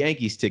Pete in the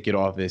Yankees ticket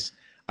office.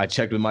 I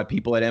checked with my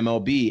people at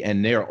MLB,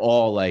 and they're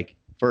all like,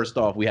 first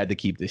off, we had to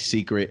keep this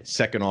secret.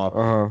 Second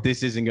off,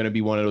 this isn't going to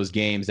be one of those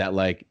games that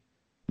like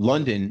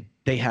London,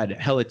 they had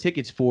hella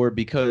tickets for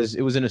because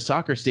it was in a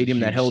soccer stadium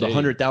that held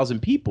 100,000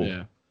 people.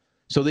 Yeah.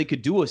 So they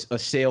could do a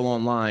sale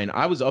online.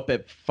 I was up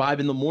at 5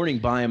 a.m.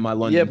 buying my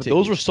London tickets.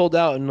 Those were sold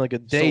out in like a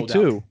day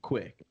too.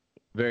 Quick.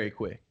 Very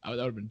quick. That would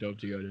have been dope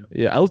to go to.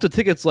 Yeah, I looked at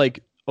tickets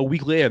like a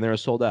week later and they were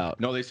sold out.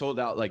 No, they sold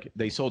out.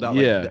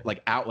 Yeah.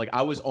 Like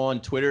I was on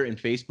Twitter and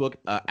Facebook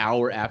an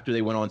hour after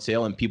they went on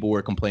sale, and people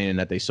were complaining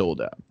that they sold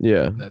out.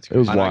 Yeah, That's it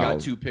was And wild. I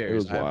got 2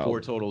 pairs. I had wild.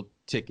 4 total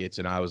tickets,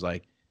 and I was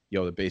like,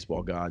 "Yo, the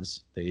baseball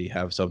gods, they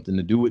have something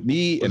to do with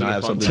me, Was and it I a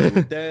have fun something to do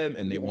with them,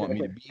 and they want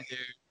me to be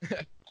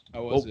there."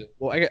 How was it?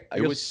 Well, I It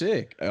guess, was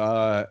sick,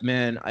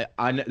 man.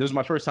 This was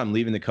my first time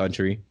leaving the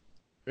country,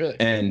 Really?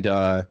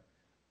 and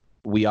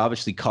we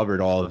obviously covered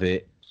all of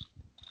it.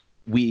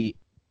 We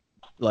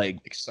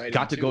Exciting.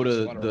 got to too. go There's a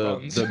to lot of the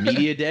runs.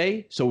 media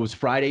day, so it was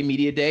Friday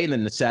media day, and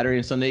then the Saturday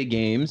and Sunday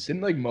games.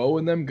 Didn't like Mo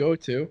and them go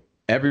too?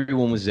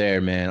 Everyone was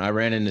there, man. I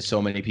ran into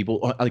so many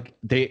people. Like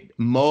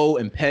Mo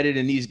and Pettit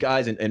and these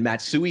guys and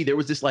Matsui. There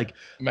was this like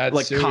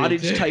Matsui,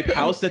 cottage dude. type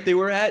house that they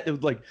were at. It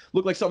was like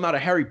looked like something out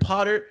of Harry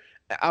Potter.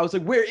 I was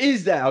like, where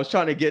is that? I was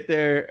trying to get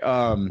there.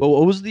 well,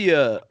 what was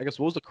the what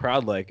was the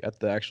crowd like at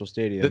the actual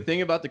stadium? The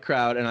thing about the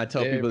crowd, and I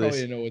tell They people probably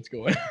this, didn't know what's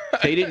going on.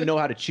 they didn't know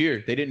how to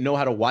cheer. They didn't know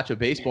how to watch a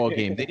baseball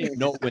game. They didn't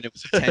know when it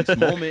was a tense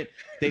moment.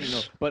 They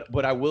didn't know.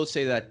 But I will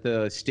say that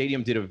the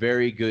stadium did a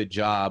very good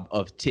job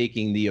of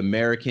taking the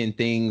American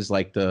things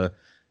like the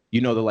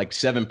like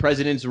 7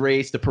 presidents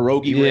race, the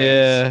pierogi race.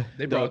 They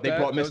They brought brought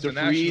That was Mr.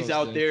 the Freeze Nationals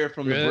out thing. there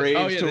from Really? the Braves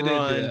Oh, yeah, to they did do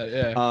run. that,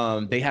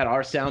 yeah. They had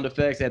our sound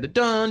effects. They had the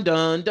dun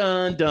dun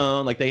dun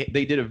dun. Like they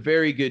did a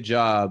very good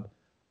job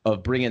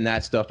of bringing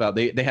that stuff out.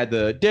 They had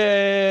the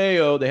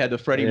Day-O. They had the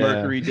Freddie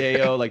Mercury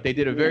Day-O. Like they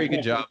did a very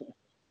good job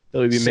That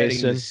would be setting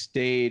Mason. the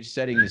stage,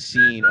 setting the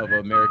scene of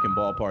American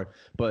ballpark.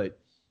 But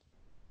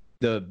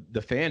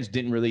the fans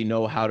didn't really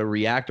know how to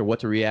react or what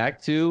to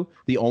react to.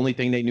 The only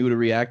thing they knew to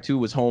react to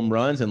was home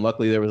runs, and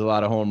luckily there was a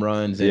lot of home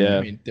runs. And Yeah.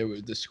 I mean,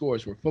 the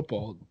scores were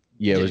football.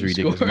 yeah, it was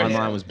Getting ridiculous. My scores.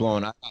 mind was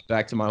blown. I got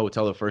back to my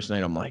hotel the first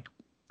night. I'm like,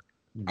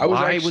 I was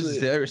why actually- was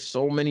there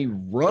so many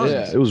runs?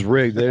 Yeah. It was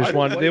rigged. They just Why-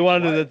 wanted. why- They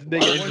wanted why- to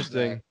make why it was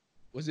interesting. that?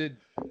 Was it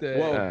the,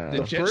 Well, the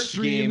the jet first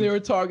stream game- they were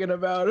talking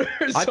about? Or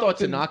I thought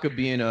something? Tanaka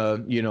being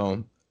a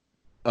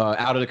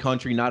out of the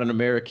country, not an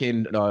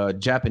American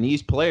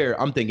Japanese player,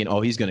 I'm thinking,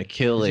 oh, he's gonna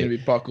kill He's it. gonna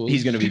be buckled.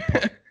 He's gonna be.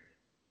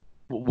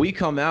 We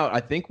come out. I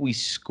think we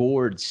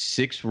scored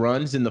 6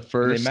 runs in the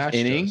first matched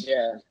inning. us.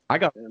 Yeah. I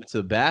got to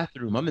the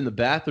bathroom. I'm in the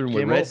bathroom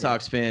with Game Red over.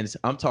 Sox fans.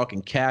 I'm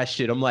talking cash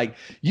shit. I'm like,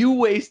 you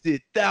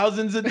wasted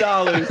thousands of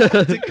dollars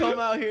to come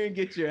out here and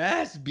get your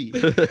ass beat.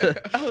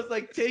 I was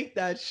like, take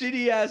that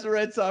shitty ass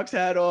Red Sox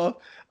hat off.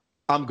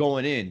 I'm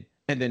going in.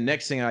 And then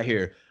next thing I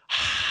hear,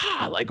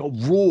 like a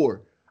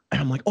roar. And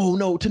I'm like, oh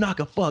no,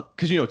 Tanaka, fuck.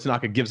 Because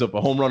Tanaka gives up a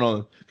home run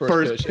on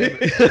first pitch.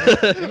 pitch.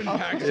 Him and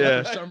Paxton,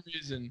 Yeah. for some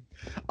reason.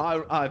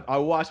 I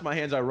wash my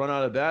hands. I run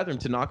out of the bathroom.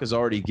 Tanaka's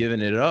already giving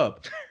it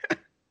up.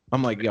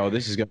 I'm like, yo,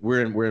 this is good.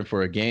 We're in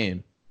for a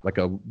game, like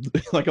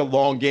a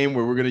long game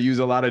where we're gonna use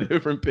a lot of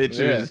different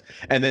pitchers,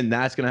 and then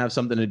that's gonna have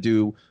something to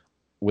do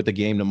with the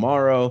game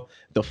tomorrow.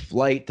 The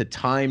flight, the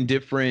time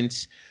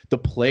difference, the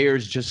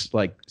players just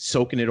like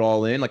soaking it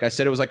all in. Like I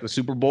said, it was like the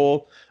Super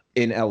Bowl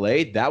in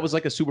LA. That was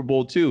like a Super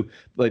Bowl too.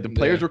 Like the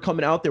players were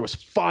coming out. There was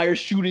fire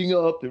shooting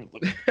up. There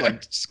was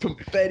like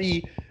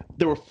confetti.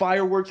 There were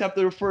fireworks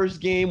after the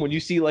first game. When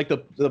you see like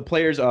the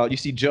players, you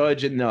see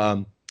Judge and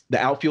the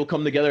outfield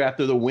come together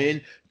after the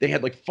win. They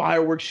had like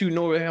fireworks shooting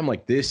over there. I'm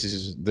like, this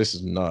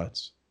is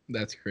nuts.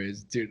 That's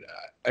crazy, dude.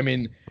 I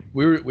mean,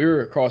 we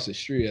were across the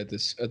street at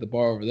the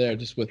bar over there,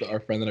 just with our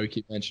friend that I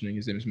keep mentioning.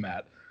 His name is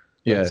Matt,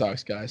 Red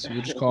Sox guy. So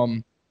we'll just call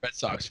him Red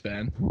Sox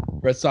fan.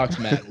 Red Sox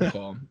Matt, we'll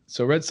call him.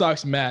 So Red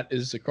Sox Matt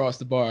is across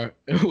the bar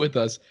with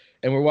us,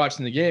 and we're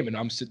watching the game, and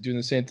I'm doing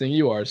the same thing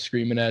you are,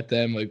 screaming at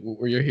them like,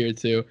 "Well, you're here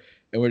too,"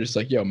 and we're just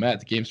like, "Yo, Matt,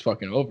 the game's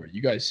fucking over.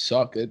 You guys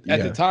suck." At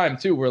the time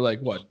too, we're like,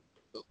 what,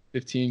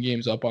 15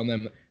 games up on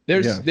them.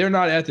 They're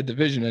not at the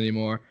division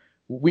anymore.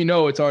 We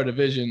know it's our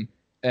division,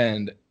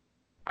 and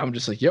I'm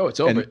just like, yo, it's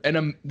over.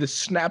 And the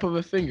snap of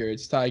a finger,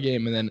 it's tie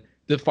game. And then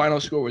the final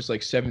score was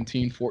like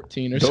 17-14 or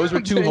something. Those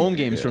were 2 home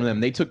games from them.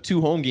 They took 2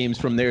 home games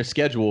from their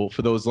schedule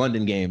for those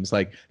London games.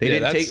 Like they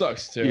didn't that take,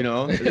 sucks too.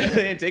 they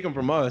didn't take them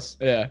from us.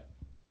 Yeah.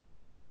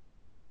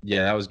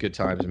 Yeah, that was good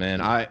times,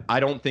 man. I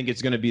don't think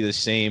it's going to be the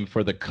same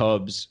for the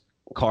Cubs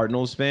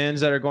Cardinals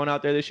fans that are going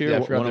out there this year. Yeah, I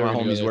One forgot of they my were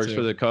gonna go homies there, works too.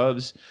 for the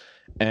Cubs,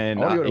 and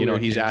I wanna go to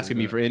weird he's games asking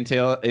me like for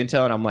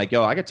intel, and I'm like,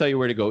 yo, I can tell you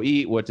where to go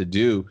eat, what to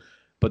do,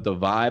 but the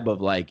vibe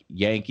of like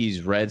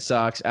Yankees, Red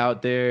Sox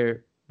out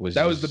there was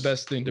That was the just-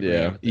 best thing to bring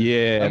out.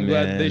 Yeah, I'm man.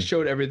 glad they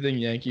showed everything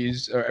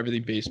Yankees or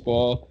everything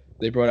baseball.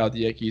 They brought out the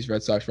Yankees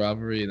Red Sox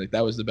rivalry, and like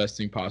that was the best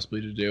thing possibly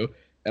to do.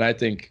 And I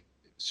think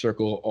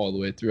circle all the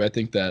way through. I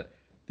think that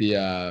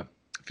the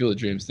Field of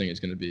Dreams thing is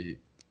going to be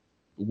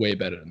way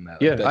better than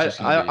that. Yeah, Like, that's just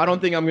gonna be- I don't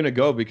think I'm gonna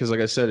go because, like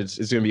I said, it's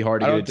gonna be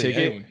hard to I get don't a think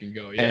ticket. anyone can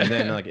go. Yeah. And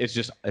then like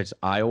it's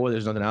Iowa.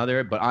 There's nothing out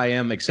there, but I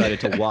am excited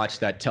to watch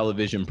that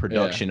television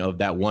production of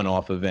that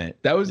one-off event.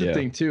 that was the Yeah.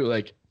 thing too.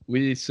 Like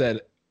we said,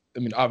 I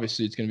mean,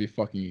 obviously it's going to be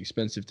fucking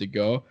expensive to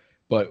go,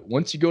 but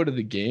once you go to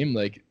the game,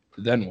 like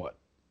then what?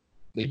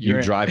 Like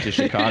You drive to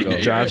Chicago.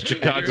 Drive to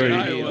Chicago, You're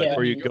in you- Iowa.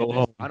 or you go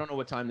home. I don't know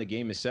what time the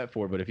game is set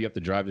for, but if you have to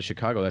drive to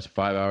Chicago, that's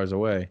 5 hours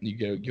away. You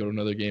go to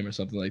another game or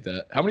something like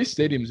that. How many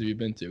stadiums have you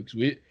been to?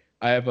 Because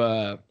I have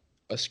a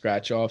a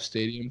scratch-off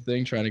stadium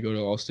thing, trying to go to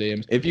all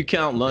stadiums. If you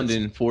count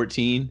London,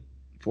 14.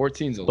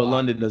 14's a But lot.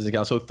 London doesn't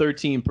count. So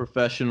 13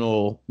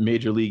 professional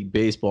Major League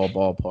Baseball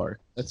ballpark.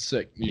 That's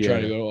sick. You're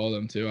trying to go to all of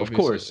them too. Of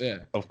Obviously. course. Yeah.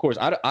 Of course.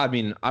 I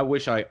mean, I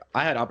wish I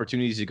had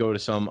opportunities to go to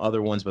some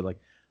other ones, but like,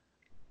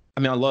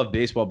 I mean, I love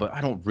baseball, but I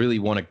don't really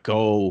want to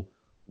go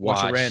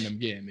Watch a random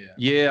game. Yeah.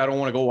 Yeah, I don't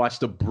want to go watch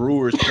the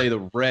Brewers play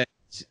the Reds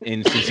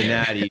in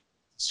Cincinnati.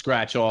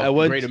 Scratch off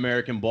Great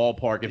American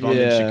Ballpark if I'm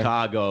in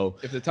Chicago.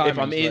 If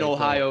I'm in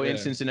Ohio, in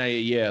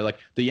Cincinnati, like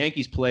the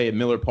Yankees play at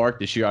Miller Park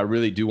this year. I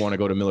really do want to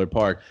go to Miller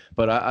Park,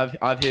 but I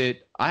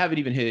haven't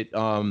even hit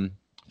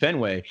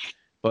Fenway.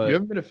 But you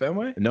haven't been to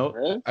Fenway? No.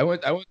 Really? I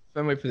went to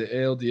Fenway for the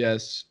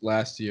ALDS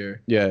last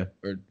year. Yeah.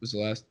 Or was the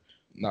last?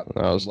 Not.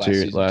 No, it was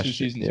two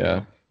seasons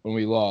ago. When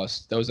we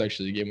lost, that was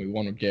actually the game we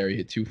won with Gary.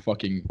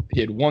 He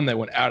had one that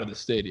went out of the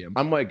stadium.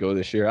 I might go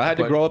this year. I had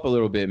to grow up a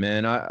little bit,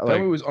 man.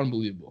 Fenway was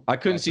unbelievable. I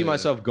couldn't see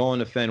myself going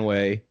to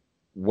Fenway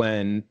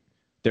when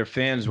their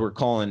fans were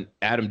calling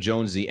Adam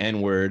Jones the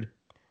N-word.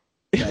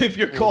 If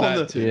you're calling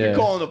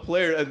the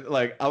player,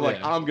 like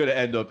I'm gonna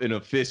end up in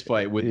a fist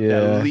fight with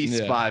at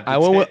least 5 to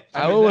 10.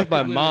 I went with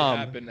my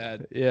mom.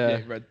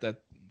 That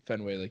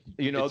Fenway, like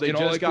they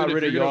just got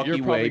rid of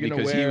Yawkey Way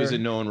because he was a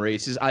known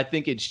racist. I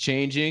think it's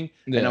changing,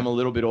 and I'm a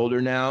little bit older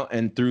now.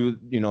 And through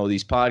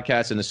these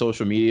podcasts and the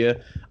social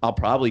media, I'll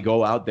probably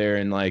go out there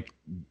and like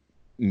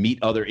meet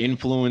other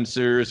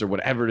influencers or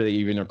whatever they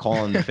even are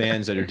calling the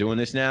fans that are doing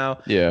this now.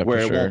 Yeah, where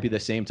it won't be the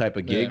same type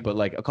of gig. But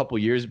like a couple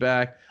years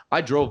back, I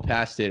drove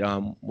past it.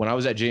 When I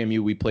was at JMU,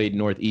 we played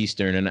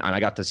Northeastern, and I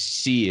got to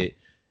see it.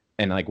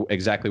 And like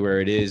exactly where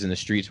it is and the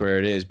streets where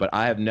it is, but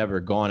I have never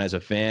gone as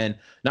a fan,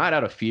 not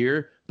out of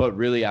fear, but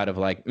really out of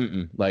like,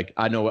 like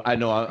I know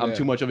I'm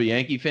too much of a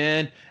Yankee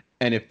fan,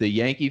 and if the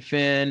Yankee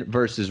fan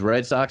versus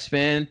Red Sox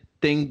fan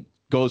thing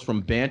goes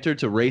from banter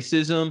to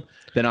racism,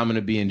 then I'm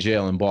gonna be in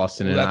jail in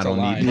Boston, and I don't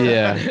need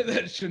that.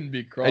 That shouldn't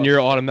be crossed. And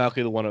you're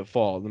automatically the one at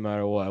fault, no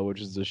matter what, which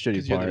is the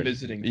shitty part. You're the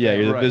visiting fan. Yeah,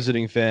 you're the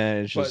visiting fan.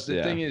 It's but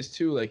the thing is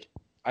too, like.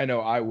 I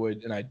know I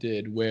would, and I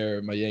did wear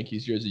my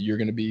Yankees jersey. You're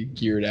going to be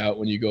geared out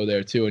when you go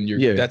there too, and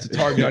that's a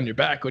target on your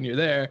back when you're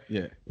there.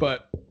 Yeah.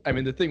 But I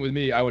mean, the thing with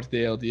me, I went to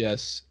the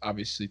ALDS.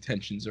 Obviously,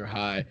 tensions are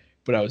high,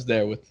 but I was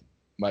there with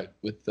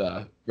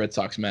Red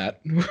Sox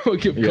Matt. We'll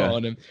keep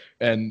calling him,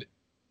 and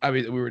I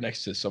mean, we were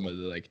next to some of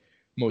the like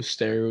most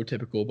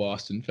stereotypical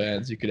Boston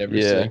fans you could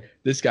ever see.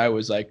 This guy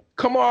was like,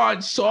 "Come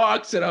on,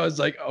 Sox," and I was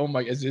like, "Oh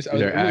my, is this?" I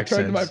was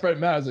turned to my friend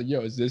Matt. I was like,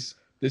 "Yo, is this?"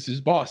 This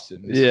is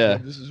Boston.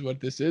 This is what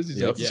this is.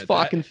 He's like, it's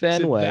fucking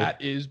Fenway. That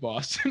is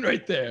Boston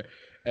right there.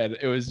 And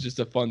it was just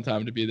a fun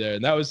time to be there.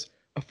 And that was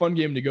a fun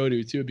game to go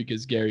to too,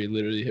 because Gary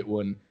literally hit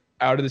one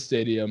out of the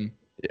stadium.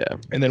 Yeah.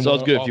 And then so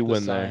it's good if you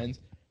win there.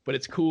 But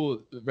it's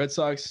cool. Red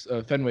Sox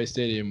Fenway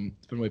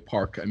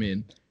Park, I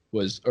mean,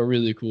 was a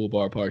really cool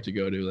ballpark to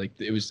go to. Like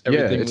it was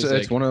everything.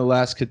 It's one of the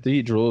last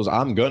cathedrals.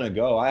 I'm gonna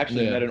go. I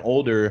actually met an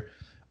older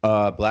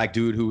black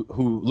dude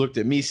who looked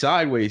at me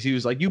sideways. He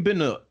was like, "You've been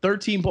to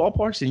 13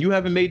 ballparks and you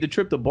haven't made the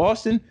trip to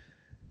Boston?"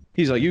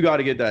 He's like, "You got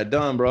to get that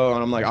done, bro."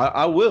 And I'm like,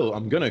 I will.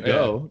 I'm gonna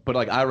go, but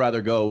like I'd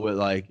rather go with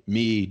like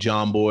me,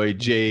 John Boy,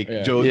 Jake,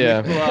 Joe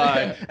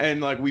McFly,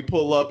 and like we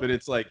pull up and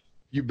it's like,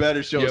 you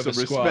better show some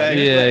respect.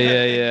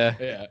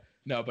 Yeah.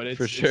 No, but it's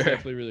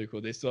definitely really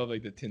cool. They still have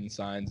like the tin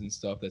signs and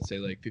stuff that say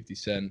like 50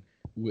 cent.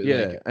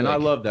 And I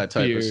love that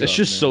type of stuff. It's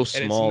just so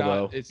small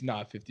though. It's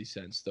not 50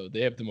 cents though.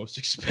 They have the most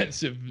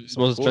expensive. It's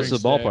the most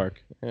expensive ballpark.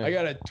 Yeah. I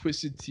got a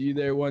Twisted Tea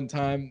there one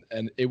time,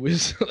 and it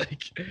was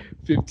like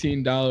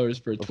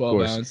 $15 for a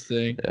 12-ounce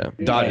thing. Yeah,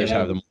 Dodgers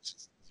have the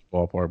most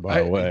ballpark,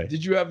 by the way.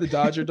 Did you have the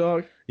Dodger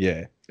dog?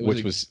 Yeah,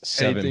 which was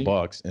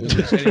 $7. And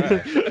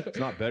it's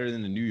not better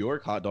than the New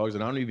York hot dogs,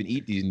 and I don't even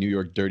eat these New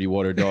York dirty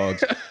water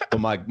dogs. But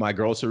my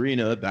girl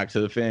Serena, back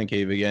to the fan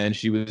cave again.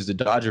 She was the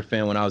Dodger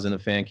fan when I was in the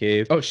fan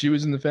cave. Oh, she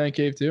was in the fan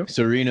cave too?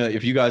 Serena,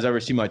 if you guys ever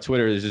see my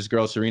Twitter, there's this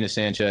girl, Serena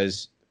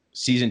Sanchez,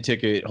 season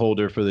ticket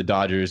holder for the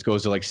Dodgers,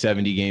 goes to like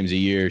 70 games a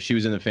year. She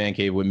was in the fan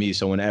cave with me,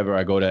 so whenever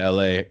I go to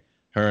LA,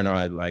 her and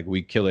I, like,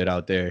 we kill it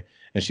out there.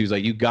 And she was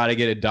like, "You got to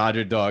get a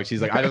Dodger dog."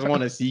 She's like, "I just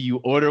want to see you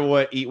order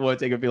one, eat one,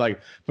 take a feel."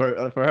 Like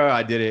for her,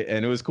 I did it,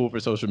 and it was cool for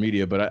social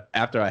media. But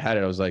after I had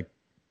it, I was like,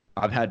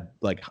 I've had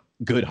like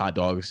good hot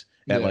dogs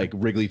at like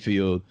Wrigley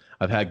Field.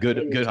 I've had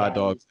good hot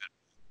dogs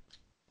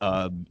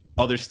at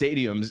other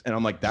stadiums, and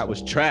I'm like, that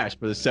was trash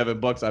for the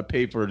 $7 I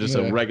paid for just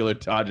a regular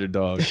Dodger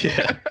dog.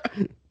 Yeah,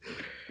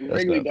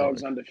 Wrigley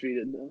dog's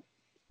undefeated though.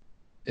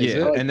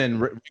 And then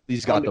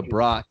Wrigley's got the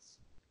brats.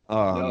 They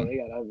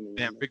got ugly.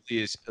 Man,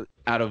 Wrigley is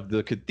out of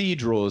the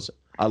cathedrals.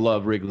 I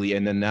love Wrigley,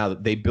 and then now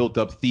that they built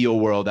up Theo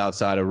World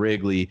outside of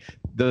Wrigley,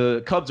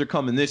 the Cubs are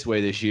coming this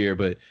way this year.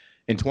 But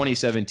in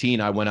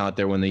 2017, I went out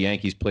there when the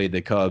Yankees played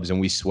the Cubs,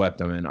 and we swept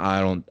them. And I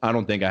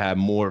don't think I had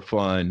more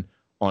fun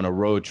on a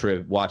road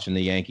trip watching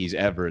the Yankees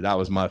ever. That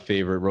was my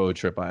favorite road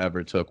trip I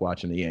ever took,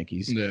 watching the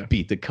Yankees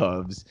beat the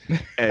Cubs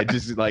and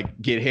just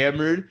like get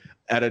hammered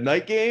at a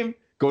night game.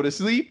 Go to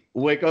sleep,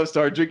 wake up,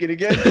 start drinking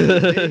again.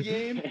 The day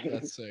game.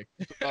 That's sick.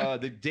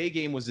 The day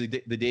game was the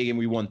day game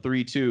we won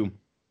 3-2.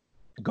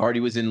 Gardy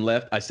was in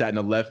left. I sat in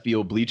the left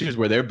field bleachers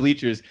where their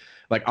bleachers,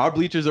 like our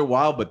bleachers are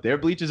wild, but their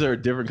bleachers are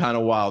a different kind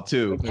of wild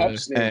too. The pup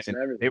snakes and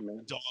They everything, were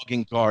man.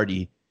 dogging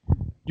Gardy.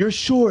 You're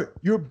short.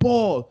 You're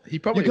bald. He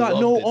probably you got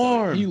loved no it, though.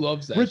 arm. He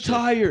loves that.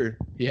 Retire.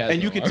 He has and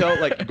no you could arm.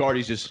 tell like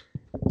Gardy's just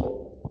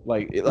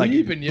like we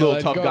even yell little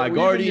at tough guy we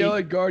Gardy. even yell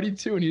at Gardy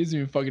too, and he doesn't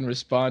even fucking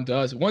respond to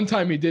us. One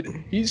time he did.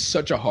 He's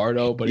such a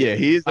hardo, but Yeah,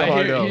 he's the I hear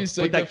hardo. he's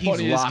like but the he's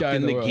funniest locked guy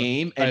in the world.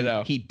 game, I know.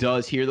 and he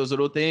does hear those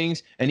little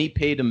things, and he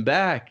paid him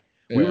back.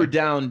 We Yeah. were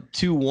down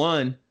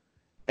 2-1,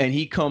 and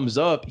he comes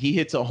up. He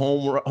hits a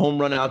home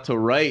run out to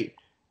right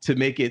to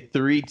make it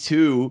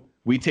 3-2.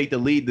 We take the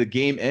lead. The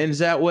game ends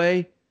that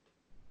way.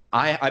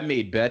 I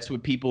made bets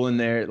with people in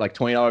there, like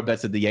 $20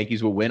 bets that the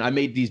Yankees would win. I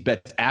made these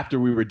bets after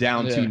we were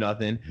down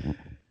 2-0.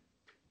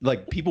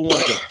 Like people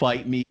wanted to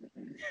fight me.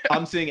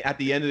 I'm saying at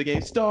the end of the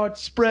game, start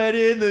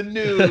spreading the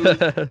news.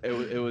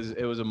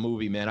 It was a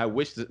movie, man. I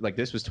wish that, like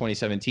this was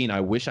 2017.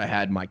 I wish I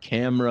had my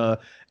camera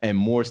and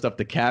more stuff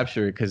to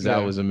capture because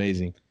that was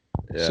amazing.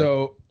 Yeah.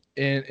 So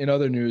in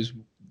other news,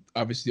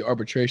 obviously the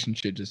arbitration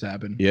shit just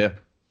happened. Yeah.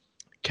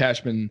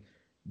 Cashman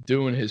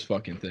doing his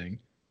fucking thing.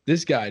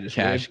 This guy just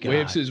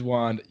waves his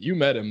wand. You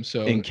met him,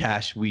 so In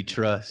cash we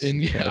trust.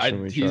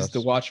 he's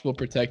the watchful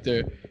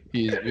protector.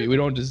 We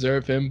don't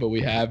deserve him, but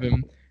we have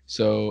him.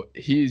 So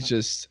he's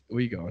just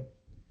we going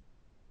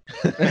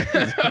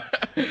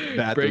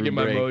breaking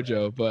my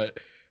mojo, but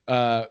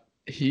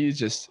he's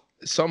just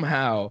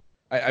somehow.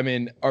 I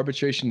mean,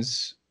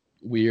 arbitration's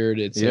weird.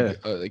 It's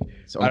like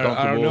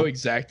I don't know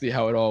exactly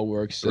how it all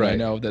works. And I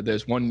know that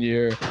there's 1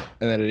 year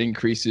and then it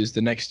increases.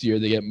 The next year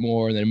they get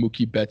more, and then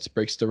Mookie Betts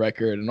breaks the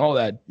record and all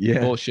that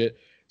bullshit.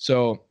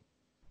 So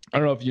I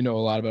don't know if you know a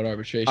lot about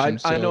arbitration.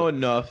 I know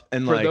enough,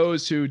 and for like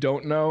those who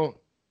don't know,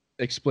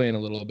 explain a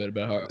little bit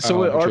about how. So how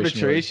with works.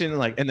 arbitration,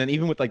 like, and then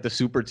even with like the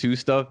Super 2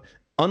 stuff,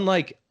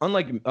 unlike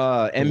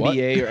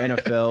NBA or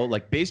NFL,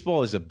 like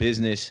baseball is a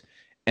business,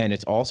 and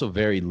it's also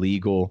very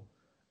legal,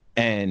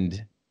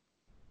 and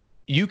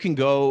you can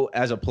go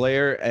as a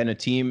player and a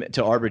team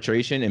to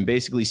arbitration and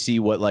basically see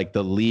what like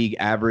the league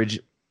average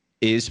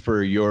is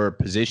for your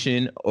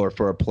position or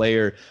for a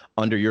player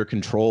under your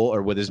control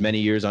or with as many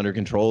years under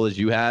control as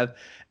you have.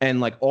 And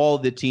like all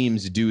the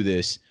teams do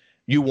this.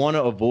 You want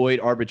to avoid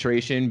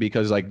arbitration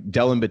because like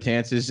Dellin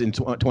Betances in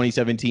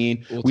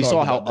 2017, we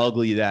saw how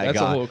ugly that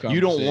got. You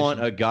don't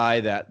want a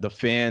guy that the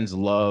fans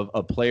love,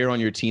 a player on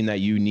your team that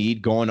you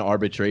need going to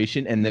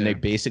arbitration, and then they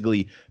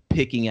basically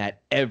picking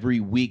at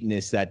every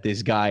weakness that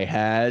this guy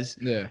has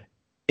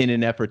in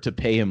an effort to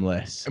pay him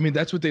less. I mean,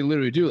 that's what they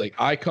literally do. Like,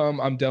 I'm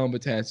Dellin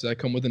Betances. I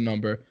come with a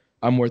number.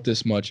 I'm worth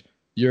this much.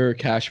 You're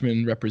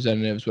Cashman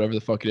representatives, whatever the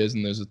fuck it is,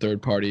 and there's a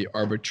third party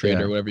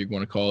arbitrator, whatever you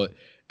want to call it.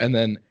 And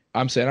then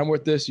I'm saying I'm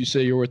worth this. You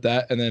say you're worth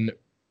that. And then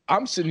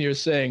I'm sitting here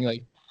saying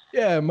like,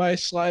 yeah, my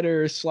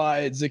slider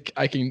slides.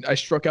 I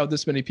struck out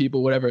this many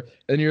people, whatever.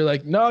 And you're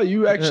like, no,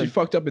 you actually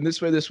fucked up in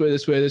this way, and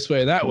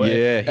that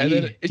way. Yeah, and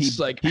then it's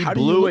like, he how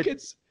blew do you look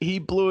it. He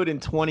blew it in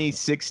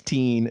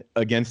 2016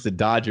 against the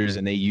Dodgers,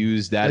 and they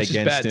used that That's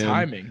against just bad him.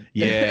 timing.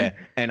 Yeah,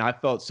 and I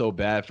felt so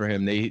bad for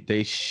him. They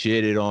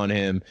shitted on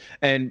him,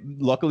 and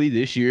luckily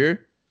this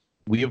year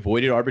we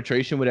avoided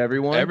arbitration with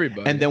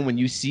everybody. And then when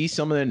you see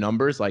some of the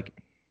numbers, like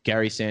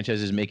Gary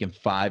Sanchez is making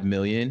 $5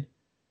 million.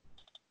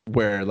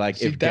 Where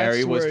like if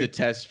Gary was to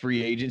test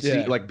free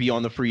agency, like be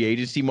on the free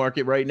agency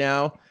market right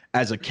now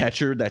as a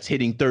catcher that's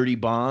hitting 30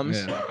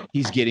 bombs,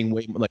 he's getting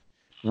way more. Like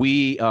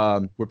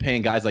we're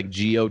paying guys like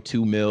Gio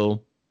 $2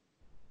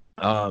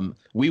 million.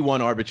 We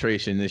won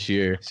arbitration this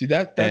year. See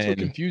that's what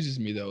confuses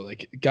me though.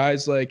 Like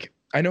guys, like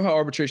I know how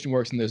arbitration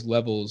works and there's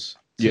levels.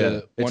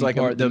 It's like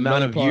the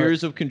amount of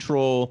years of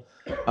control.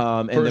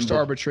 And first then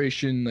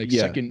arbitration, like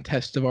second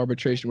test of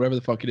arbitration, whatever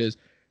the fuck it is.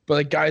 But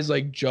like guys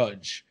like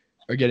Judge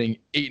are getting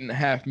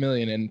 $8.5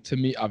 million, and to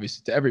me,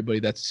 obviously, to everybody,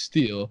 that's a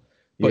steal.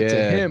 But to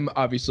him,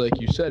 obviously, like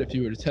you said, if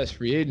you were to test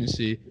free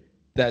agency,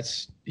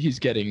 he's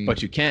getting.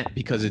 But you can't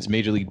because it's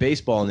Major League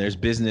Baseball, and there's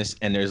business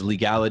and there's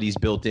legalities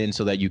built in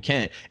so that you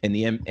can't. In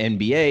the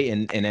NBA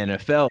and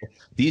NFL,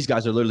 these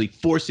guys are literally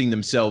forcing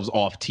themselves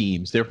off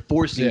teams. They're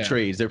forcing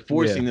trades. They're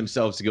forcing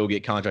themselves to go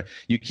get contracts.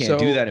 You can't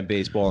do that in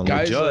baseball. And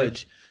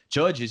with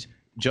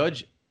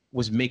Judge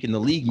was making the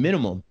league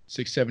minimum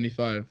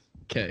 $675K.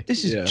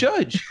 This is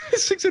Judge.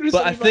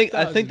 But I think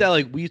that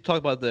like we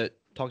talked about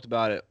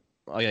it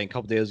again a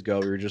couple days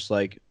ago. We were just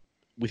like,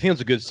 we think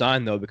it's a good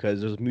sign though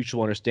because there's a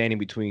mutual understanding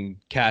between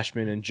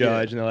Cashman and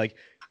Judge, and they're like,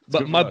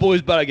 but my boy's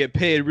about to get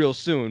paid real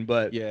soon.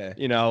 But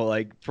you know,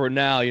 like for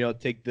now,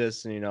 take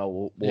this, and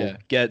we'll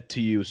get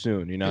to you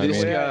soon. You know,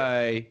 this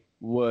guy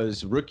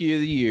was Rookie of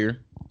the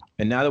Year,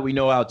 and now that we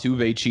know how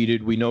Altuve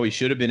cheated, we know he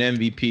should have been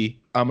MVP.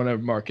 I'm gonna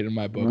mark it in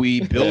my book.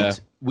 We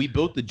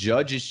built the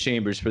judges'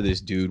 chambers for this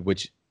dude,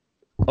 which.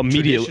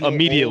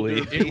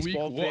 Immediately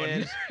baseball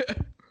fans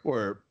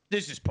were,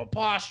 this is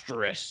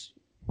preposterous.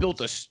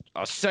 built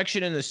a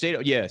section in the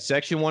state.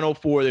 Section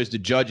 104. There's the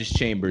judges'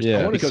 chambers.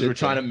 Yeah. Because we're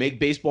trying to make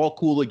baseball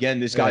cool again.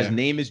 This guy's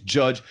name is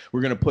Judge.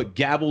 We're gonna put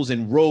gavels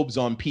and robes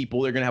on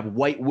people. They're gonna have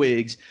white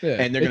wigs,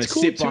 and they're gonna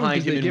sit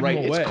behind him and write.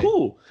 It's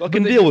cool.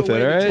 Fucking deal with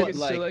it, all right?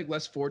 Like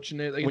less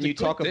fortunate. Like, when you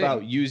talk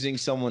about using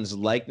someone's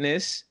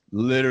likeness,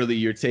 literally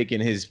you're taking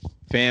his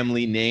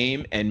family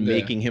name and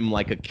making him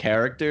like a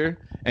character,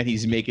 and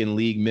he's making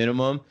league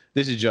minimum.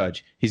 This is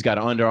Judge. He's got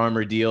an Under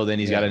Armour deal, then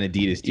he's got an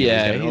Adidas deal.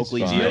 Yeah, he's got an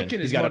Oakley deal.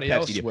 He's got a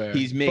Pepsi deal.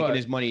 He's making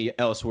his money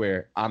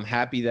elsewhere. I'm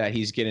happy that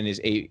he's getting his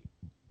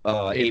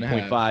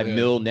 8.5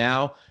 mil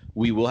now.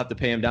 We will have to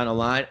pay him down the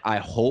line. I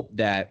hope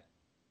that,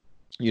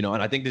 and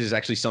I think this is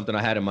actually something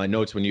I had in my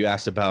notes when you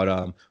asked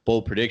about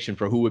bold prediction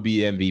for who would be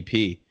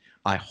MVP.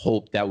 I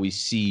hope that we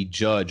see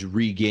Judge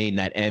regain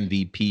that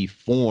MVP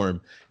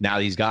form. Now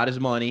that he's got his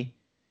money,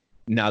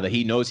 now that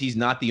he knows he's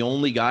not the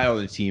only guy on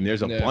the team.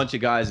 There's a bunch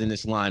of guys in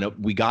this lineup.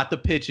 We got the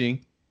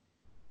pitching.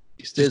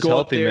 Just go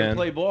up there and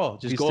play ball.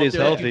 Just go up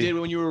there like you did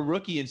when you were a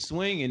rookie and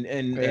swing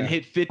and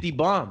hit 50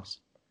 bombs.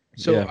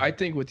 So I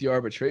think with the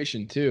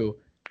arbitration too,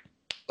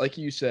 like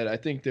you said, I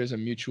think there's a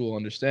mutual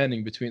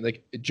understanding between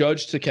like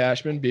Judge to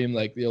Cashman being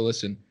like, yo,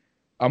 listen,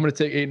 I'm going to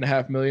take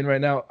 $8.5 million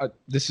right now.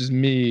 This is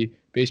me,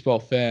 baseball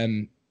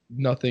fan,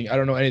 nothing. I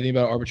don't know anything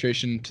about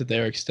arbitration to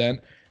their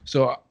extent.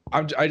 So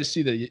I just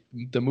see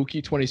the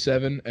Mookie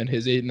 27 and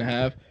his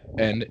 8.5,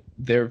 and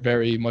they're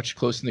very much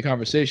close in the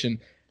conversation,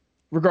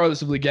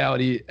 regardless of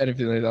legality and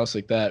everything else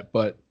like that.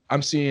 But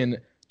I'm seeing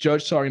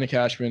Judge talking to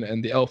Cashman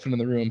and the elephant in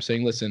the room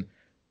saying, listen,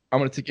 I'm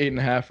going to take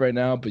 8.5 right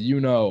now, but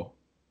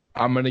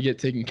I'm going to get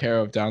taken care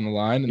of down the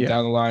line. And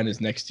down the line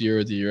is next year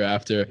or the year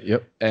after.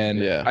 Yep.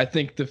 And I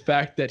think the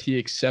fact that he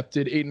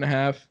accepted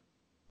 8.5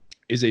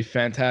 is a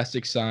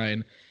fantastic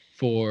sign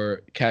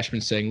for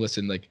Cashman saying,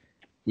 listen, like,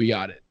 we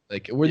got it.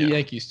 Like, we're the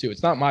Yankees too.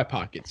 It's not my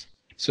pockets.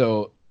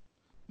 So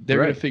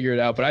they're going to figure it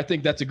out. But I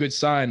think that's a good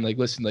sign. Like,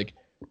 listen, like,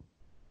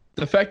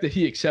 the fact that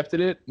he accepted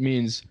it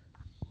means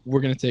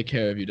we're going to take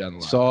care of you down the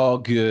line. It's all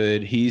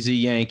good. He's a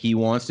Yankee,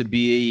 wants to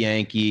be a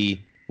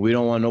Yankee. We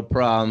don't want no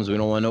problems. We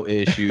don't want no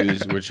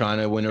issues. We're trying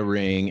to win a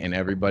ring, and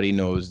everybody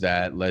knows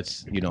that.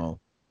 Let's,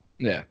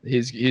 Yeah,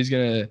 he's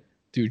going to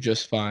do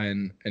just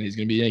fine, and he's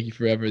going to be Yankee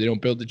forever. They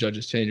don't build the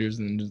judges' chambers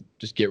and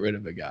just get rid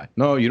of a guy.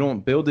 No, you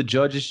don't build the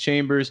judges'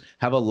 chambers,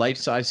 have a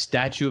life-size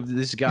statue of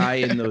this guy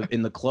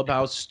in the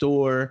clubhouse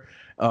store.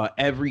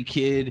 Every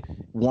kid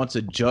wants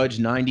a Judge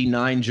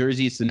 99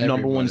 jersey. It's the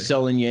number one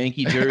selling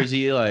Yankee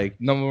jersey. Like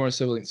number one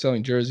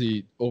selling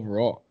jersey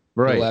overall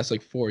for the last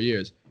 4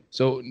 years.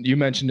 So you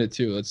mentioned it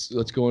too.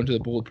 Let's go into the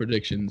bold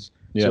predictions.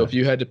 Yeah. So if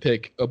you had to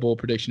pick a bold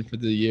prediction for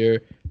the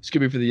year, this could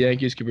be for the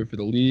Yankees, could be for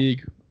the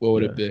league. What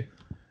would it be?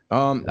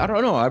 I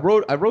don't know. I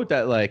wrote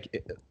that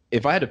like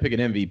if I had to pick an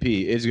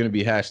MVP, it's going to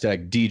be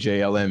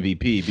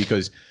 #DJLMVP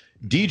because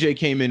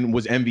DJ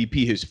was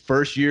MVP his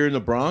first year in the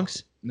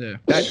Bronx. Yeah.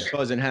 That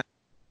doesn't happen.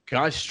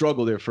 Guys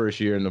struggle their first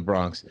year in the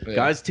Bronx. Yeah.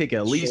 Guys take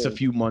at least a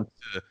few months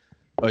to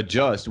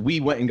adjust. We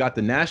went and got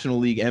the National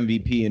League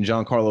MVP in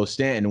Giancarlo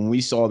Stanton, and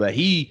we saw that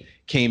he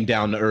came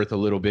down to earth a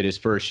little bit his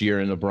first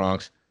year in the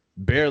Bronx.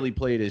 Barely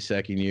played his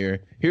second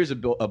year. Here's a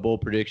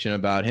bold prediction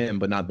about him,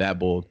 but not that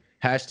bold.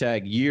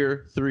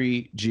 #year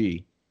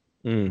 3G.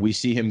 We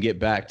see him get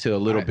back to a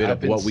little bit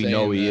of what we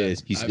know he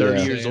is. He's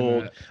 30 years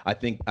old. I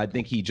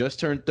think he just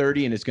turned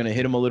 30, and it's going to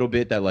hit him a little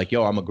bit that like,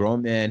 yo, I'm a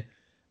grown man.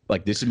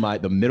 Like, this is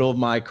the middle of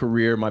my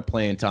career, my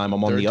playing time.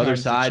 I'm on the other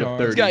side of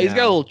 30. He's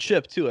got a little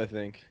chip too, I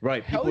think.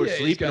 Right. People are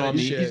sleeping on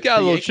me. He's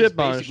got a little chip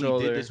on his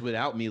shoulder. Did this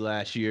without me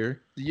last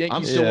year.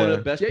 I'm still one of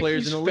the best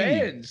players in the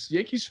league.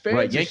 Yankees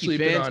fans are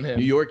sleeping on him.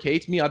 New York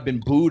hates me. I've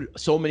been booed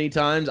so many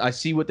times. I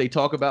see what they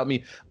talk about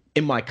me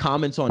in my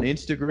comments on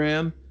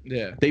Instagram.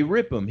 Yeah. They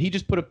rip him. He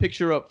just put a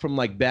picture up from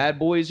like Bad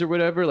Boys or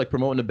whatever, like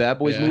promoting the Bad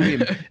Boys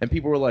movie. And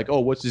people were like, oh,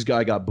 what's this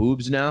guy got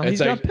boobs now?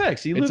 He's got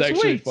pecs. He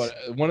lifts weights.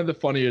 One of the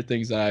funnier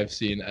things that I've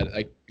seen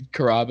at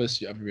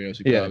Carabas, everybody knows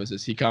who Carabas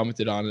is. He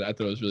commented on it. I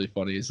thought it was really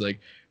funny. He's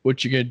like,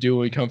 what you going to do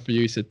when we come for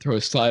you? He said, throw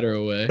a slider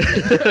away. And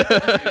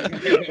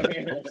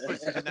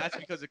that's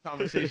because the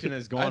conversation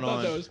is going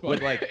on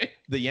with like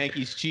the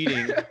Yankees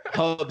cheating.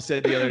 Hub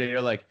said the other day,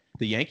 they're like,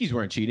 the Yankees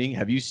weren't cheating.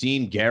 Have you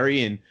seen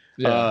Gary and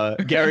Giancarlo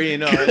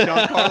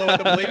with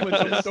the blade when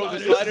someone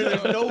throws a slider?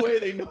 There's no way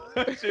they know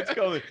that shit's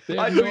coming.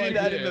 I tweeted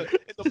that in the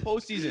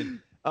postseason.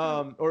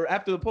 Or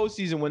after the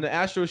postseason when the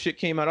Astros shit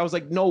came out, I was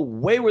like, no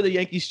way were the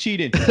Yankees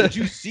cheating. Did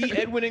you see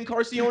Edwin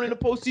Encarnacion in the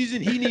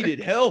postseason? He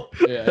needed help.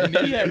 Yeah,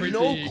 he had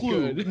no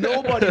clue.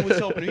 Nobody was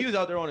helping him. He was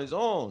out there on his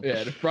own.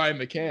 Yeah, Brian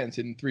McCann's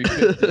hitting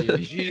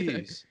 350.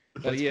 Jeez.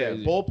 But yeah,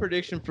 crazy. Bold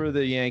prediction for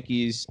the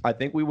Yankees. I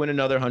think we win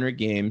another 100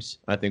 games.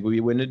 I think we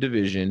win the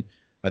division.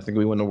 I think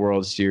we win the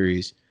World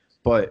Series.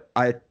 But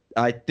I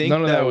think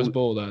none of that was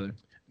bold either.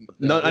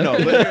 No, I know.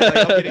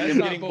 But I'm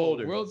getting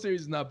bolder. World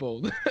Series is not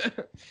bold.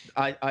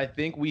 I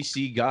think we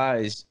see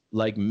guys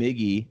like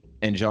Miggy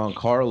and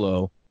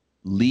Giancarlo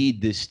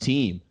lead this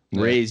team,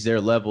 raise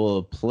their level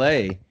of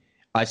play.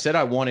 I said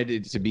I wanted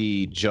it to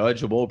be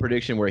Judge, a bold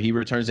prediction where he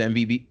returns to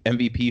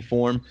MVP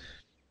form,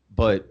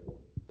 but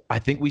I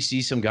think we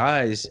see some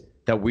guys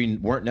that we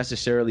weren't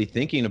necessarily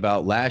thinking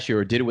about last year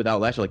or did it without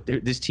last year.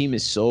 Like this team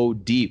is so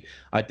deep.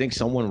 I think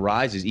someone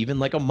rises. Even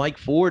like a Mike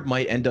Ford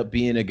might end up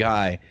being a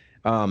guy.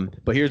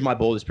 But here's my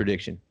boldest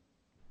prediction.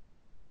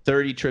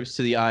 30 trips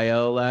to the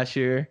IL last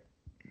year.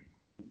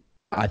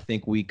 I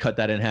think we cut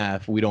that in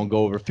half. We don't go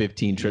over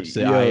 15 trips to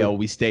the IL.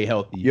 We stay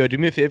healthy. Yo, do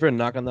me a favor and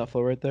knock on that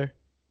floor right there.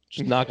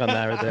 Just knock on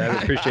that right there.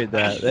 I appreciate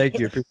that. Thank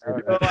you.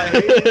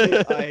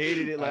 I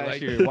hated it last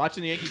year.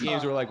 Watching the Yankee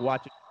games were like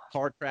watching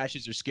car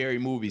crashes or scary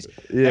movies.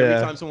 Yeah.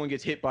 Every time someone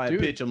gets hit by a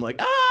pitch, I'm like,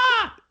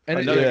 ah! And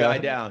another guy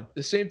down.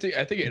 The same thing.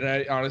 I think, and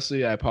I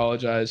honestly, I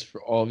apologize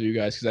for all of you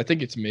guys because I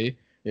think it's me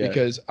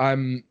because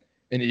I'm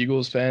an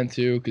Eagles fan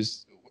too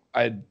because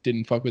I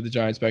didn't fuck with the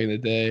Giants back in the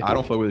day. I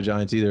don't fuck with the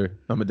Giants either.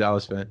 I'm a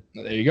Dallas fan.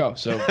 There you go.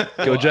 So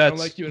go Jets. I don't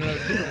like you in a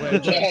different way.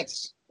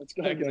 Jets. Let's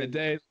go. Back in the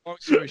day, long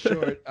story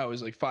short, I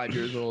was like 5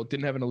 years old,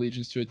 didn't have an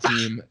allegiance to a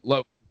team,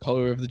 loved the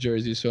color of the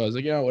jersey, so I was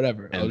like, yeah,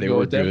 whatever. And they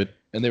were good.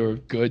 And they were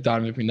good.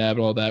 Donovan McNabb and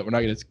all that. We're not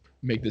going to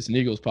make this an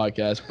Eagles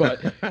podcast,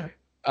 but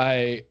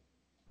I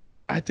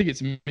think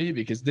it's me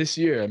because this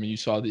year, I mean, you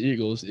saw the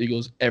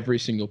Eagles. Every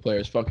single player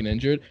is fucking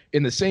injured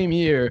in the same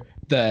year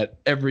that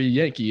every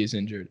Yankee is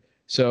injured.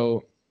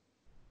 So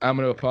I'm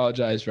going to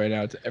apologize right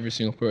now to every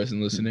single person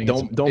listening.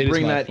 Don't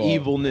bring that fault.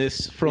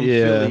 Evilness from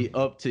Philly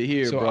up to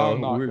here, so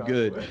bro. We're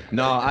good.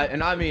 No,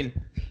 I mean,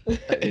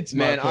 it's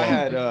man, I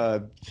had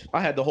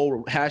the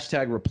whole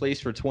hashtag replace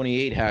for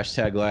 28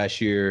 hashtag last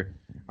year.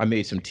 I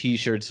made some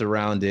T-shirts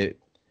around it,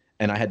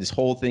 and I had this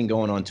whole thing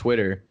going on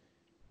Twitter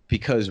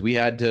because we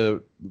had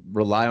to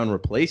rely on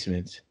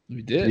replacements.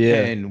 We did.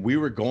 Yeah. And we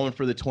were going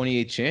for the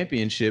 28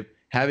 championship,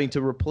 having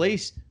to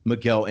replace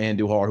Miguel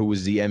Andujar, who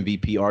was the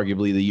MVP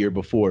arguably the year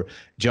before,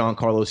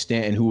 Giancarlo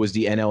Stanton, who was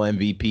the NL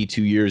MVP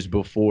 2 years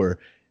before.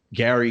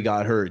 Gary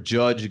got hurt.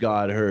 Judge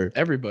got hurt.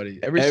 Everybody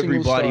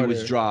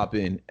was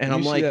dropping. And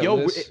I'm like,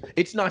 yo,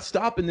 it's not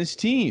stopping this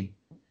team.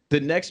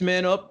 The next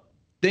man up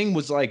thing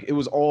was like, it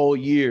was all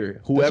year.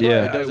 Whoever,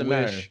 it doesn't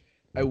matter.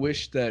 I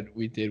wish that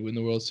we did win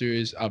the World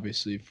Series,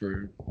 obviously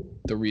for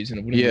the reason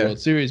of winning the World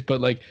Series,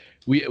 but like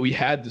we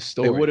had the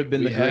story. It would have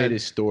been the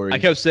greatest story. I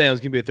kept saying it was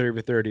gonna be a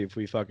 30-for-30 if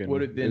we fucking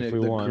would have been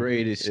the won.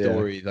 Greatest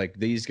story. Like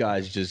these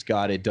guys just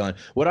got it done.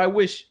 What I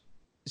wish,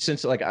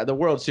 since like the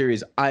World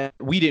Series,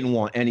 we didn't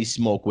want any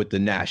smoke with the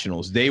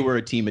Nationals. They were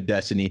a team of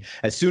destiny.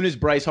 As soon as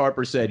Bryce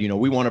Harper said,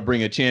 we want to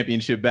bring a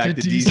championship back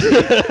to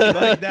DC,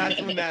 like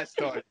that's when that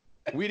started.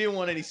 We didn't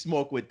want any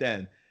smoke with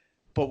them.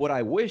 But what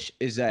I wish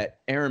is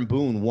that Aaron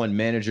Boone won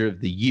Manager of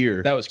the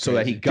Year. That was crazy. So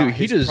that he got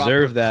he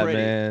deserved that,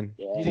 man.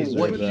 Yeah.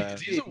 What he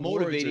did,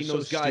 motivating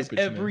those guys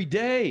every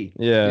day.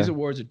 Yeah. These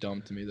awards are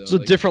dumb to me, though. It's a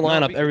different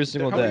lineup every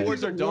single day.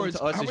 Awards are dumb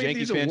to us as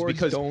Yankee fans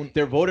because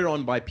they're voted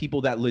on by people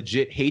that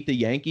legit hate the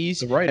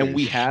Yankees. And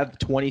we have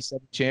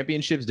 27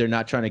 championships. They're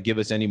not trying to give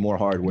us any more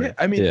hardware. Yeah,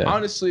 I mean,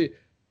 honestly,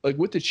 like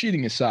with the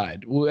cheating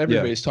aside,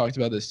 everybody's talked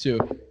about this too.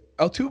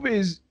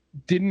 Altuve's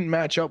didn't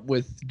match up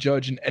with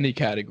Judge in any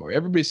category.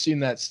 Everybody's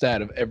seen that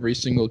stat of every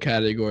single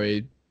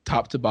category,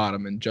 top to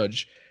bottom, and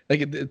Judge.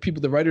 Like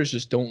the writers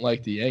just don't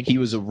like the Yankees. He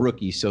was a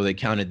rookie, so they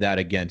counted that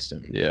against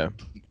him. Yeah,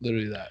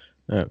 literally that.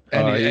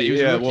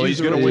 He's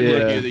gonna win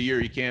Rookie of the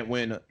Year. He can't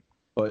win.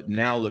 But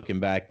now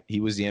looking back,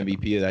 he was the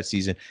MVP of that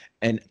season,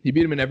 and he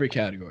beat him in every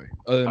category.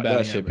 Other than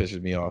that shit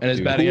pisses me off. And his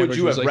batting Who would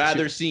you have like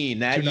rather seen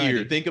that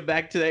year? Think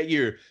back to that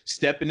year,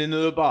 stepping into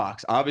the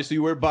box. Obviously,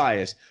 we're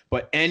biased,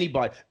 but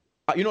anybody.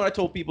 You know what I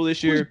told people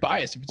this year? Who's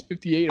biased if it's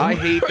 58? I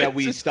hate that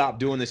we stopped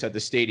doing this at the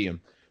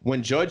stadium.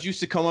 When Judge used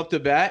to come up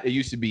to bat, it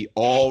used to be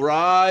all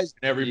rise,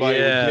 and everybody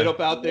would get up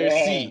out their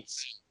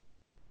seats.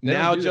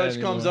 Now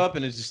Judge comes up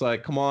and it's just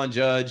like, come on,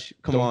 Judge.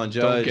 Come on,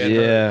 Judge.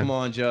 Come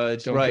on,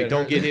 Judge.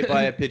 Don't get hit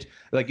by a pitch.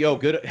 Like, yo,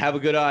 have a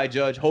good eye,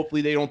 Judge.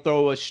 Hopefully they don't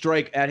throw a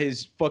strike at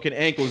his fucking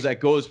ankles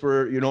that goes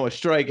for, a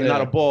strike and not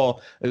a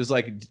ball. It was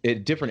like a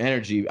different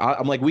energy.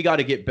 I'm like, we got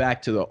to get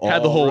back to the all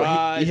had the whole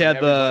rise he had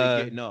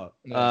the getting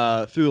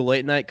up. through the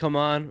late night come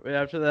on right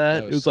after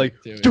that. It was like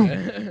and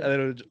then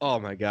it was, oh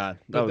my god.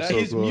 That was so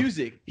his cool.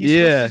 music.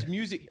 His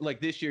music, like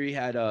this year he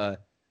had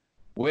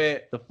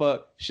where the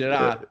fuck should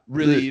I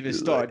really even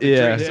start the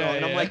Drake song?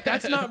 And I'm like,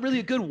 that's not really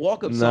a good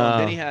walk-up song.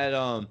 Then he had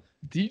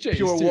DJ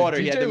Pure Water.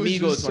 He had the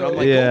Migos one. I'm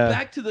like, go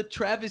back to the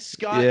Travis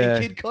Scott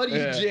and Kid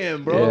Cudi's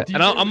jam, bro. Yeah.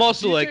 And I'm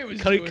also like,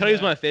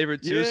 Cudi's my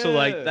favorite too. So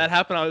like that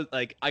happened, I was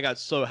like, I got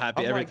so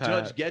happy every time.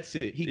 Judge gets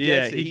it. He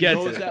gets it. He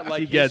knows that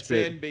like his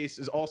fan base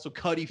is also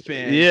Cudi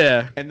fans.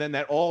 Yeah. And then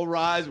that all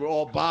rise, we're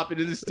all bopping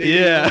in the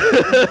stadium. Yeah.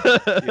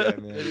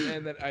 Man.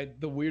 And then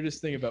the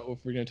weirdest thing about if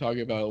we're gonna talk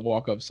about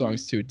walk-up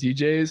songs too,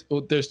 DJs.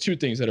 Well, there's two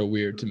things that are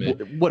weird to me.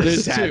 What a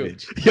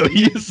savage. Yo,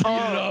 he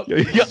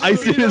got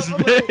ice in his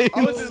veins.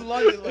 I was in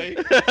London, like.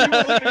 People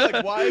looking at me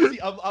like, why is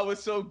he? I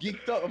was so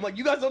geeked up. I'm like,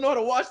 you guys don't know how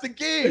to watch the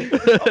game.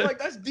 I'm like,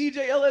 that's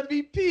DJ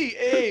LMVP.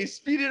 Hey,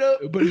 speed it up.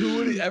 But who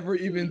would ever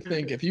even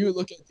think if you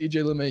look at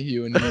DJ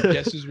LeMahieu and you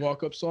guess his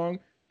walk-up song?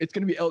 it's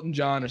gonna be Elton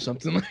John or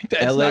something like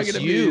that. It's not gonna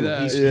be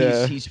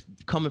LSU. He's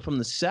coming from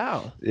the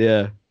South.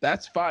 Yeah.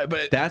 That's fine,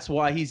 but That's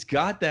why he's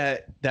got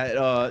that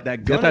Got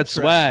gunner that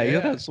swag. track. You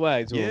got that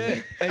swag to Yeah,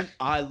 him. and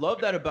I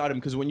love that about him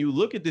because when you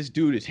look at this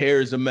dude, his hair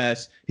is a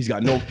mess. He's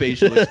got no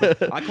facial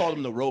expression. I called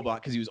him the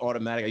robot because he was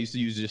automatic. I used to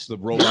use just the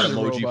robot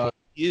emoji. robot.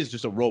 He is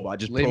just a robot,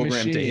 just Lay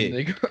programmed to machine.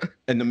 hit.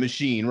 And the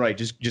machine, right?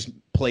 Just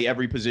play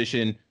every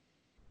position,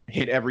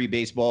 hit every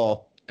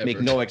baseball, make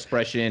Ever. no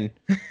expression,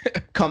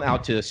 come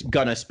out to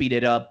gonna speed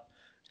it up.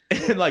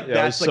 And like Yeah,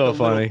 that's it's like so the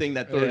funny. little thing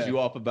that throws Yeah. you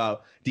off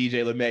about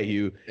DJ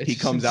LeMahieu. It's He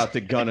comes just- out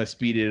to gonna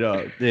speed it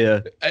up.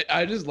 Yeah.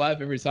 I just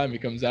laugh every time he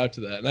comes out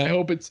to that, and I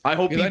hope it's. I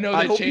hope he, I know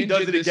I they hope he changed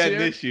does it again year.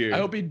 this year. I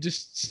hope he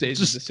just stays.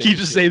 with Just the same keeps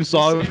the shit. same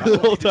song same the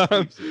whole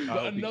time.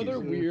 But another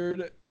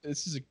weird.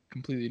 This is a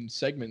completely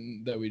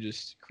segment that we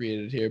just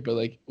created here, but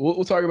like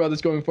we'll talk about this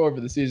going forward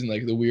for the season.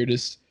 Like the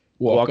weirdest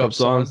walk-up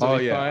songs. that Oh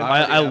we yeah,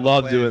 find. I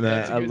love doing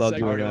That's that. a I good love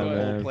segment. doing I that, got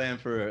a whole man. plan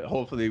for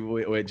hopefully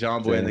with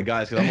John Boy and the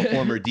guys because I'm a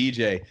former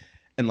DJ.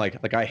 And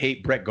like I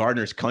hate Brett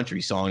Gardner's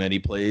country song that he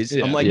plays.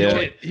 Yeah. I'm like, Yeah.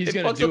 yo, He's it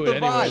gonna fucks do up it the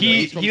anyway. vibe. He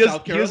He's from doesn't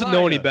South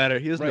know any Carolina. better.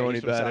 He doesn't know Right, any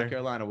he's from South better.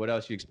 Carolina. What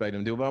else you expect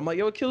him to do? But I'm like,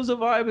 yo, it kills the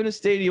vibe in a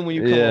stadium when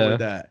you come Yeah. on with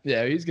that.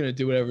 Yeah, he's gonna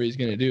do whatever he's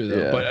gonna do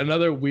though. Yeah. But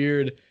another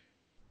weird,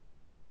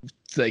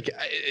 like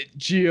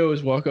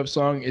Gio's walk-up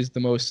song is the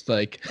most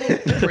like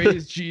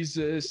praise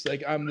Jesus.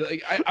 Like I'm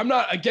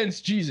not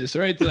against Jesus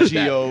or anything like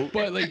Gio, that.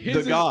 But like his the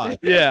is- God.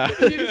 Yeah.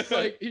 he is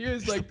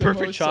like the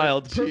Perfect most,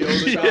 child. Like, perfect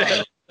Gio the child.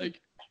 God.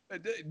 Like,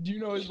 do you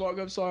know his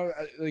walk-up song?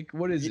 Like,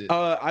 what is it?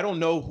 I don't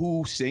know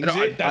who sings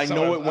No, it. I that's not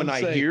know what it when I'm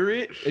I saying. hear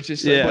it. It's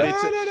just Yeah. like,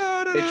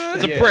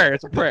 It's a yeah. prayer.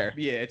 It's a prayer.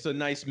 Yeah, it's a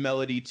nice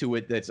melody to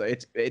it.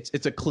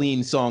 It's a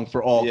clean song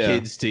for all Yeah.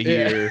 kids to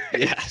hear.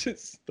 Yeah.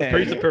 And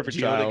Praise the perfect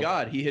Gio child. the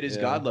God. He hit his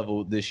Yeah. God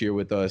level this year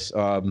with us.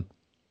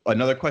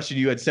 Another question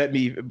you had sent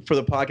me for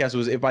the podcast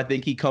was if I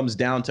think he comes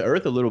down to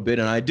earth a little bit,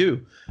 and I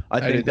do. I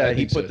think that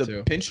he put so, the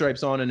too.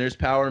 pinstripes on, and there's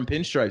power in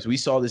pinstripes. We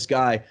saw this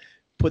guy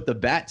put the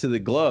bat to the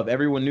glove.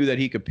 Everyone knew that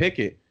he could pick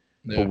it,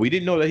 Yeah. but we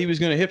didn't know that he was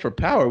going to hit for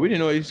power. We didn't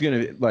know he was going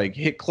to like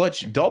hit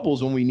clutch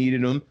doubles when we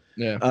needed him.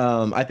 Yeah.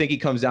 I think he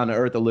comes down to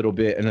earth a little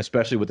bit, and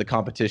especially with the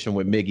competition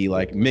with Miggy.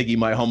 Like Miggy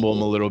might humble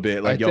him a little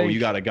bit. Like, I yo, think you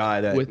got a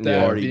guy that with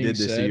that already being did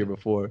this the said, year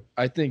before.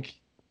 I think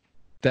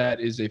that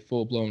is a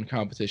full-blown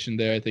competition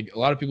there. I think a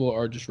lot of people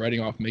are just writing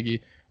off Miggy.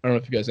 I don't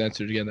know if you guys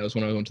answered again. That was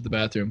when I went to the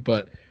bathroom,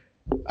 but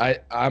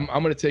I'm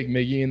gonna take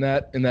Miggy in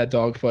that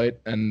dogfight,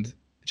 and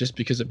just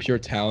because of pure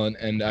talent,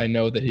 and I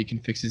know that he can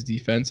fix his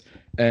defense.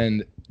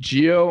 And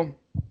Gio,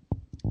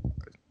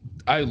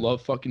 I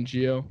love fucking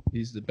Gio.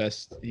 He's the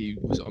best. He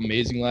was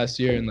amazing last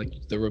year, and like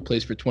the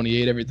replace for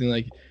 28, everything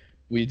like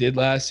we did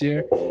last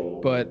year.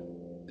 But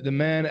the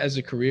man as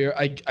a career,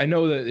 I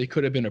know that it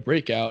could have been a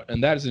breakout,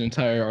 and that is an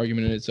entire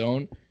argument in its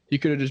own. He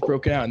could have just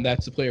broken out, and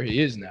that's the player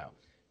he is now.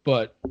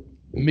 But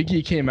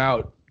Miggy came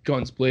out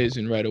guns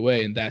blazing right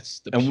away, and that's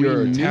the And we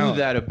pure knew talent.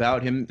 that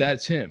about him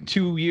That's him.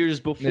 2 years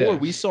before. Yeah.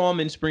 We saw him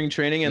in spring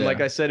training, and Yeah.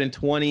 like I said, in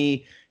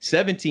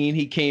 2017,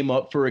 he came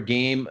up for a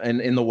game and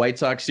in the White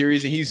Sox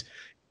series, and he's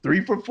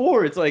 3 for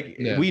 4. It's like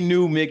Yeah. we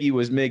knew Miggy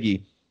was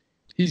Miggy.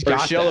 He's got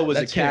Urshela that. was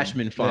That's a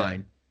Cashman him.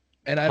 fine.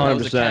 And I That don't,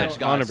 was a 100%, cash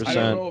god. 100%. I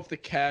don't know if the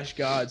cash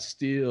god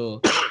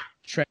steal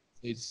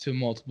translates to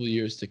multiple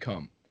years to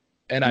come.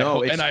 And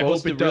No, it's I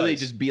supposed hope to it really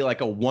does. just be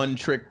like a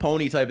one-trick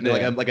pony type of thing,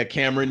 Yeah. like a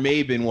Cameron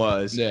Maben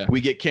was. Yeah.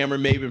 We get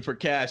Cameron Maben for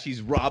cash.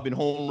 He's robbing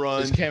home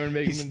runs. Is Cameron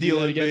making he's him do that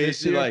stealing again this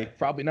bases, year? like-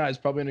 Probably not. He's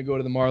probably gonna go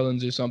to the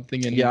Marlins or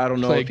something and Yeah, I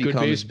don't know play if he good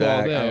comes baseball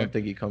back. I there. don't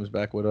think he comes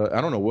back with a. I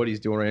don't know what he's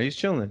doing right now. He's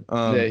chilling.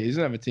 Yeah, he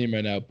doesn't have a team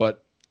right now.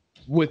 But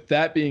with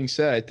that being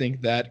said, I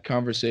think that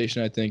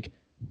conversation,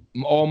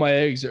 all my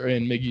eggs are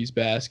in Miggy's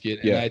basket.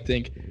 And Yeah. I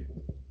think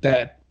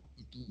that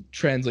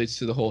translates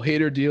to the whole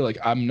hater deal. Like,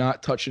 I'm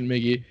not touching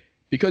Miggy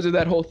because of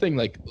that whole thing.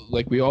 Like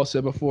we all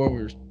said before,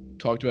 we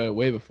talked about it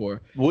way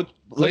before. Let's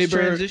Labor-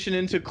 transition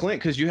into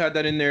Clint because you had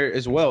that in there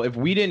as well. If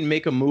we didn't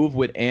make a move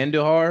with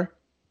Andahar,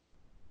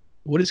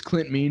 What does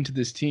Clint mean to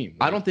this team?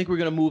 I don't think we're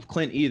gonna move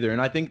Clint either. And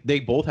I think they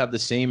both have the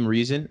same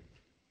reason.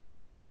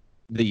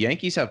 The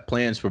Yankees have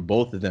plans for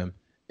both of them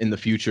in the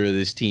future of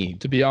this team.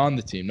 To be on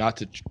the team, not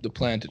to the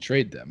plan to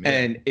trade them. Yeah.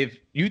 And if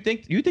you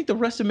think the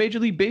rest of Major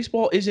League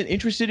Baseball isn't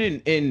interested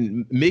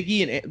in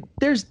Miggy, and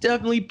there's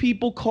definitely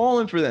people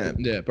calling for them.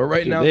 yeah, but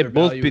right now They'd their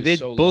both value be is they'd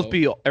so both low.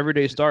 be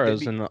everyday stars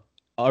They'd be- in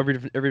every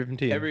different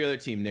team. Every other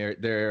team, they're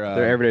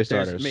everyday there's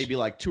starters. maybe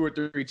like 2 or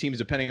 3 teams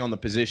depending on the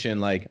position.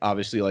 Like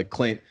obviously, like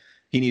Clint,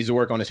 he needs to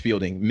work on his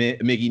fielding.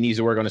 Miggy needs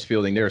to work on his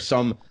fielding. There are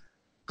some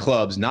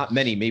clubs, not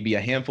many, maybe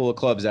a handful of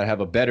clubs that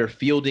have a better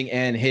fielding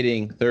and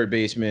hitting third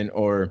baseman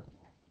or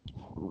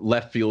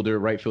left fielder,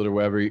 right fielder,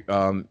 wherever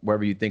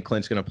you think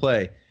Clint's going to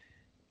play.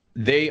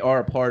 They are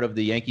a part of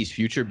the Yankees'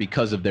 future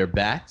because of their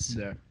bats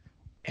Yeah.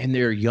 and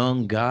they're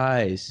young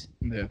guys.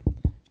 Yeah.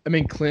 I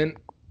mean, Clint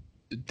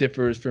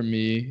differs from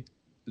me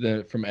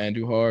from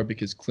Andujar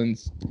because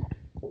Clint's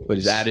But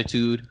his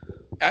attitude,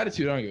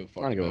 Attitude, I don't give a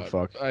fuck. I don't give a about.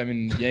 fuck. I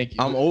mean, Yankees.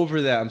 I'm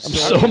over that. I'm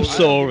so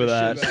over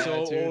that.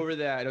 So over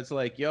that. It's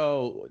like,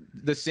 yo,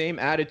 the same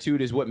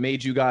attitude is what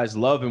made you guys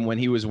love him when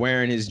he was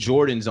wearing his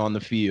Jordans on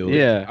the field.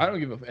 Yeah. I don't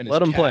give a fuck.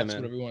 Let him play, man.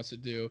 Whatever he wants to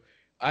do.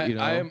 You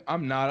know?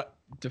 I'm not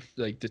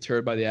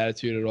deterred by the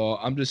attitude at all.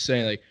 I'm just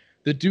saying, like,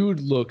 the dude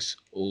looks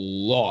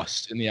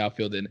lost in the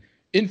outfield, and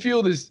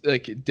infield is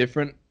like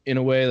different in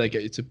a way. Like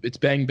it's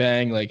bang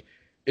bang. Like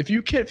if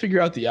you can't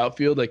figure out the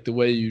outfield, like the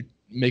way you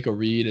make a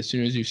read as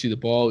soon as you see the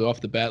ball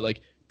off the bat,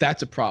 like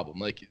that's a problem.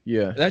 Like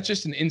that's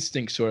just an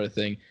instinct sort of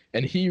thing.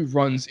 And he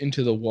runs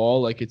into the wall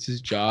like it's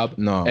his job.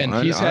 No, and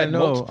he's had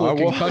multiple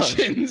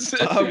concussions.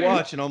 I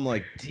watch and I'm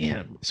like,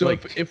 damn. So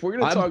like, if we're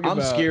gonna talk about,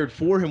 I'm scared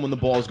for him when the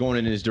ball's going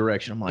in his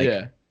direction. I'm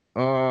like,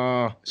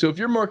 So if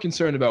you're more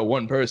concerned about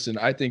one person,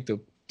 I think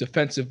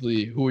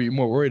defensively, who are you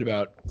more worried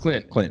about?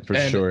 Clint for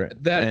sure.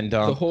 And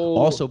the whole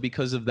also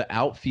because of the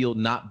outfield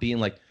not being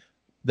like,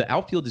 the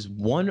outfield is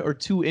 1 or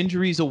 2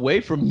 injuries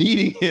away from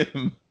needing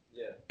him.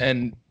 Yeah.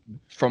 And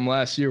from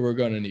last year, we're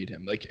gonna need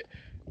him. Like,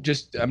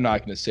 I'm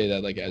not gonna say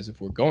that like as if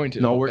we're going to.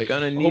 No, we're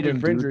gonna need him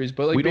for injuries.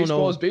 But like we baseball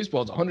don't know, is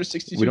baseball. It's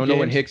 162. We don't know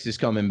when games. Hicks is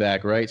coming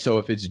back, right? So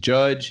if it's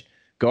Judge,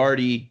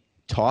 Gardy,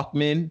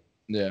 Talkman.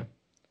 Yeah.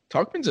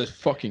 Talkman's a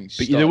fucking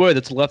But either way,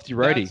 that's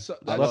lefty-righty. That's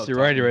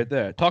lefty-righty right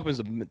there. Talkman's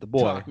the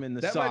boy. Talkman,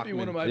 that might be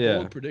one of my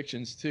bold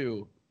predictions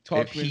too.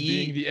 Talkman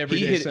being the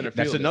everyday center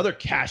fielder. That's another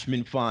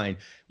Cashman find.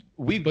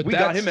 We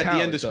got him at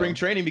the end of spring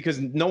training because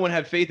no one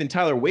had faith in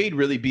Tyler Wade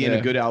really being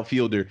a good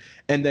outfielder.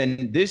 And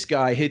then this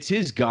guy hits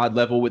his god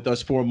level with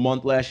us for a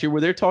month last year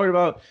where they're talking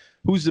about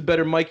who's the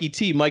better Mikey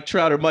T, Mike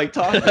Trout or Mike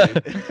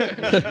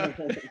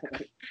Talkman.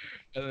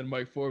 And then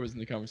Mike Ford was in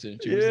the conversation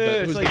too.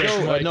 Yeah, it's like,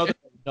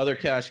 another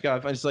cash guy.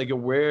 It's like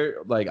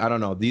I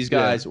don't know. These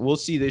guys, we'll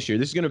see this year.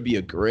 This is going to be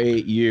a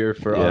great year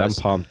for us.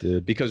 I'm pumped,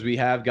 dude. Because we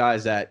have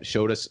guys that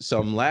showed us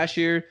some last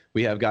year.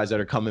 We have guys that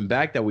are coming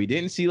back that we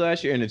didn't see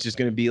last year. And it's just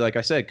going to be, like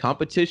I said,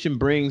 competition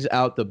brings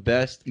out the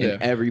best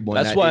in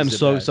everyone. That's why I'm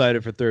so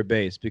excited for third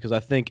base, because I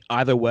think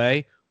either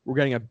way, we're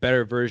getting a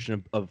better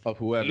version of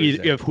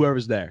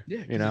whoever's there.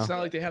 Yeah, you know? It's not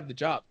like they have the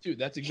job, too.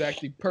 That's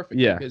exactly perfect.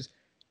 Yeah. Because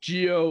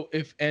Gio,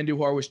 if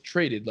Andujar was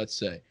traded, let's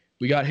say,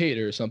 we got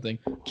Hader or something,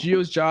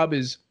 Gio's job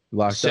is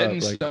locked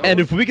up. And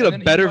if we get a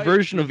better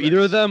version of either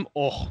of them,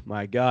 oh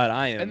my God,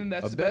 I am. And then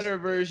that's a better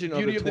version of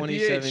the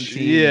 2017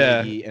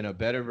 Miggy and a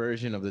better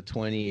version of the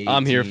 2018.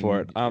 I'm here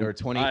for it. Or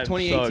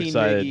 2018 so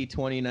Miggy,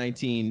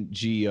 2019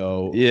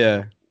 Gio.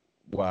 Yeah.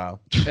 Wow.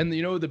 And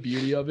you know the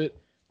beauty of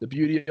it? The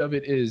beauty of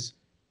it is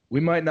we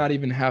might not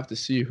even have to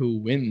see who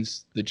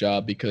wins the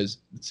job because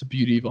it's the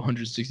beauty of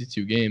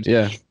 162 games.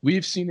 Yeah.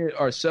 We've seen it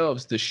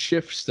ourselves, the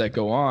shifts that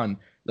go on.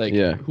 Like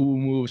who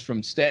moves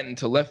from Stanton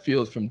to left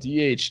field, from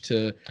DH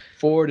to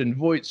Ford and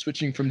Voit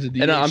switching from the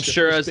DH. And I'm to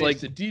sure first as base like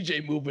to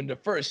DJ moving to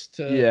first.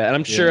 To, and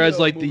I'm sure as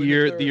like the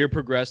moving year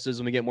progresses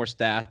and we get more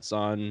stats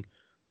on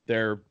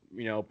their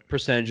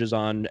percentages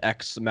on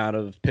X amount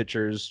of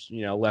pitchers,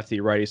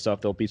 lefty righty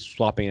stuff, they'll be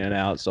swapping in and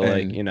out. So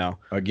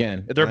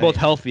again, if they're both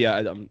healthy, I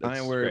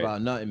ain't worried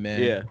about nothing,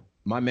 man. Yeah.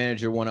 My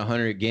manager won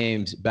 100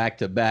 games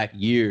back-to-back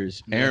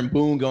years. Aaron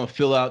Boone going to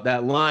fill out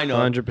that lineup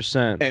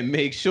 100% and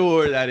make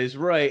sure that is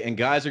right. And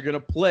guys are going to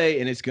play,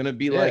 and it's going to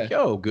be like,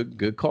 yo,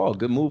 good call.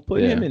 Good move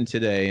putting him in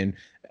today. And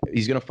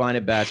he's going to find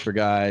it bats for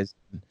guys.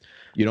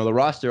 The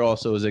roster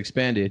also is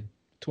expanded.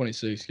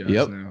 26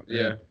 guys now.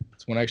 Yeah.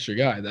 It's one extra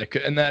guy.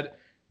 That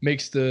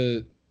makes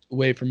the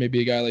way for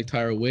maybe a guy like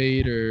Tyra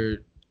Wade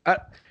or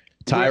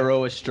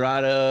Tyro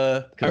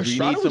Estrada, because we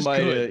need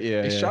somebody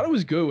Estrada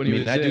was good when he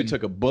was that dude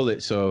took a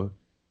bullet, so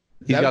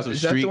he's got some street code.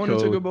 Is that the one who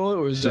took a bullet,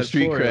 or is that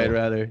street Florio? Cred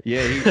rather?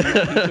 Yeah, he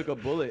took a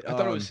bullet. I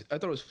thought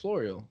it was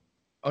Florio.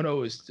 Oh no, it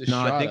was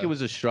Estrada. No, I think it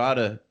was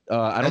Estrada.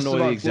 I don't know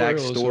the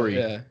exact story.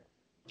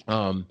 But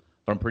I'm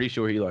pretty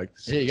sure he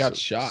he got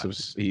shot. So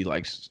he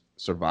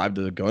survived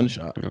the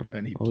gunshot,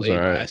 and he played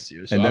last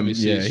year. So and then,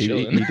 obviously he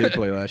did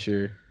play last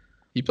year.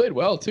 He played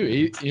well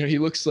too. He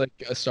looks like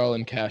a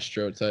Starlin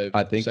Castro type.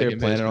 I think they're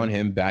planning on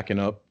him backing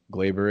up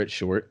Glaber at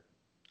short.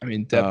 I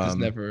mean, depth is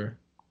never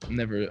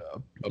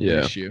a big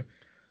issue.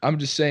 I'm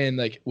just saying,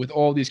 like, with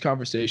all these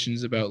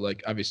conversations about,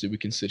 like, obviously we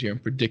can sit here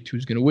and predict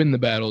who's going to win the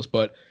battles,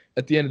 but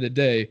at the end of the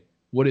day,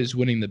 what is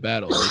winning the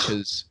battle?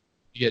 Because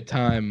you get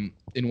time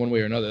in one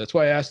way or another. That's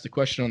why I asked the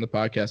question on the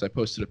podcast. I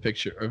posted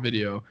a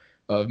video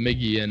of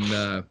Miggy and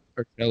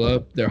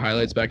Urshela, their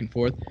highlights back and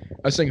forth. I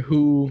was saying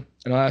and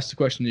I'll ask the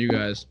question to you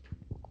guys.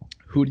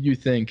 Who do you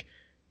think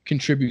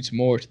contributes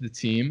more to the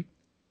team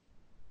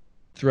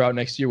throughout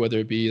next year, whether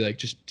it be like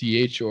just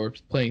DH or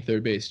playing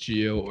third base,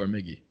 Gio or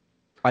Miggy?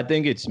 I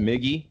think it's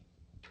Miggy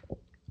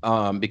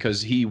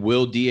because he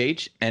will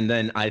DH. And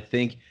then I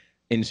think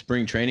in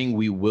spring training,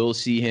 we will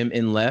see him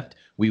in left.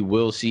 We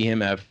will see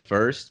him at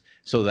first.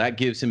 So that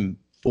gives him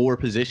 4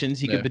 positions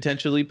he could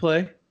potentially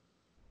play.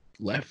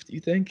 Left, you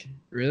think?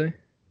 Really?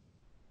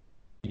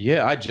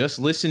 Yeah, I just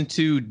listened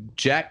to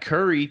Jack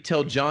Curry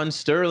tell John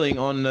Sterling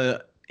on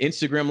the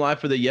Instagram Live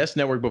for the Yes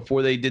Network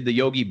before they did the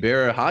Yogi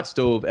Berra hot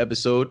stove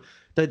episode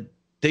that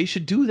they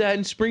should do that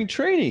in spring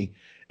training.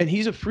 And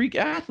he's a freak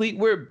athlete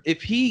where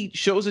if he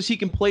shows us he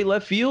can play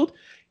left field,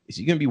 is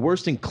he going to be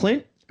worse than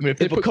Clint? I mean,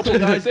 if a couple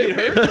guys get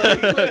hurt,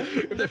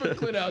 if they put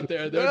Clint out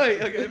there,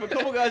 right? Like, if a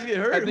couple guys get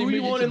hurt, who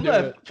you Miggy want in can do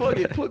left? Fuck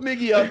it, put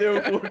Miggy out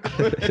there before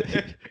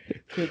Clint.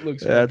 Clint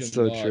looks That's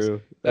so fucking lost.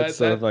 true. That's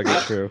so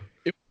fucking true.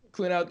 If we put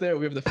Clint out there,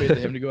 we have the faith in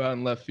him to go out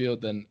in left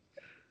field, then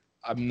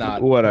I'm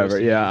not. Whatever.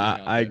 posting Yeah,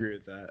 anything out I there. agree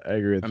with that. I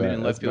agree with I that. mean,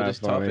 in left field That's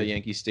is tough funny. at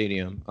Yankee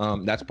Stadium.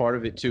 That's part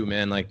of it too,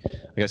 man. Like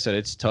I said,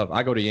 it's tough.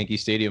 I go to Yankee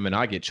Stadium and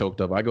I get choked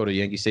up. I go to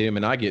Yankee Stadium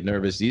and I get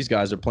nervous. These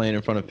guys are playing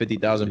in front of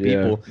 50,000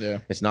 people. Yeah.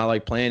 It's not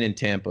like playing in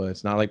Tampa.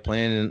 It's not like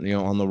playing,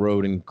 on the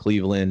road in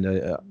Cleveland.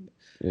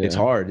 It's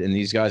hard, and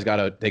these guys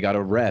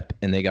gotta rep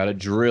and they gotta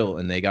drill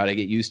and they gotta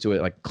get used to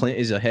it. Like Clint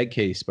is a head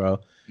case,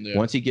 bro. Yeah.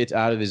 Once he gets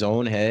out of his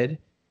own head,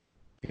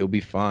 he'll be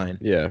fine.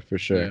 Yeah, for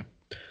sure. Yeah.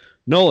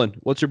 Nolan,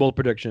 what's your bold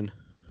prediction?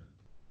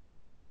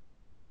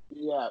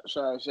 Yeah,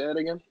 sorry, say it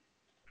again.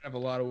 I have a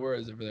lot of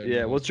words over there.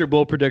 Yeah, what's your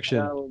bold prediction?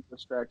 I was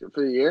distracted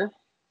for the year.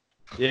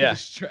 Yeah.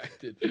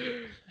 Distracted.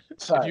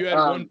 Sorry. If you had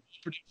one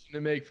prediction to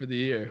make for the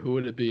year, who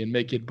would it be? And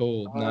make it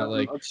bold, not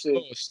like, let's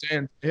see.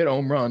 Stan hit a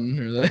home run.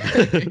 Or like,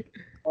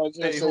 I was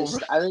gonna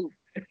say,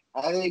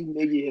 I think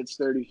Miggy hits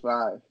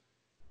 35.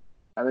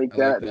 I think I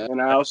like that, that.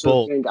 and I also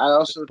bold.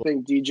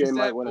 think DJ Is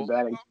might that win a bold?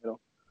 batting title.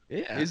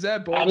 Yeah. is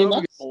that bold? I mean, though?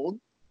 that's Because bold.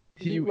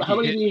 he How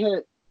many hit did he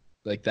hit?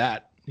 like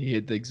that. He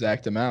hit the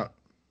exact amount.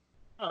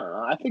 I don't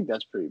know. I think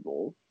that's pretty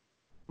bold.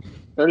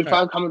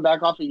 35 coming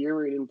back off a year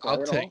where he didn't play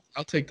at all.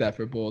 I'll take that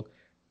for bold.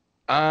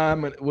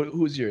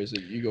 Who's yours?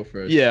 You go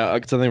first. Yeah,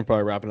 because I think we're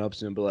probably wrapping up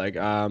soon. But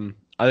I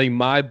think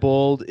my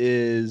bold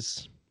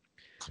is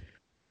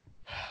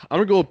I'm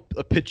gonna go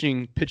a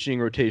pitching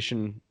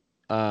rotation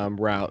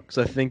route because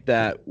I think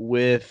that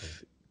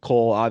with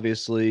Cole,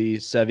 obviously,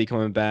 Sevy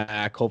coming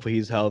back, hopefully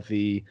he's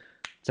healthy,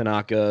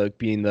 Tanaka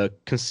being the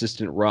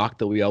consistent rock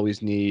that we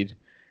always need.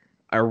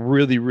 I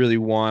really, really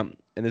want,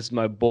 and this is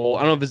my bold.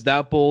 I don't know if it's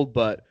that bold,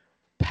 but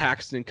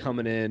Paxton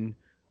coming in,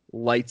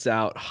 lights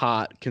out,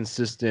 hot,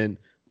 consistent,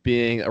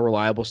 being a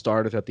reliable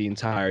starter throughout the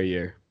entire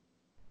year,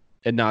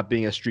 and not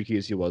being as streaky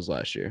as he was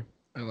last year.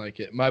 I like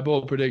it. My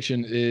bold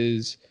prediction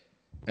is,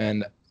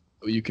 and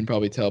you can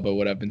probably tell by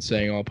what I've been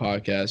saying all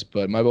podcast,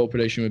 but my bold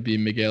prediction would be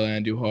Miguel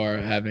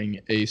Andujar having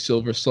a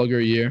Silver Slugger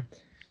year,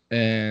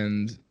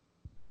 and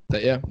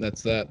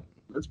that's that.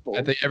 That's bold.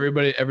 I think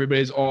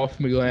everybody's off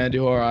Miguel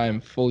Andujar. I am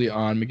fully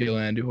on Miguel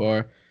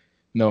Andujar.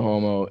 No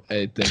homo.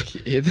 I think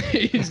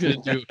he's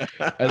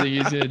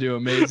gonna do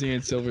amazing,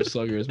 and Silver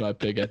Slugger is my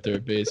pick at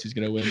third base. He's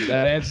gonna win.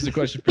 That answers the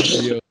question for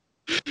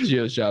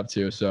Gio's job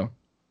too. So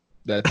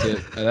that's it.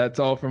 That's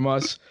all from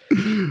us.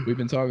 We've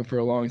been talking for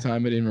a long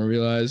time. I didn't even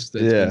realize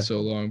that it's been so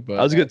long. But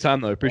That was a good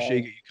time though. I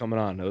appreciate you coming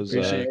on. It was,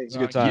 Appreciate it was a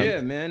good time.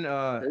 Yeah, man.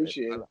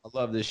 Appreciate I it.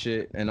 love this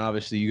shit, and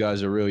obviously you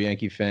guys are real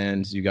Yankee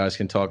fans. You guys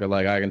can talk it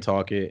like I can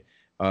talk it.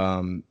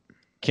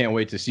 Can't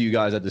wait to see you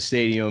guys at the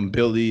stadium.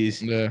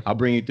 Billy's. Yeah. I'll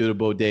bring you through the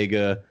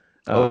bodega.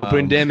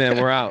 Opening day, man.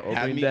 We're out. Have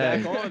Opening me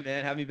day. back on,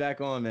 man. Have me back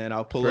on, man.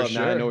 I'll pull For up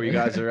now. I sure. know where you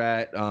guys are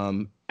at.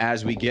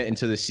 As we get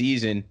into the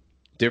season,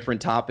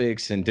 different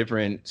topics and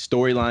different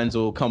storylines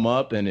will come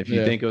up. And if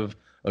you think of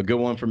a good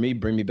one for me,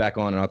 bring me back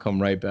on and I'll come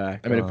right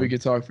back. I mean, if we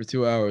could talk for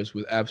 2 hours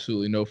with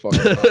absolutely no fucking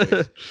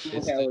topics,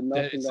 it's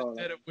the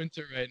dead of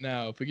winter right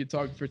now. If we could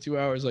talk for 2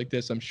 hours like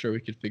this, I'm sure we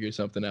could figure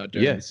something out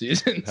during the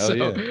season. Hell So,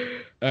 yeah.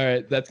 all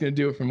right, that's going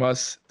to do it from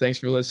us. Thanks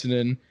for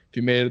listening. If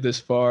you made it this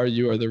far,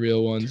 you are the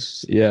real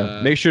ones.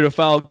 Yeah. Make sure to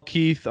follow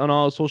Keith on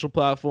all social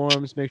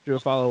platforms. Make sure to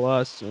follow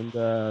us and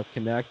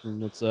connect.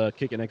 And let's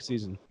kick it next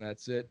season.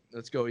 That's it.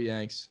 Let's go,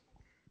 Yanks.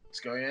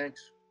 Let's go,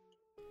 Yanks.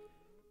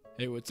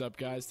 Hey, what's up,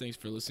 guys? Thanks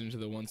for listening to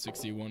the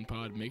 161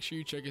 pod. Make sure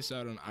you check us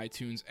out on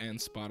iTunes and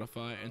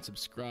Spotify and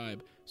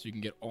subscribe so you can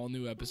get all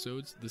new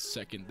episodes the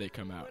second they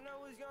come out.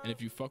 And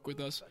if you fuck with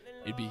us,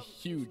 it'd be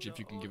huge if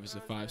you can give us a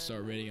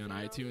 5-star rating on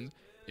iTunes.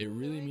 It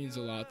really means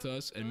a lot to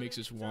us and makes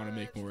us want to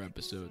make more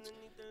episodes.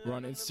 We're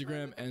on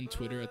Instagram and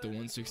Twitter at the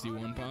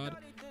 161 pod,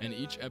 and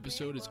each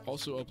episode is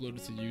also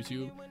uploaded to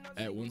YouTube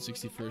at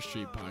 161st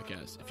Street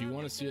Podcast. If you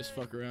want to see us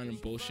fuck around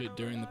and bullshit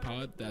during the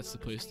pod, that's the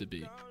place to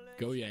be.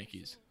 Go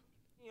Yankees.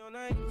 In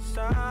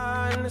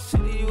the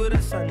city with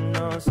the sun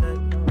on set.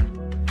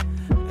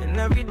 And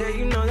every day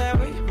you know that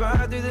we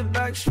ride through the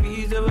back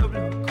streets of a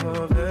blue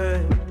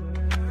Corvette.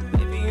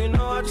 Baby, you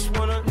know I just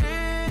wanna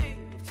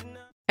live tonight.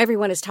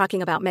 Everyone is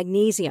talking about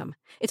magnesium.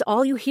 It's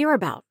all you hear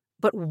about.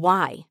 But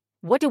why?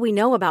 What do we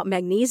know about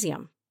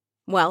magnesium?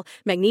 Well,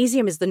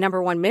 magnesium is the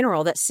number one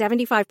mineral that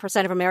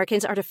 75% of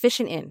Americans are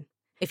deficient in.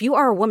 If you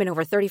are a woman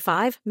over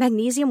 35,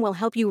 magnesium will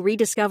help you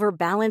rediscover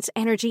balance,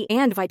 energy,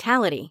 and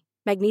vitality.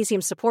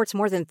 Magnesium supports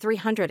more than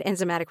 300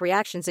 enzymatic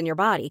reactions in your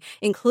body,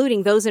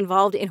 including those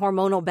involved in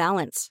hormonal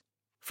balance.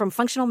 From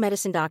functional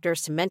medicine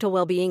doctors to mental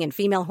well-being and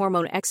female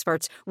hormone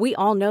experts, we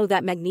all know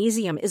that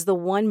magnesium is the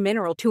one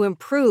mineral to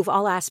improve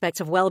all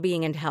aspects of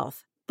well-being and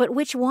health. But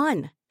which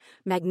one?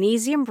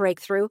 Magnesium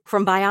Breakthrough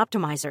from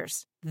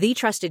Bioptimizers, the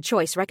trusted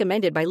choice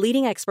recommended by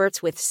leading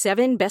experts with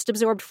 7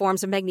 best-absorbed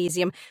forms of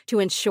magnesium to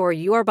ensure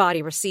your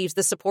body receives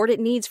the support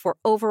it needs for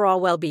overall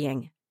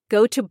well-being.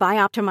 Go to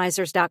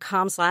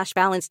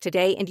bioptimizers.com/balance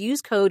today and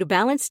use code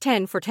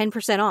BALANCE10 for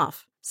 10%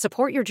 off.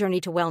 Support your journey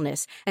to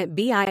wellness at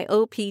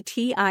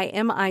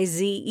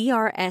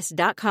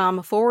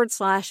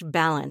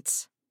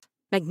bioptimizers.com/balance.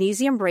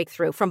 Magnesium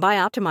Breakthrough from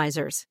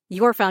Bioptimizers,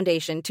 your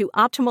foundation to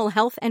optimal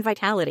health and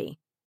vitality.